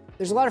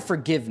there's a lot of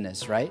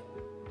forgiveness, right?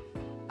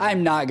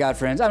 I'm not God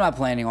Friends. I'm not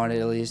planning on it,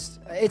 at least.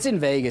 It's in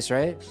Vegas,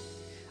 right?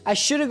 I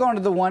should have gone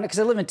to the one, because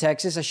I live in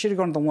Texas, I should have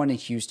gone to the one in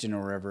Houston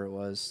or wherever it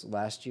was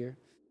last year,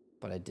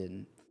 but I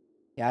didn't.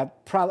 Yeah,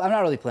 I'm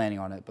not really planning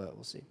on it, but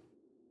we'll see.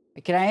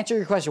 Can I answer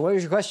your question? What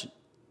was your question?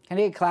 Can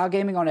I get cloud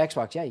gaming on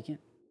Xbox? Yeah, you can.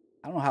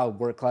 I don't know how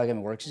cloud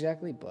gaming works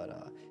exactly, but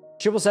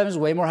 777 is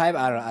way more hype.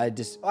 I don't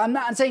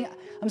know.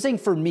 I'm saying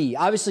for me.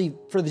 Obviously,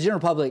 for the general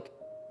public,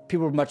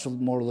 people are much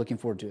more looking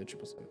forward to it.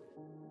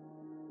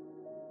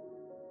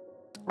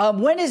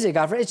 777. When is it,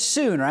 Godfrey? It's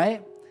soon,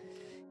 right?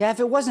 Yeah, if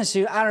it wasn't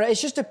soon, I don't know.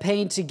 It's just a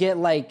pain to get,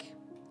 like...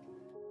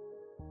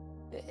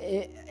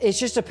 It's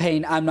just a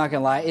pain. I'm not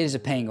going to lie. It is a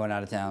pain going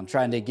out of town,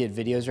 trying to get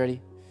videos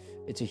ready.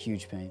 It's a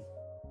huge pain.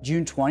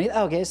 June 20th?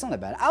 Oh, okay, it's not that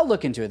bad. I'll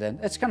look into it then.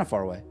 It's kind of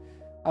far away.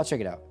 I'll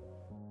check it out.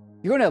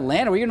 You're going to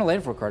Atlanta? Where are you going to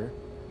Atlanta for, Carter?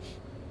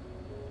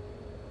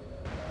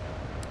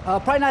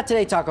 Probably not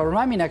today, Taco.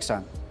 Remind me next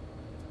time.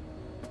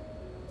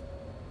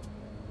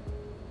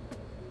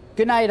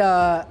 Good night,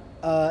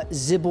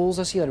 Zibbles.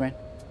 I'll see you later, man.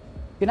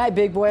 Good night,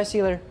 big boy. I'll see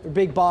you later. Or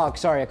big bog.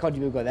 Sorry, I called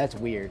you big boy. That's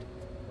weird.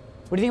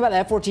 What do you think about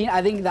the F-14?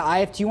 I think the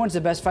IFT one's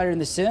the best fighter in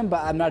the sim,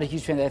 but I'm not a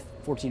huge fan of the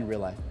F-14 in real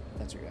life.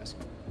 That's what you're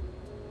asking.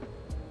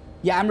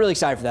 Yeah, I'm really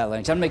excited for that,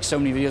 Lennox. I'm gonna make so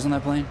many videos on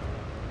that plane.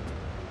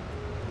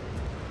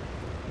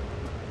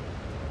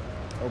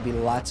 It'll be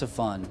lots of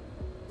fun.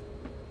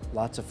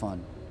 Lots of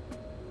fun.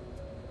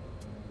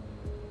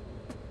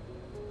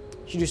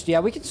 Should just,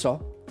 yeah, we can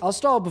stall. I'll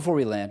stall before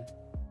we land.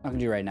 Not gonna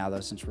do it right now though,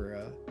 since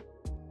we're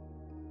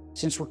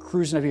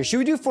cruising up here. Should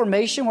we do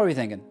formation? What are we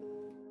thinking?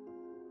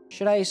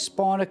 Should I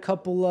spawn a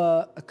couple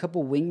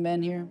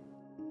wingmen here?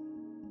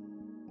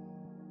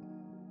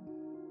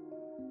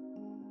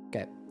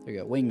 Okay, there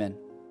you go, wingmen.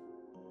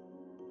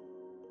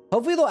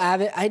 Hopefully they'll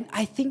have it.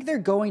 I think they're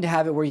going to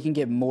have it where you can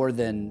get more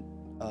than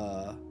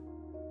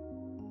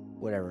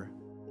whatever.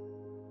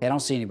 Okay, I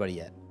don't see anybody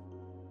yet.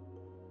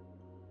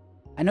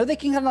 I know they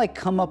can kind of like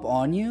come up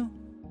on you.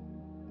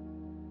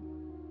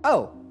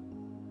 Oh,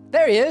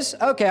 there he is.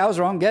 Okay, I was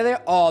wrong. Get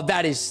there. Oh,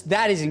 that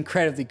is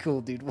incredibly cool,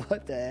 dude.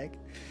 What the heck?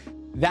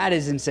 That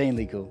is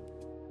insanely cool.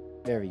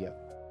 There we go.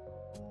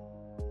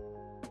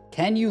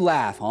 Can you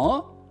laugh,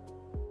 huh?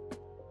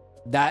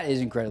 That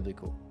is incredibly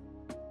cool.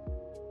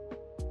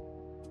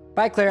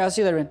 Bye, Claire. I'll see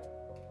you later, man.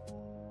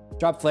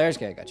 Drop flares.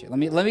 Okay, I got you. Let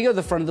me go to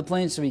the front of the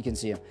plane so we can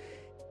see them.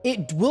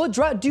 Will it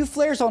do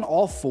flares on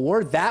all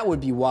four? That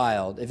would be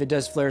wild if it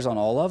does flares on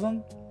all of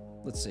them.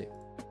 Let's see.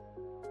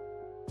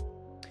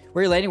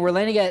 Where are you landing? We're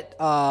landing at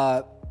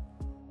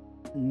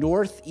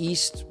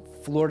Northeast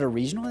Florida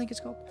Regional, I think it's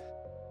called.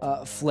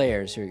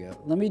 Flares. Here we go.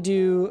 Let me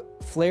do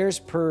flares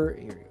per.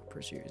 Here we go.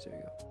 Per series. There we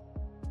go.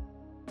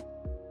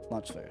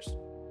 Launch flares.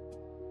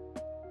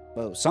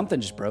 Whoa!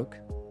 Something just broke.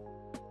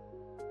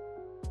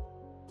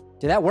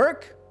 Did that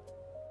work?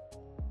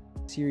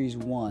 Series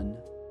 1.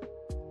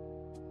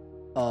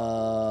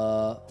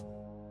 Am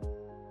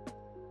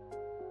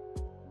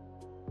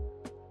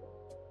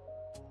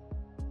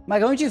I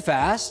going too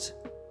fast?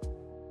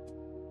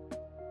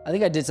 I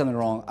think I did something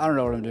wrong. I don't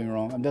know what I'm doing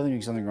wrong. I'm definitely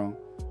doing something wrong.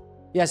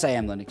 Yes, I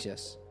am, Linux,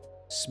 yes.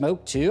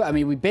 Smoke too? I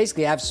mean, we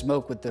basically have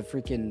smoke with the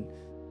freaking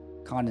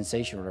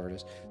condensation or whatever it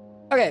is.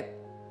 Okay.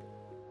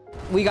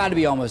 We got to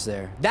be almost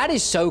there. That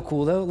is so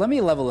cool, though. Let me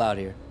level out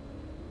here.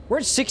 We're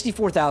at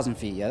 64,000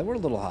 feet. Yeah, we're a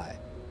little high.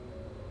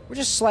 We're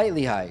just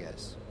slightly high,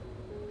 guys.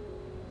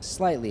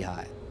 Slightly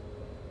high.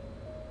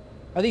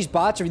 Are these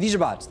bots? Or these are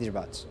bots? These are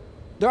bots.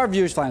 There are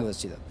viewers flying with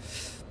us, too, though.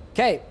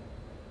 Okay.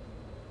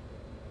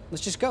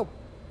 Let's just go.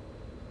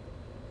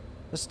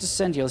 Let's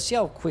descend here. Let's see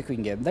how quick we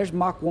can get. There's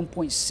Mach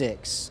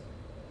 1.6.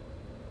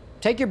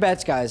 Take your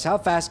bets, guys. How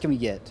fast can we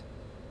get?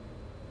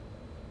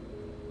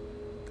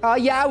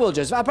 Yeah, I will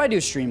just. I'll probably do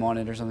a stream on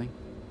it or something.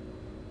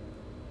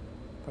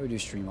 Probably do a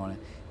stream on it.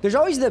 There's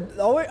always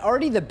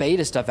already the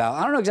beta stuff out.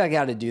 I don't know exactly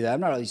how to do that. I'm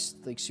not really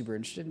like super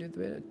interested in doing the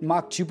beta.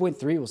 Mach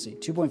 2.3, we'll see.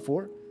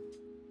 2.4.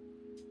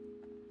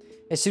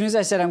 As soon as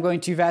I said I'm going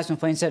too fast, my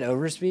plane said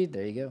overspeed.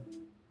 There you go.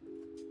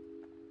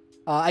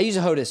 I use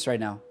a HOTUS right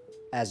now.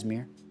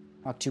 Asmir.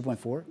 Mach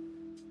 2.4.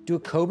 Do a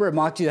Cobra at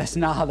Mach 2. That's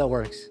not how that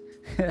works.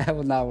 That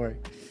will not work.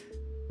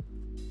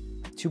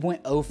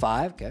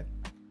 2.05. Okay.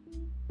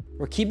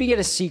 We're keeping it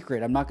a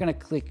secret. I'm not going to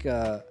click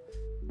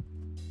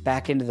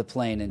back into the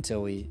plane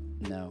until we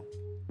know.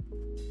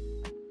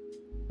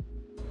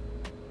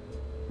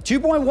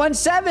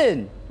 2.17.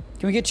 Can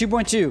we get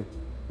 2.2?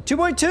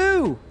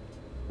 2.2.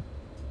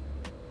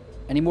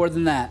 Any more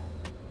than that?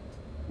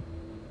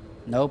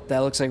 Nope, that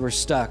looks like we're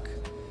stuck.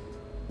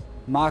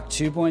 Mach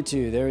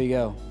 2.2. There we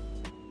go.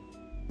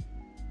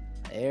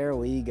 There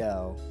we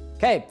go.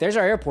 Okay, there's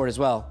our airport as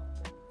well.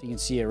 You can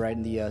see it right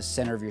in the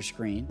center of your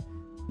screen.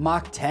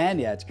 Mach 10.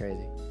 Yeah, it's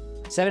crazy.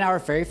 7-hour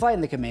ferry flight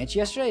in the Comanche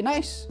yesterday.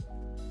 Nice.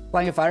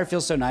 Flying a fighter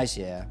feels so nice.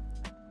 Yeah.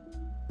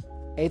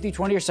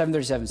 A320 or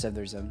 737?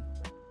 737.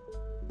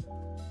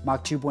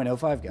 Mach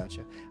 2.05.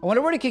 Gotcha. I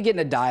wonder what it could get in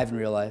a dive in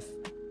real life.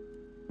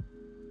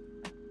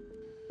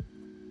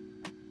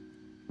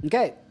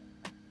 Okay.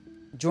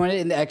 Join it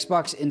in the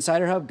Xbox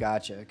Insider Hub.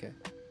 Gotcha. Okay.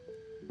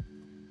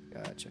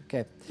 Gotcha.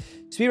 Okay.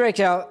 Speed rate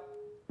count.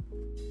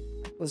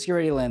 Let's get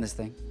ready to land this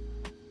thing.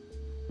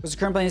 What's the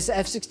current plane? It's the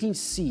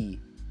F-16C.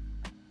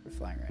 We're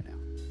flying right now.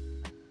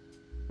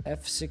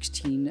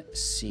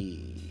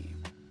 F-16C.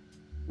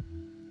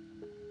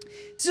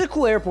 This is a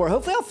cool airport.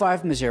 Hopefully I'll fly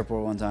from this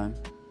airport one time.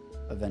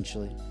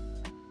 Eventually.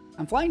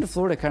 I'm flying to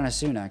Florida kind of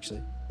soon,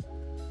 actually.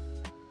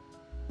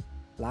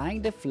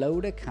 Flying to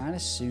Florida kind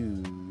of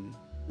soon.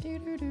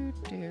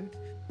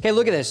 Okay,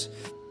 look at this.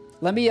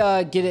 Let me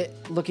get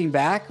it looking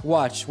back.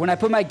 Watch. When I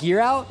put my gear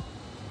out,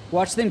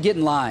 watch them get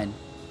in line.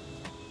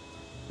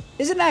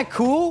 Isn't that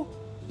cool?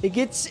 They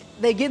get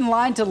in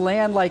line to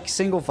land like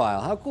single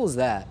file. How cool is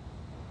that?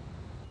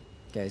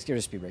 Okay, let's give it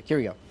a speed break. Here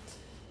we go.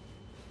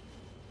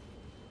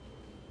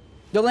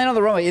 You'll land on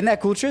the runway. Isn't that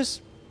cool,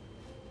 Tris?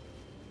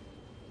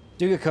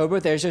 Doing a Cobra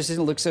with air show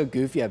doesn't look so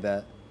goofy, I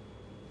bet.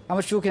 How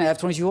much fuel can an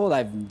F-22 hold? I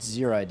have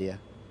zero idea.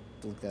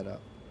 Have to look that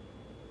up.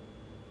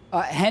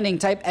 Henning,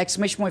 type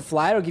exclamation point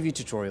fly. It'll give you a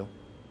tutorial.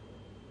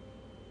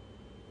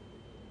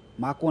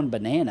 Mach 1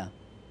 banana.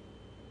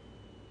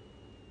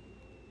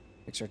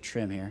 Fix our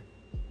trim here.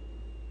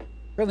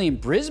 Currently in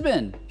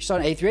Brisbane. You saw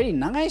an A380.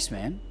 Nice,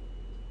 man.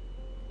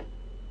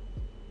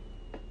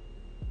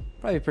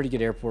 Probably a pretty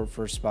good airport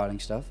for spotting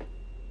stuff.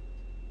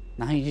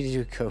 Now you need to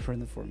do a Cobra in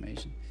the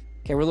formation.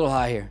 Okay, we're a little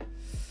high here.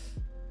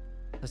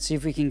 Let's see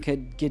if we can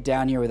get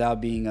down here without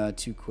being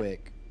too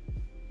quick.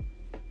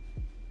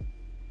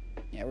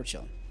 Yeah, we're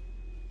chilling.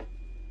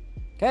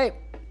 Okay.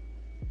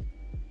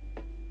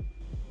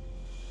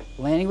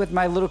 Landing with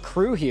my little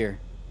crew here.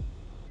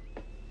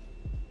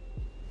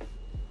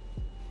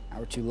 Now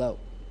we're too low.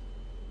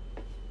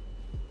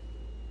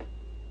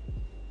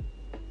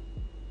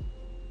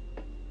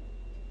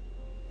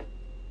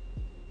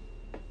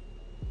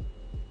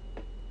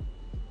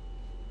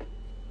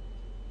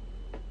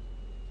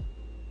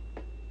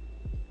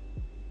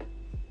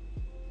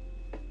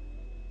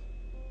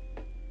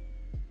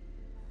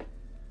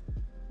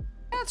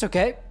 That's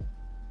okay.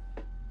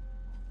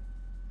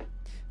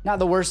 Not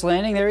the worst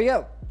landing. There you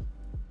go.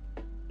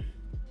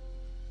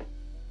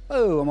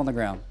 Oh, I'm on the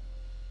ground.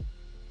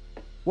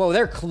 Whoa,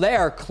 they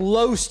are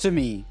close to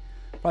me.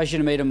 Probably should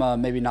have made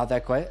them maybe not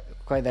that quite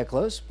that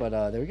close, but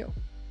there we go.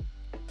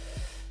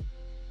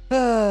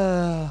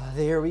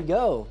 There we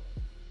go.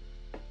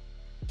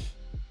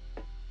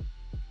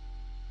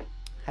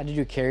 Had to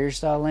do a carrier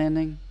style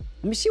landing.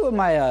 Let me see what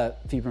my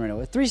feet per minute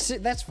was.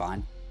 3.6. That's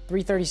fine.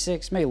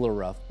 336. Maybe a little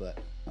rough, but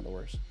not the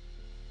worst.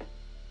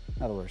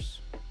 Not the worst.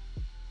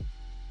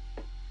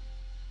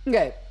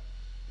 Okay.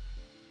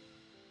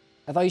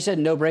 I thought you said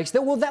no brakes.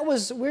 Well, that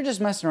was, we're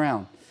just messing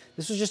around.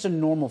 This was just a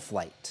normal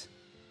flight.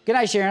 Good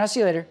night, Sharon. I'll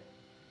see you later.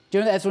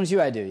 Doing the F-22,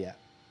 I do, yeah.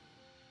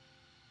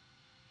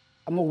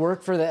 I'm going to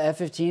work for the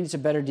F-15. It's a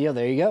better deal.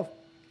 There you go.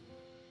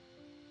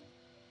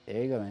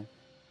 There you go, man.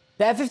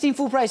 The F-15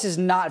 full price is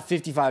not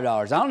 $55.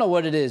 I don't know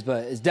what it is,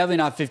 but it's definitely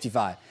not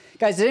 $55.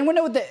 Guys, does anyone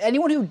know what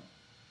anyone who,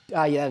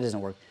 yeah, that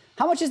doesn't work.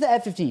 How much is the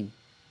F-15?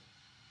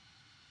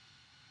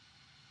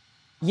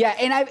 Yeah,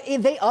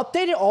 and they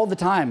update it all the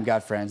time,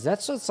 God friends.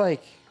 That's what's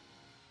like,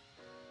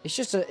 it's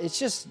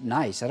just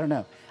nice. I don't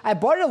know. I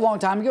bought it a long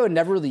time ago and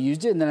never really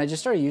used it, and then I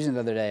just started using it the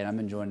other day, and I'm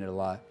enjoying it a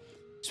lot.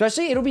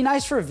 Especially, it'll be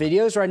nice for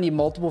videos where I need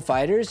multiple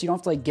fighters. You don't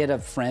have to like get a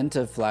friend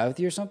to fly with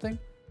you or something.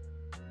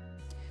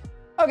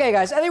 Okay,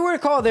 guys, I think we're gonna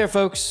call it there,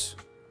 folks.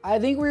 I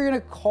think we're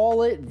gonna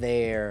call it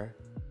there.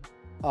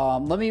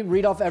 Let me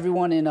read off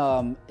everyone in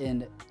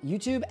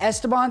YouTube.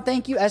 Esteban,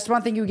 thank you.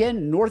 Esteban, thank you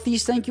again.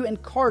 Northeast, thank you,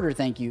 and Carter,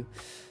 thank you.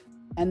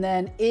 And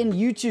then in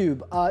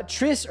YouTube,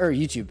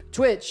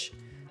 Twitch,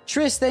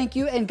 Tris, thank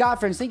you, and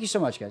Godfriends, thank you so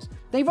much, guys.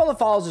 Thank you for all the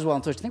follows as well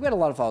on Twitch. I think we had a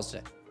lot of follows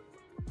today.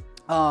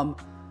 I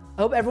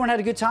hope everyone had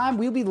a good time.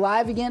 We'll be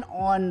live again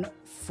on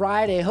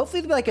Friday.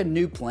 Hopefully, there'll be like a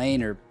new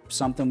plane or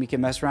something we can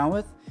mess around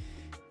with.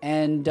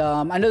 And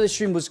I know this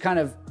stream was kind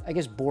of, I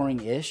guess,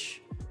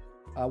 boring-ish.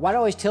 Why do I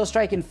always tail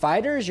strike in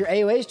fighters? Your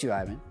AOA is too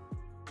high, man.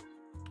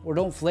 Or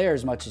don't flare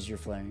as much as you're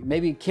flaring.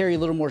 Maybe carry a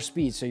little more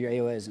speed so your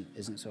AOA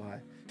isn't so high.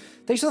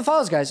 Thanks for the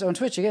follows, guys, on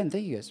Twitch. Again,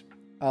 thank you, guys.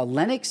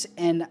 Lennox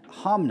and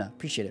Hamna.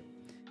 Appreciate it.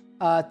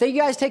 Thank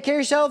you, guys. Take care of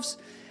yourselves.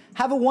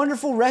 Have a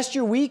wonderful rest of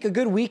your week, a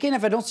good weekend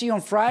if I don't see you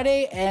on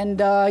Friday. And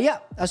yeah,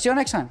 I'll see you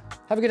next time.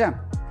 Have a good time.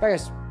 Bye,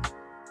 guys.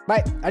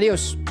 Bye.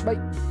 Adios. Bye.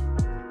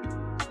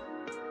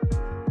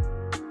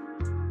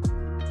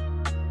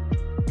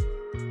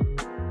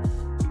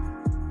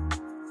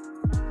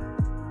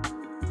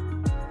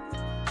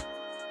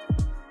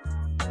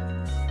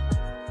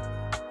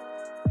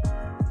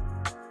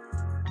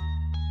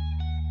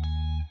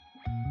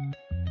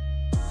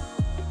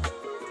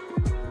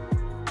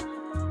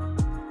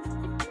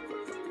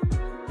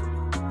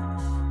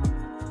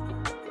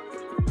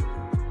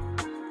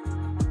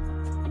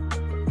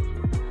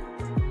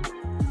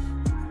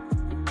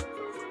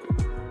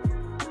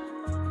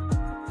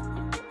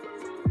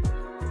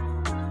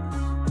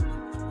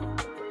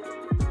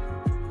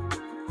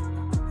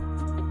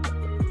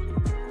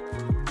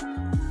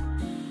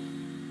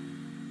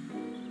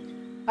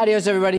 Adios, everybody.